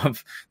case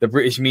of the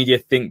British media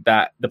think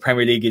that the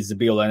Premier League is the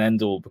be-all and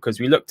end-all? Because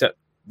we looked at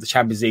the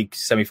Champions League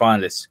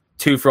semi-finalists,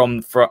 two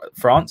from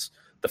France,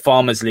 the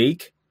Farmers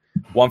League,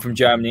 one from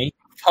Germany,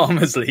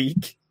 Farmers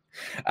League,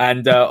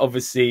 and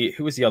obviously,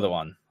 who was the other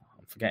one?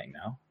 I'm forgetting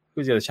now. Who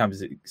was the other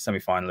Champions League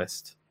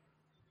semi-finalist?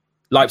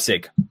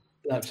 Leipzig,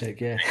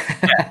 yeah.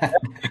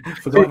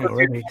 Forgotten it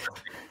already.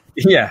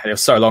 Yeah, it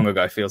was so long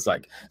ago, it feels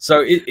like.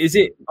 So is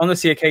it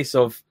honestly a case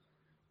of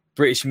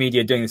British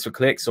media doing this for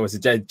clicks, or is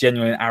it a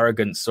genuine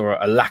arrogance or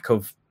a lack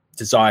of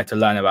desire to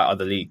learn about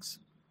other leagues?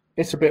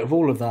 It's a bit of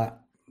all of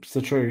that. It's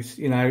the truth.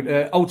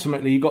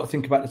 Ultimately, you've got to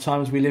think about the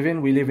times we live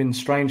in. We live in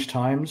strange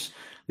times.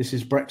 This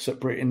is Brexit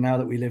Britain now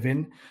that we live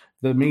in.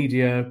 The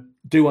media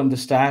do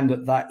understand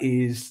that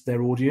is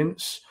their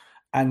audience,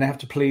 and they have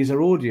to please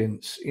their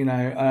audience.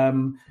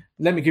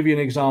 Let me give you an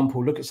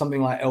example. Look at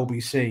something like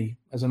LBC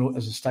as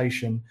a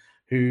station,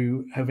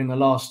 who have in the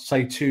last,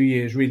 say, 2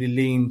 years really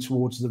leaned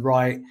towards the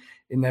right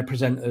in their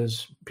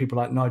presenters, people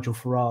like Nigel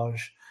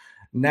Farage.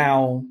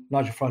 Now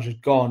Nigel Farage is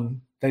gone.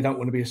 They don't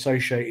want to be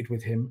associated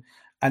with him.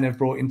 And they've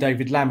brought in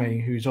David Lammy,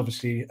 who's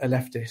obviously a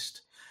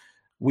leftist.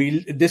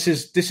 This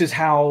is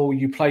how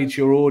you play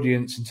to your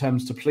audience in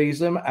terms to please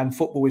them. And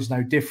football is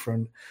no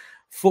different.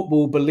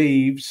 Football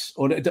believes,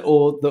 or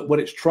that what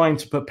it's trying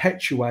to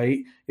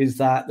perpetuate is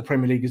that the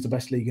Premier League is the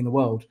best league in the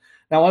world.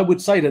 Now, I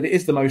would say that it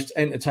is the most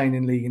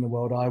entertaining league in the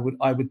world.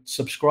 I would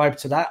subscribe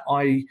to that.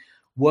 I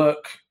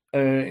work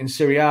in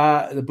Serie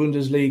A, the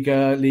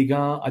Bundesliga,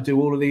 Liga. I do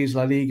all of these,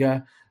 La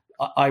Liga.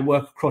 I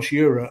work across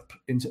Europe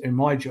in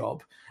my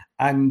job.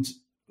 And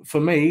for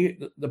me,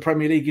 the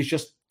Premier League is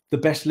just the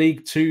best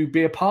league to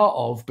be a part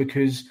of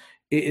because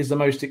it is the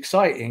most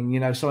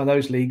exciting. Some of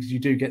those leagues, you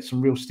do get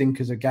some real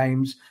stinkers of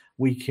games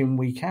week in,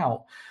 week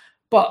out.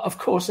 But of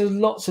course, there's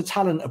lots of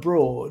talent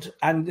abroad.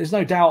 And there's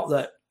no doubt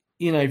that,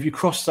 if you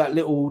cross that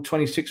little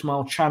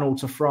 26-mile channel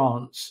to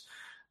France,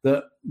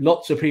 that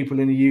lots of people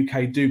in the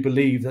UK do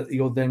believe that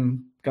you're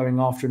then going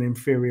after an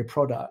inferior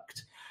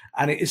product.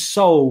 And it is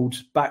sold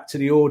back to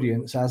the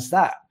audience as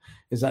that,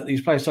 is that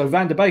these players. So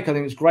Van der Beek, I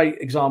think it's a great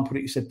example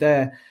that you said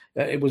there.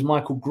 It was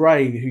Michael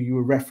Gray, who you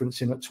were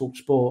referencing at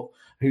TalkSport,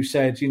 who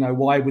said,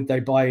 why would they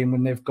buy him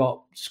when they've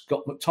got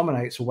Scott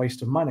McTominay? It's a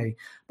waste of money.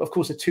 But of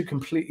course, they're two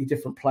completely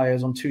different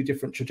players on two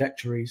different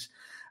trajectories.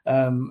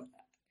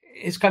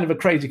 It's kind of a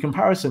crazy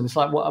comparison. It's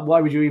like, why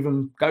would you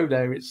even go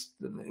there?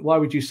 Why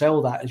would you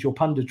sell that as your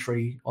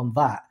punditry on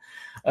that?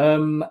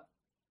 And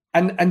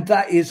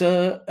that is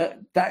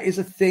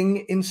a thing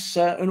in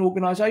certain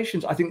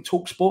organisations. I think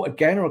TalkSport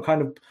again are a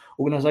kind of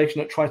organisation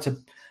that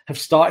have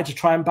started to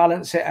try and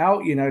balance it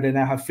out. They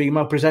now have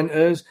female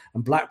presenters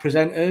and black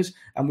presenters,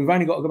 and we've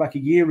only got to go back a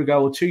year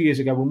ago or 2 years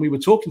ago when we were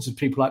talking to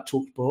people like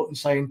TalkSport and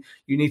saying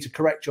you need to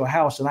correct your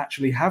house and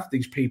actually have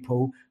these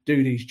people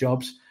do these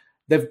jobs.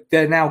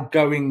 They're now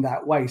going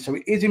that way, so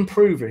it is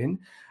improving.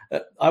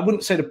 I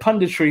wouldn't say the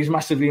punditry is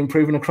massively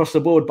improving across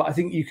the board, but I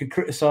think you could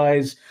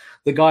criticise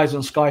the guys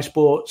on Sky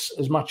Sports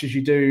as much as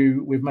you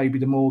do with maybe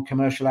the more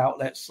commercial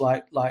outlets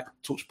like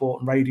TalkSport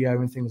and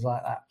radio and things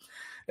like that.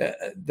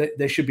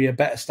 There should be a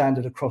better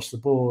standard across the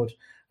board.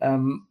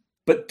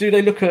 But do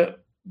they look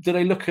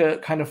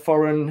at kind of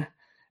foreign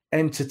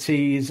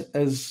entities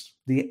as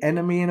the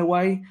enemy in a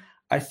way?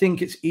 I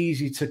think it's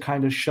easy to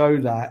kind of show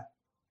that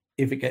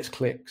if it gets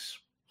clicks.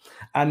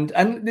 And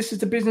this is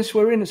the business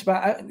we're in. It's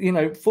about,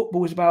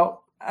 football is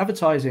about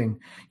advertising.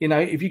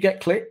 If you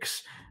get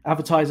clicks,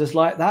 advertisers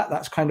like that,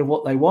 that's kind of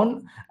what they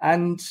want.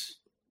 And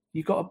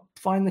you've got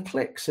to find the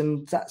clicks.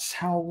 And that's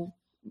how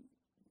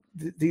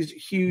these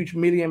huge £1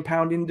 million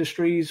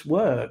industries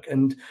work.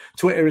 And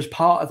Twitter is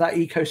part of that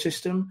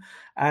ecosystem.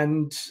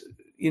 And,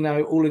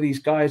 all of these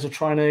guys are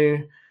trying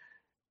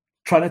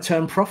to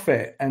turn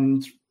profit.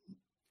 And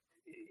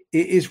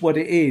it is what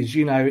it is.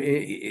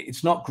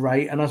 It's not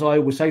great. And as I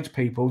always say to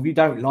people, if you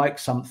don't like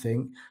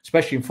something,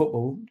 especially in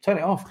football, turn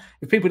it off.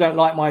 If people don't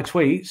like my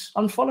tweets,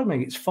 unfollow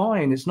me. It's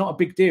fine. It's not a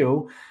big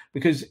deal,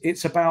 because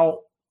it's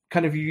about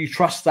kind of you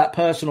trust that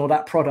person or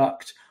that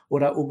product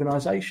or that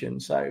organisation.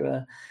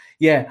 So,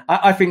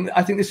 I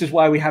think this is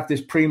why we have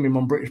this premium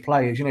on British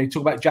players. You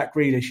talk about Jack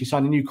Grealish. He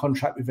signed a new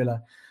contract with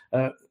Villa.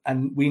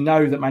 And we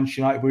know that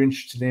Manchester United were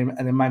interested in him,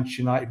 and then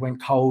Manchester United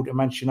went cold, and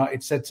Manchester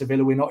United said to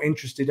Villa, we're not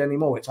interested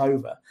anymore, it's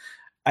over.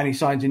 And he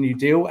signed a new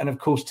deal. And of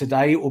course,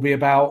 today it will be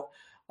about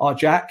our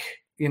Jack,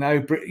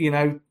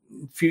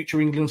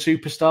 future England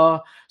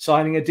superstar,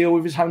 signing a deal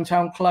with his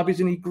hometown club.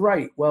 Isn't he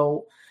great?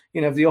 Well,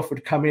 if the offer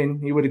had come in,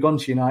 he would have gone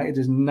to United.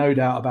 There's no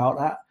doubt about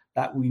that.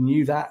 That we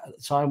knew that at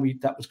the time.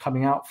 That was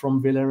coming out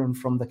from Villa and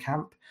from the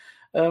camp.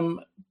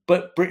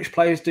 But British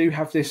players do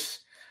have this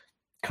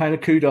kind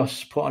of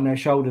kudos put on their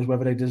shoulders,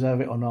 whether they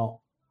deserve it or not.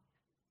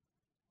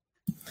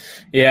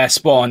 Yeah,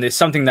 spot on. It's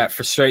something that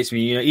frustrates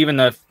me. Even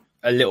a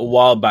little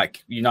while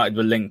back, United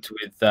were linked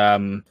with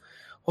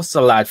what's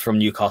the lad from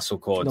Newcastle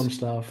called?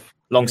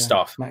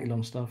 Longstaff. Matty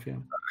Longstaff, yeah.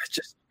 It's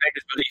just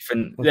beggars belief.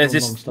 And there's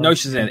this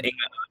notion in England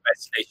are the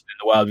best nation in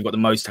the world. We've got the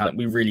most talent.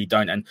 We really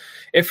don't. And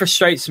it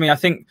frustrates me. I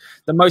think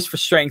the most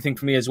frustrating thing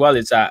for me as well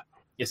is that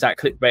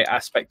clickbait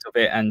aspect of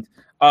it. And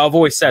I've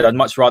always said I'd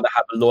much rather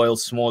have a loyal,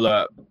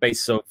 smaller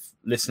base of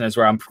listeners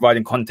where I'm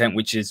providing content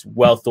which is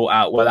well thought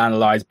out, well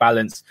analysed,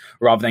 balanced,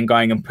 rather than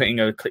going and putting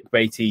a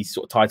clickbaity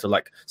sort of title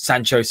like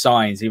Sancho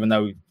signs, even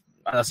though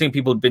I've seen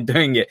people have been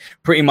doing it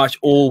pretty much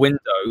all window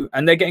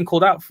and they're getting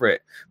called out for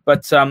it.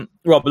 But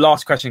Rob,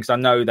 last question, because I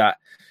know that,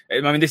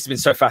 this has been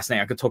so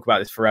fascinating. I could talk about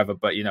this forever,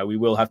 but, we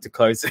will have to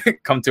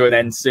come to an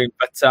end soon.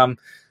 But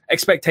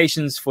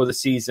expectations for the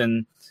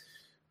season,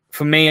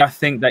 for me, I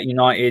think that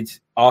United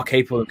are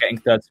capable of getting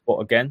third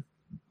spot again.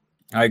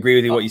 I agree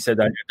with you what you said.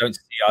 I don't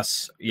see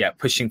us,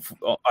 pushing.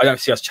 I don't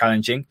see us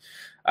challenging,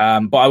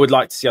 but I would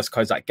like to see us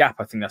close that gap.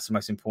 I think that's the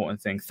most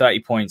important thing.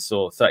 30 points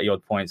or 30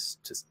 odd points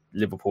to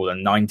Liverpool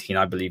and 19,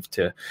 I believe,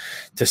 to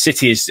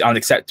City is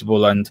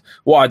unacceptable. And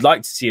what I'd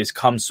like to see is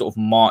come sort of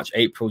March,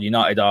 April,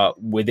 United are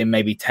within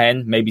maybe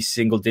 10, maybe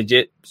single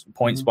digit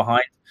points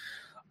behind.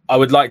 I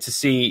would like to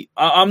see.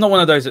 I'm not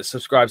one of those that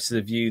subscribes to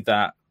the view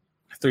that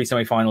 3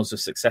 semi-finals are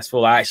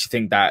successful. I actually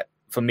think that,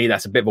 for me,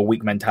 that's a bit of a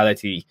weak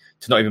mentality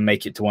to not even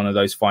make it to one of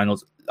those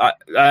finals.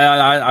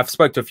 I've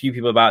spoke to a few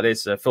people about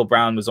this. Phil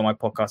Brown was on my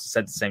podcast and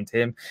said the same to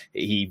him.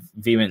 He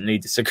vehemently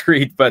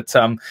disagreed. But,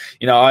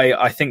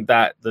 I think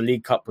that the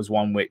League Cup was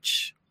one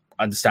which,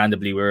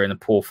 understandably, we were in a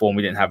poor form.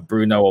 We didn't have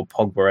Bruno or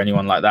Pogba or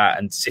anyone like that.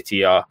 And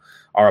City are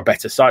a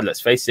better side, let's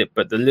face it.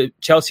 But the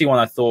Chelsea one,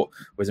 I thought,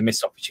 was a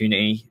missed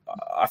opportunity.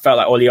 I felt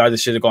like Oli either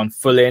should have gone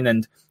full in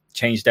and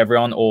changed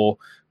everyone, or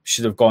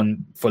should have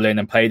gone full in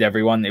and played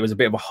everyone. It was a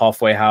bit of a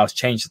halfway house,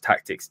 changed the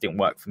tactics, didn't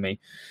work for me.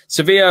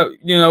 Sevilla,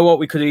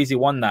 we could have easily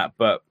won that,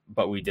 but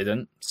we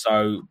didn't.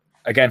 So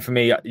again, for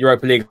me,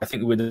 Europa League, I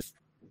think we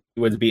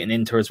would have beaten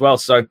Inter as well.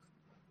 So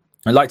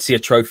I'd like to see a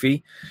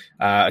trophy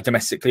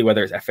domestically,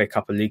 whether it's FA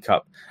Cup or League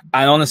Cup.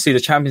 And honestly, the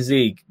Champions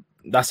League,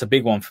 that's a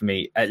big one for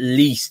me. At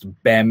least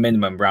bare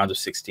minimum round of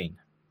 16.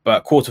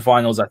 But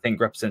quarterfinals, I think,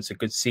 represents a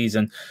good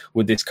season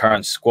with this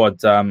current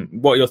squad.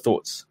 What are your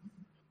thoughts?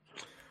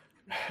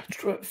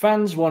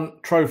 Fans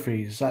want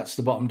trophies. That's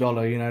the bottom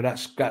dollar.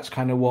 That's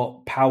kind of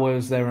what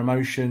powers their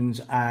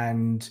emotions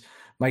and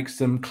makes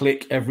them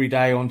click every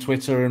day on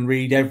Twitter and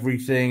read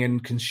everything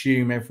and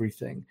consume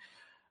everything.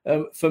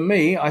 For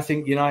me, I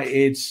think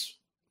United's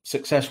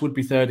success would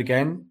be third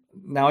again.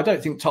 Now, I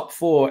don't think top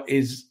four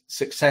is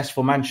success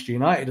for Manchester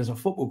United as a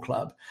football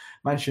club.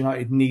 Manchester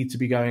United need to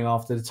be going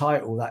after the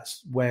title.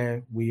 That's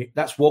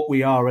what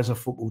we are as a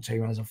football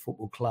team and as a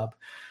football club.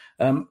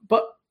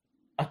 But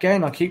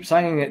again, I keep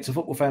saying it to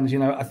football fans,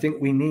 I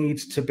think we need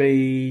to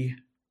be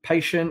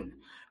patient.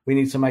 We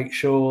need to make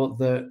sure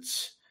that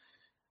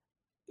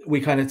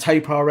we kind of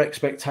taper our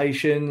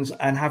expectations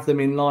and have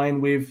them in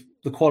line with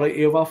the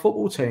quality of our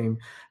football team.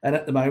 And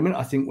at the moment,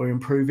 I think we're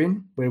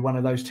improving. We're one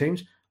of those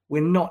teams.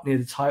 We're not near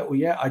the title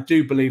yet. I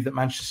do believe that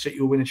Manchester City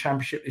will win a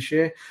championship this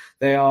year.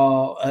 They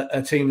are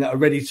a team that are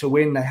ready to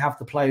win. They have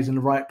the players in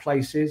the right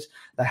places.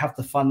 They have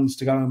the funds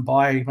to go and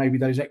buy maybe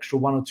those extra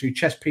one or two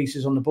chess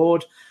pieces on the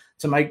board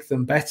to make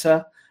them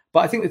better. But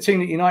I think the team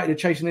that United are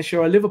chasing this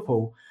year are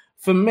Liverpool.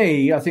 For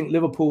me, I think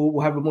Liverpool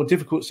will have a more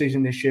difficult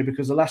season this year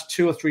because the last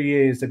 2 or 3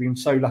 years they've been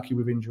so lucky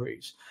with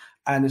injuries.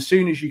 And as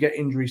soon as you get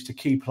injuries to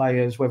key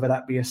players, whether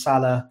that be a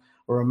Salah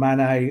or a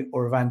Mane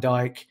or a Van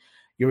Dijk,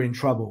 you're in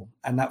trouble.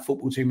 And that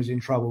football team is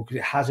in trouble because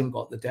it hasn't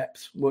got the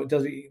depth. Well,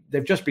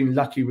 they've just been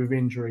lucky with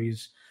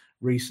injuries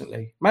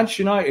recently.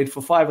 Manchester United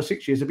for 5 or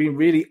 6 years have been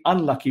really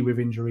unlucky with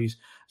injuries.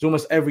 It's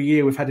almost every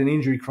year we've had an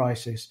injury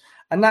crisis.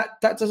 And that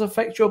does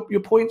affect your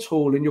points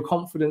haul and your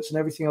confidence and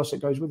everything else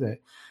that goes with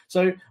it.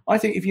 So I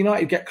think if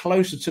United get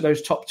closer to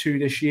those top two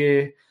this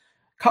year,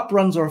 cup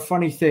runs are a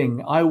funny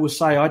thing. I always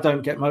say I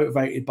don't get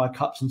motivated by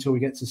cups until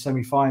we get to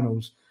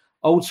semi-finals.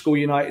 Old school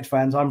United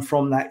fans, I'm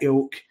from that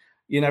ilk.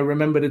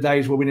 Remember the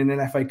days where winning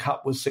an FA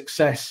Cup was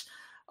success.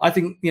 I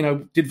think,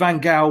 did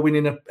Van Gaal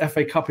winning a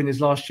FA Cup in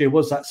his last year,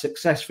 was that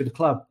success for the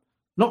club?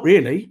 Not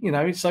really,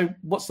 so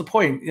what's the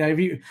point?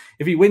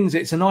 If he wins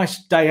it, it's a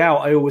nice day out.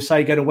 I always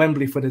say go to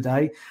Wembley for the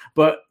day,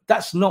 but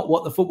that's not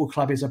what the football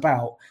club is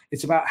about.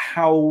 It's about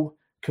how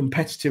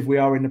competitive we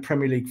are in the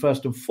Premier League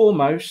first and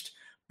foremost,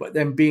 but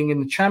then being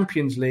in the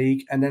Champions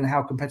League and then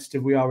how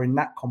competitive we are in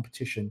that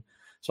competition.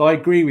 So I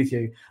agree with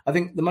you. I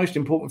think the most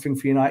important thing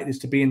for United is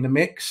to be in the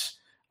mix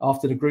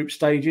after the group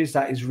stages.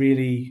 That's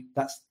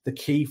the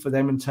key for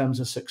them in terms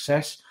of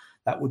success.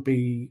 That would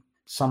be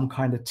some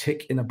kind of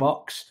tick in a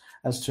box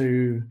as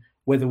to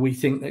whether we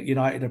think that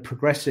United are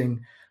progressing.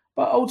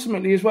 But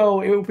ultimately as well,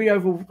 it will be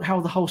over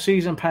how the whole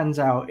season pans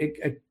out.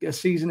 A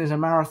season is a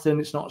marathon.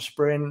 It's not a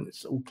sprint.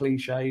 It's all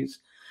cliches.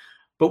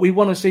 But we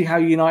want to see how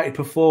United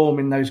perform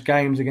in those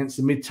games against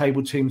the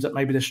mid-table teams that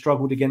maybe they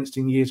struggled against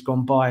in years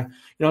gone by.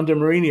 Under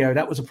Mourinho,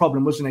 that was a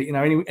problem, wasn't it?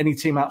 Any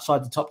team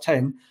outside the top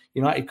 10,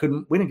 United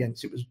couldn't win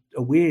against. It was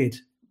a weird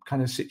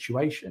kind of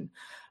situation.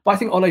 But I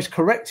think Ole's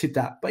corrected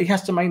that, but he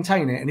has to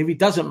maintain it. And if he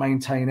doesn't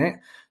maintain it,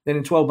 then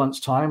in 12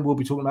 months' time, we'll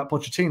be talking about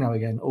Pochettino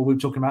again, or we'll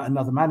be talking about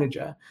another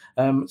manager.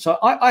 So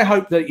I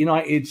hope that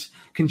United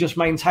can just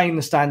maintain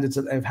the standards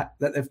that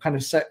they've kind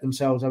of set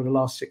themselves over the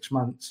last 6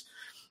 months.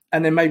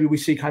 And then maybe we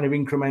see kind of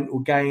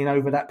incremental gain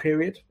over that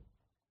period.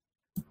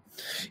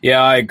 Yeah,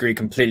 I agree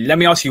completely. Let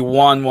me ask you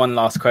one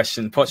last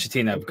question,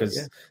 Pochettino,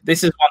 because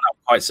this is one I'm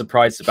quite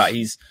surprised about.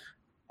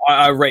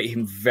 I rate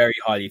him very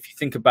highly. If you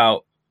think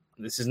about,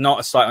 this is not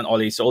a slight on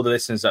Ole, so all the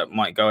listeners that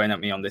might go in at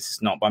me on this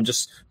is not, but I'm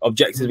just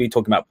objectively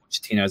talking about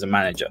Pochettino as a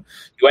manager.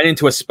 He went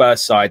into a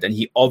Spurs side and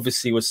he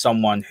obviously was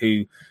someone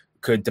who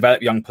could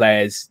develop young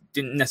players,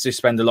 didn't necessarily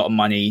spend a lot of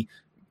money,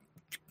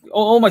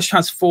 almost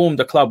transformed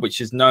a club which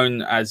is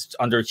known as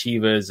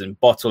underachievers and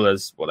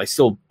bottlers. Well, they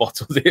still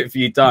bottled it a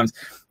few times,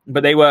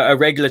 but they were a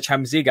regular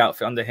Champions League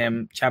outfit under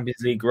him.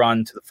 Champions League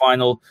run to the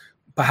final,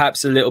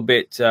 perhaps a little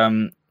bit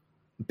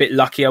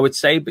lucky, I would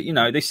say, but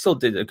they still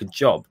did a good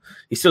job.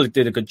 He still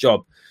did a good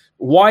job.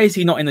 Why is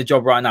he not in the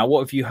job right now?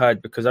 What have you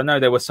heard? Because I know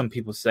there were some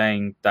people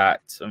saying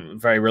that,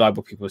 very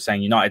reliable people were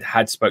saying United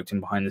had spoken to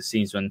him behind the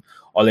scenes when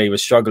Ole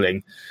was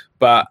struggling.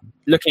 But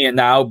looking at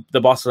now,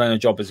 the Barcelona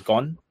job is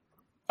gone.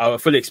 I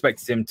fully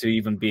expected him to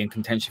even be in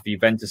contention for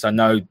Juventus. I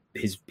know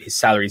his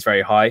salary is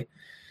very high.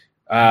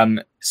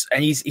 And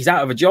he's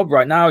out of a job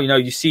right now.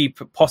 You see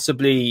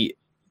possibly,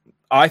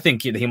 I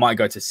think he might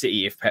go to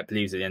City if Pep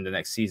leaves at the end of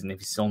next season, if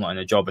he's still not in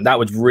a job. And that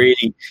would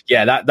really,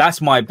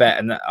 that's my bet.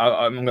 And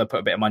I'm going to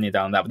put a bit of money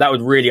down on that. But that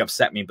would really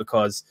upset me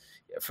because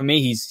for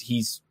me,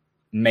 he's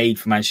made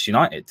for Manchester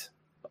United.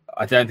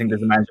 I don't think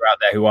there's a manager out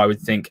there who I would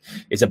think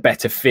is a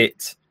better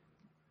fit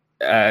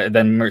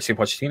than Mauricio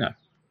Pochettino.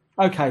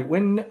 Okay,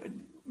 when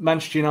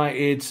Manchester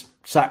United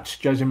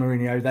sacked Jose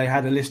Mourinho, they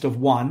had a list of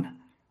one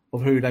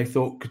of who they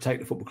thought could take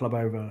the football club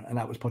over, and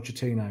that was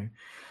Pochettino.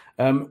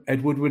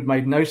 Ed Woodward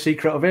made no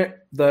secret of it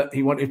that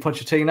he wanted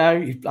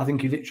Pochettino. I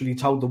think he literally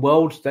told the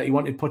world that he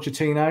wanted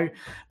Pochettino,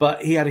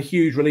 but he had a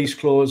huge release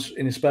clause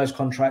in his Spurs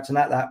contract, and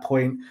at that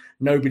point,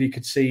 nobody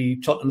could see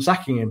Tottenham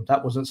sacking him.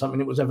 That wasn't something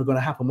that was ever going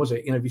to happen, was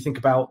it? If you think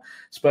about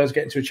Spurs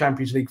getting to a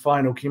Champions League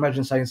final, can you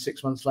imagine saying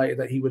 6 months later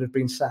that he would have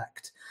been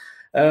sacked?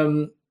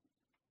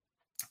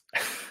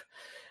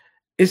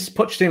 Is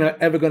Pochettino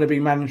ever going to be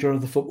manager of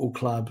the football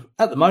club?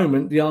 At the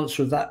moment, the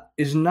answer of that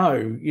is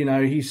no.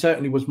 He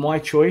certainly was my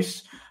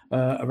choice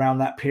around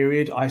that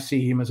period. I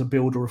see him as a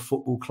builder of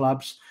football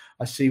clubs.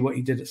 I see what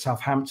he did at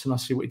Southampton. I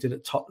see what he did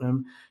at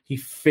Tottenham. He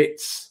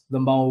fits the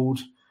mould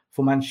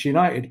for Manchester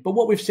United. But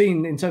what we've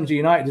seen in terms of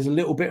United is a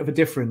little bit of a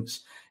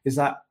difference, is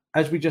that,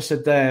 as we just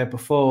said there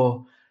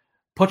before,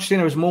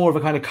 Pochettino is more of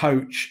a kind of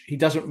coach. He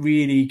doesn't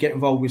really get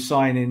involved with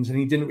signings, and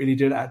he didn't really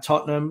do that at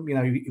Tottenham. You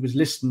know, he was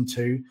listened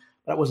to,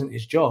 but that wasn't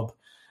his job.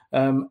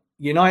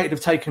 United have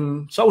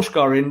taken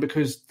Solskjaer in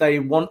because they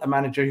want a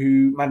manager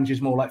who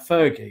manages more like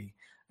Fergie,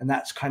 and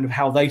that's kind of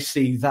how they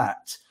see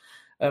that.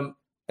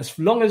 As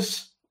long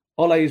as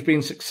Ole has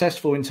been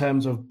successful in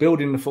terms of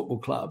building the football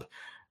club,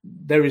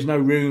 there is no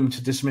room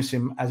to dismiss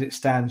him as it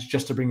stands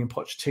just to bring in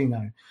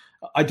Pochettino.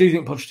 I do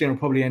think Pochettino will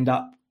probably end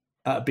up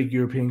at a big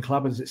European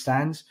club as it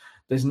stands.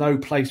 There's no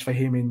place for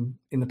him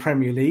in the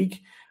Premier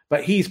League,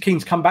 but he's keen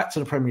to come back to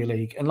the Premier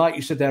League. And like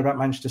you said there about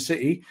Manchester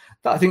City,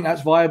 I think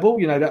that's viable.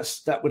 You know,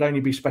 that would only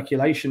be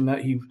speculation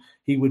that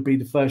he would be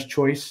the first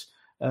choice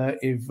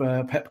if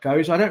Pep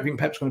goes. I don't think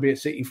Pep's going to be at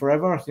City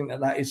forever. I think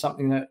that is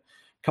something that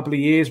a couple of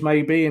years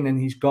maybe, and then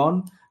he's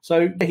gone.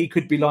 So he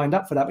could be lined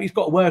up for that, but he's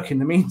got to work in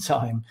the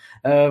meantime.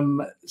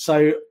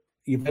 So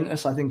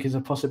Juventus, I think, is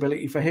a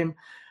possibility for him.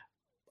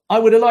 I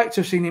would have liked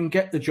to have seen him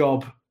get the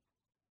job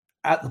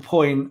at the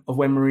point of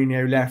when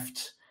Mourinho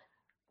left,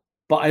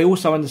 but I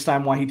also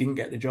understand why he didn't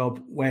get the job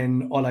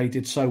when Ole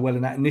did so well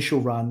in that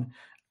initial run,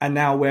 and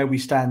now where we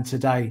stand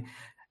today.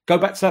 Go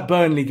back to that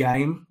Burnley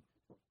game.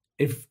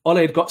 If Ole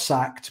had got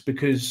sacked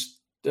because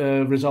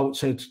the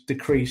results had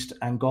decreased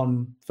and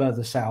gone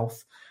further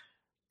south,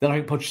 then I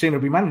think Pochettino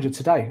would be manager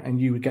today,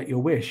 and you would get your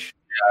wish.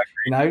 Yeah,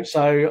 you know,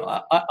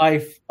 so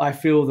I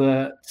feel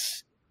that,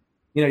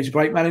 you know, he's a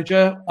great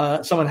manager.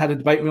 Someone had a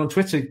debate with me on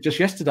Twitter just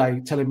yesterday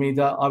telling me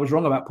that I was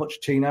wrong about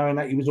Pochettino and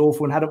that he was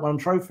awful and hadn't won a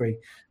trophy.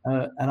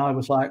 And I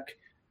was like,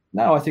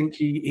 no, I think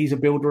he's a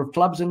builder of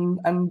clubs,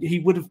 and he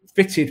would have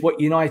fitted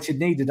what United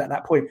needed at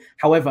that point.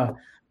 However,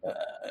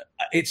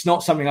 it's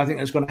not something I think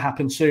that's going to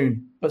happen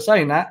soon. But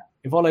saying that,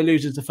 if Ole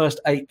loses the first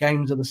 8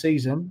 games of the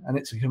season and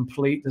it's a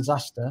complete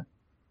disaster,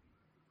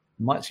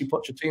 might see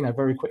Pochettino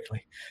very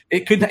quickly.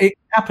 It could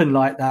happen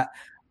like that.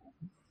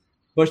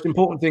 Most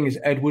important thing is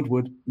Ed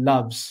Woodward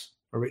loves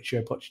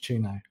Mauricio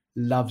Pochettino,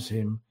 loves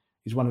him.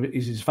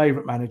 He's his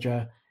favourite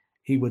manager.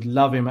 He would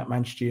love him at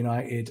Manchester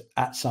United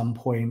at some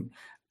point.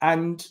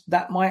 And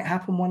that might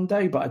happen one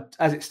day, but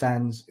as it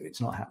stands,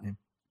 it's not happening.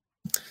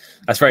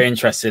 That's very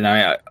interesting.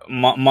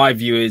 My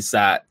view is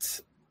that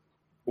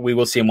we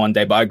will see him one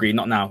day, but I agree,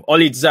 not now.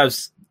 Ole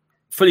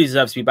fully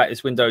deserves to be back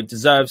this window,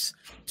 deserves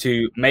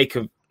to make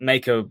a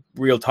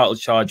real title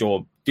charge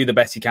or do the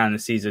best he can in the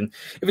season.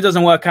 If it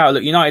doesn't work out,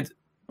 look, United,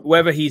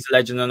 whether he's a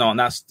legend or not, and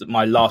that's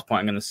my last point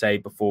I'm going to say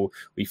before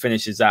we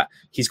finish, is that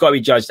he's got to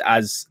be judged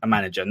as a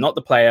manager, not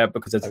the player,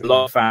 because there's a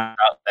lot of fans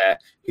out there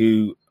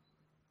who,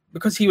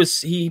 because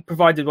he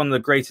provided one of the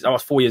greatest. I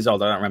was 4 years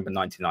old. I don't remember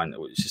 99. It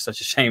was just such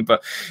a shame.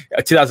 But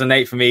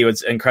 2008 for me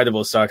was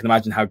incredible. So I can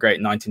imagine how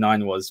great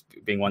 99 was,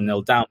 being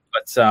 1-0 down.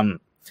 But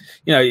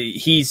you know,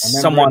 he's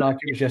someone like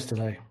it was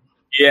yesterday.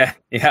 Yeah,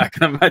 I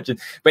can imagine.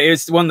 But it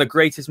was one of the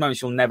greatest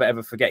moments you'll never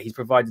ever forget. He's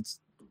provided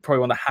probably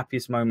one of the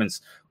happiest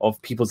moments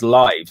of people's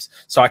lives.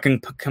 So I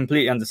can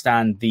completely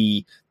understand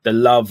the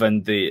love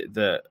and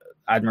the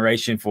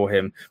admiration for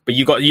him. But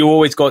you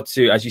always got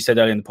to, as you said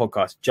earlier in the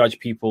podcast, judge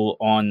people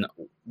on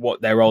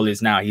what their role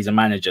is now. He's a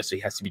manager, so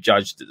he has to be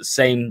judged at the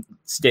same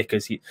stick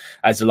as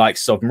the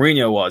likes of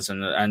Mourinho was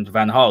and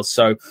Van Gaal.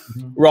 So,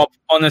 Rob,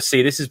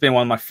 honestly, this has been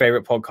one of my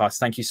favorite podcasts.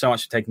 Thank you so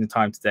much for taking the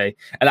time today.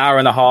 An hour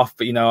and a half,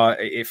 but you know,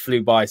 it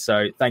flew by.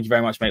 So thank you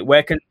very much, mate.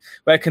 Where can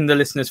the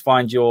listeners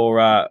find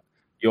your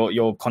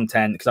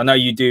content? Because I know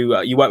you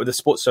do. You work with the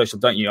Sports Social,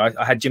 don't you?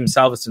 I had Jim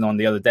Salverson on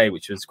the other day,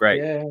 which was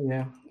great.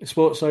 Yeah.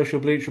 Sports Social,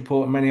 Bleach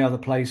Report, and many other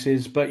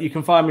places. But you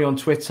can find me on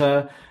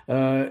Twitter.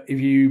 If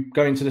you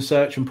go into the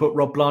search and put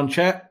Rob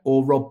Blanchette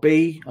or Rob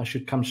B, I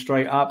should come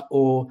straight up.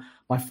 Or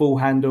my full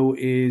handle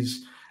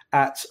is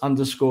 @_Rob_B,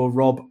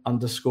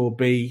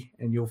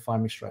 and you'll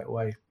find me straight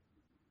away.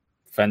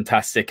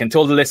 Fantastic. And to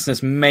all the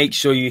listeners, make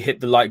sure you hit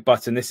the like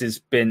button. This has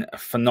been a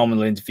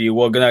phenomenal interview.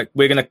 We're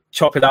gonna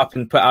chop it up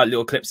and put out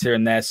little clips here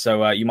and there,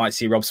 so you might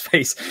see Rob's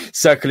face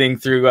circling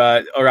through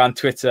around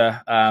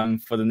Twitter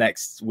for the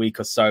next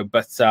week or so.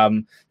 But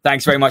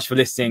thanks very much for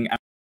listening.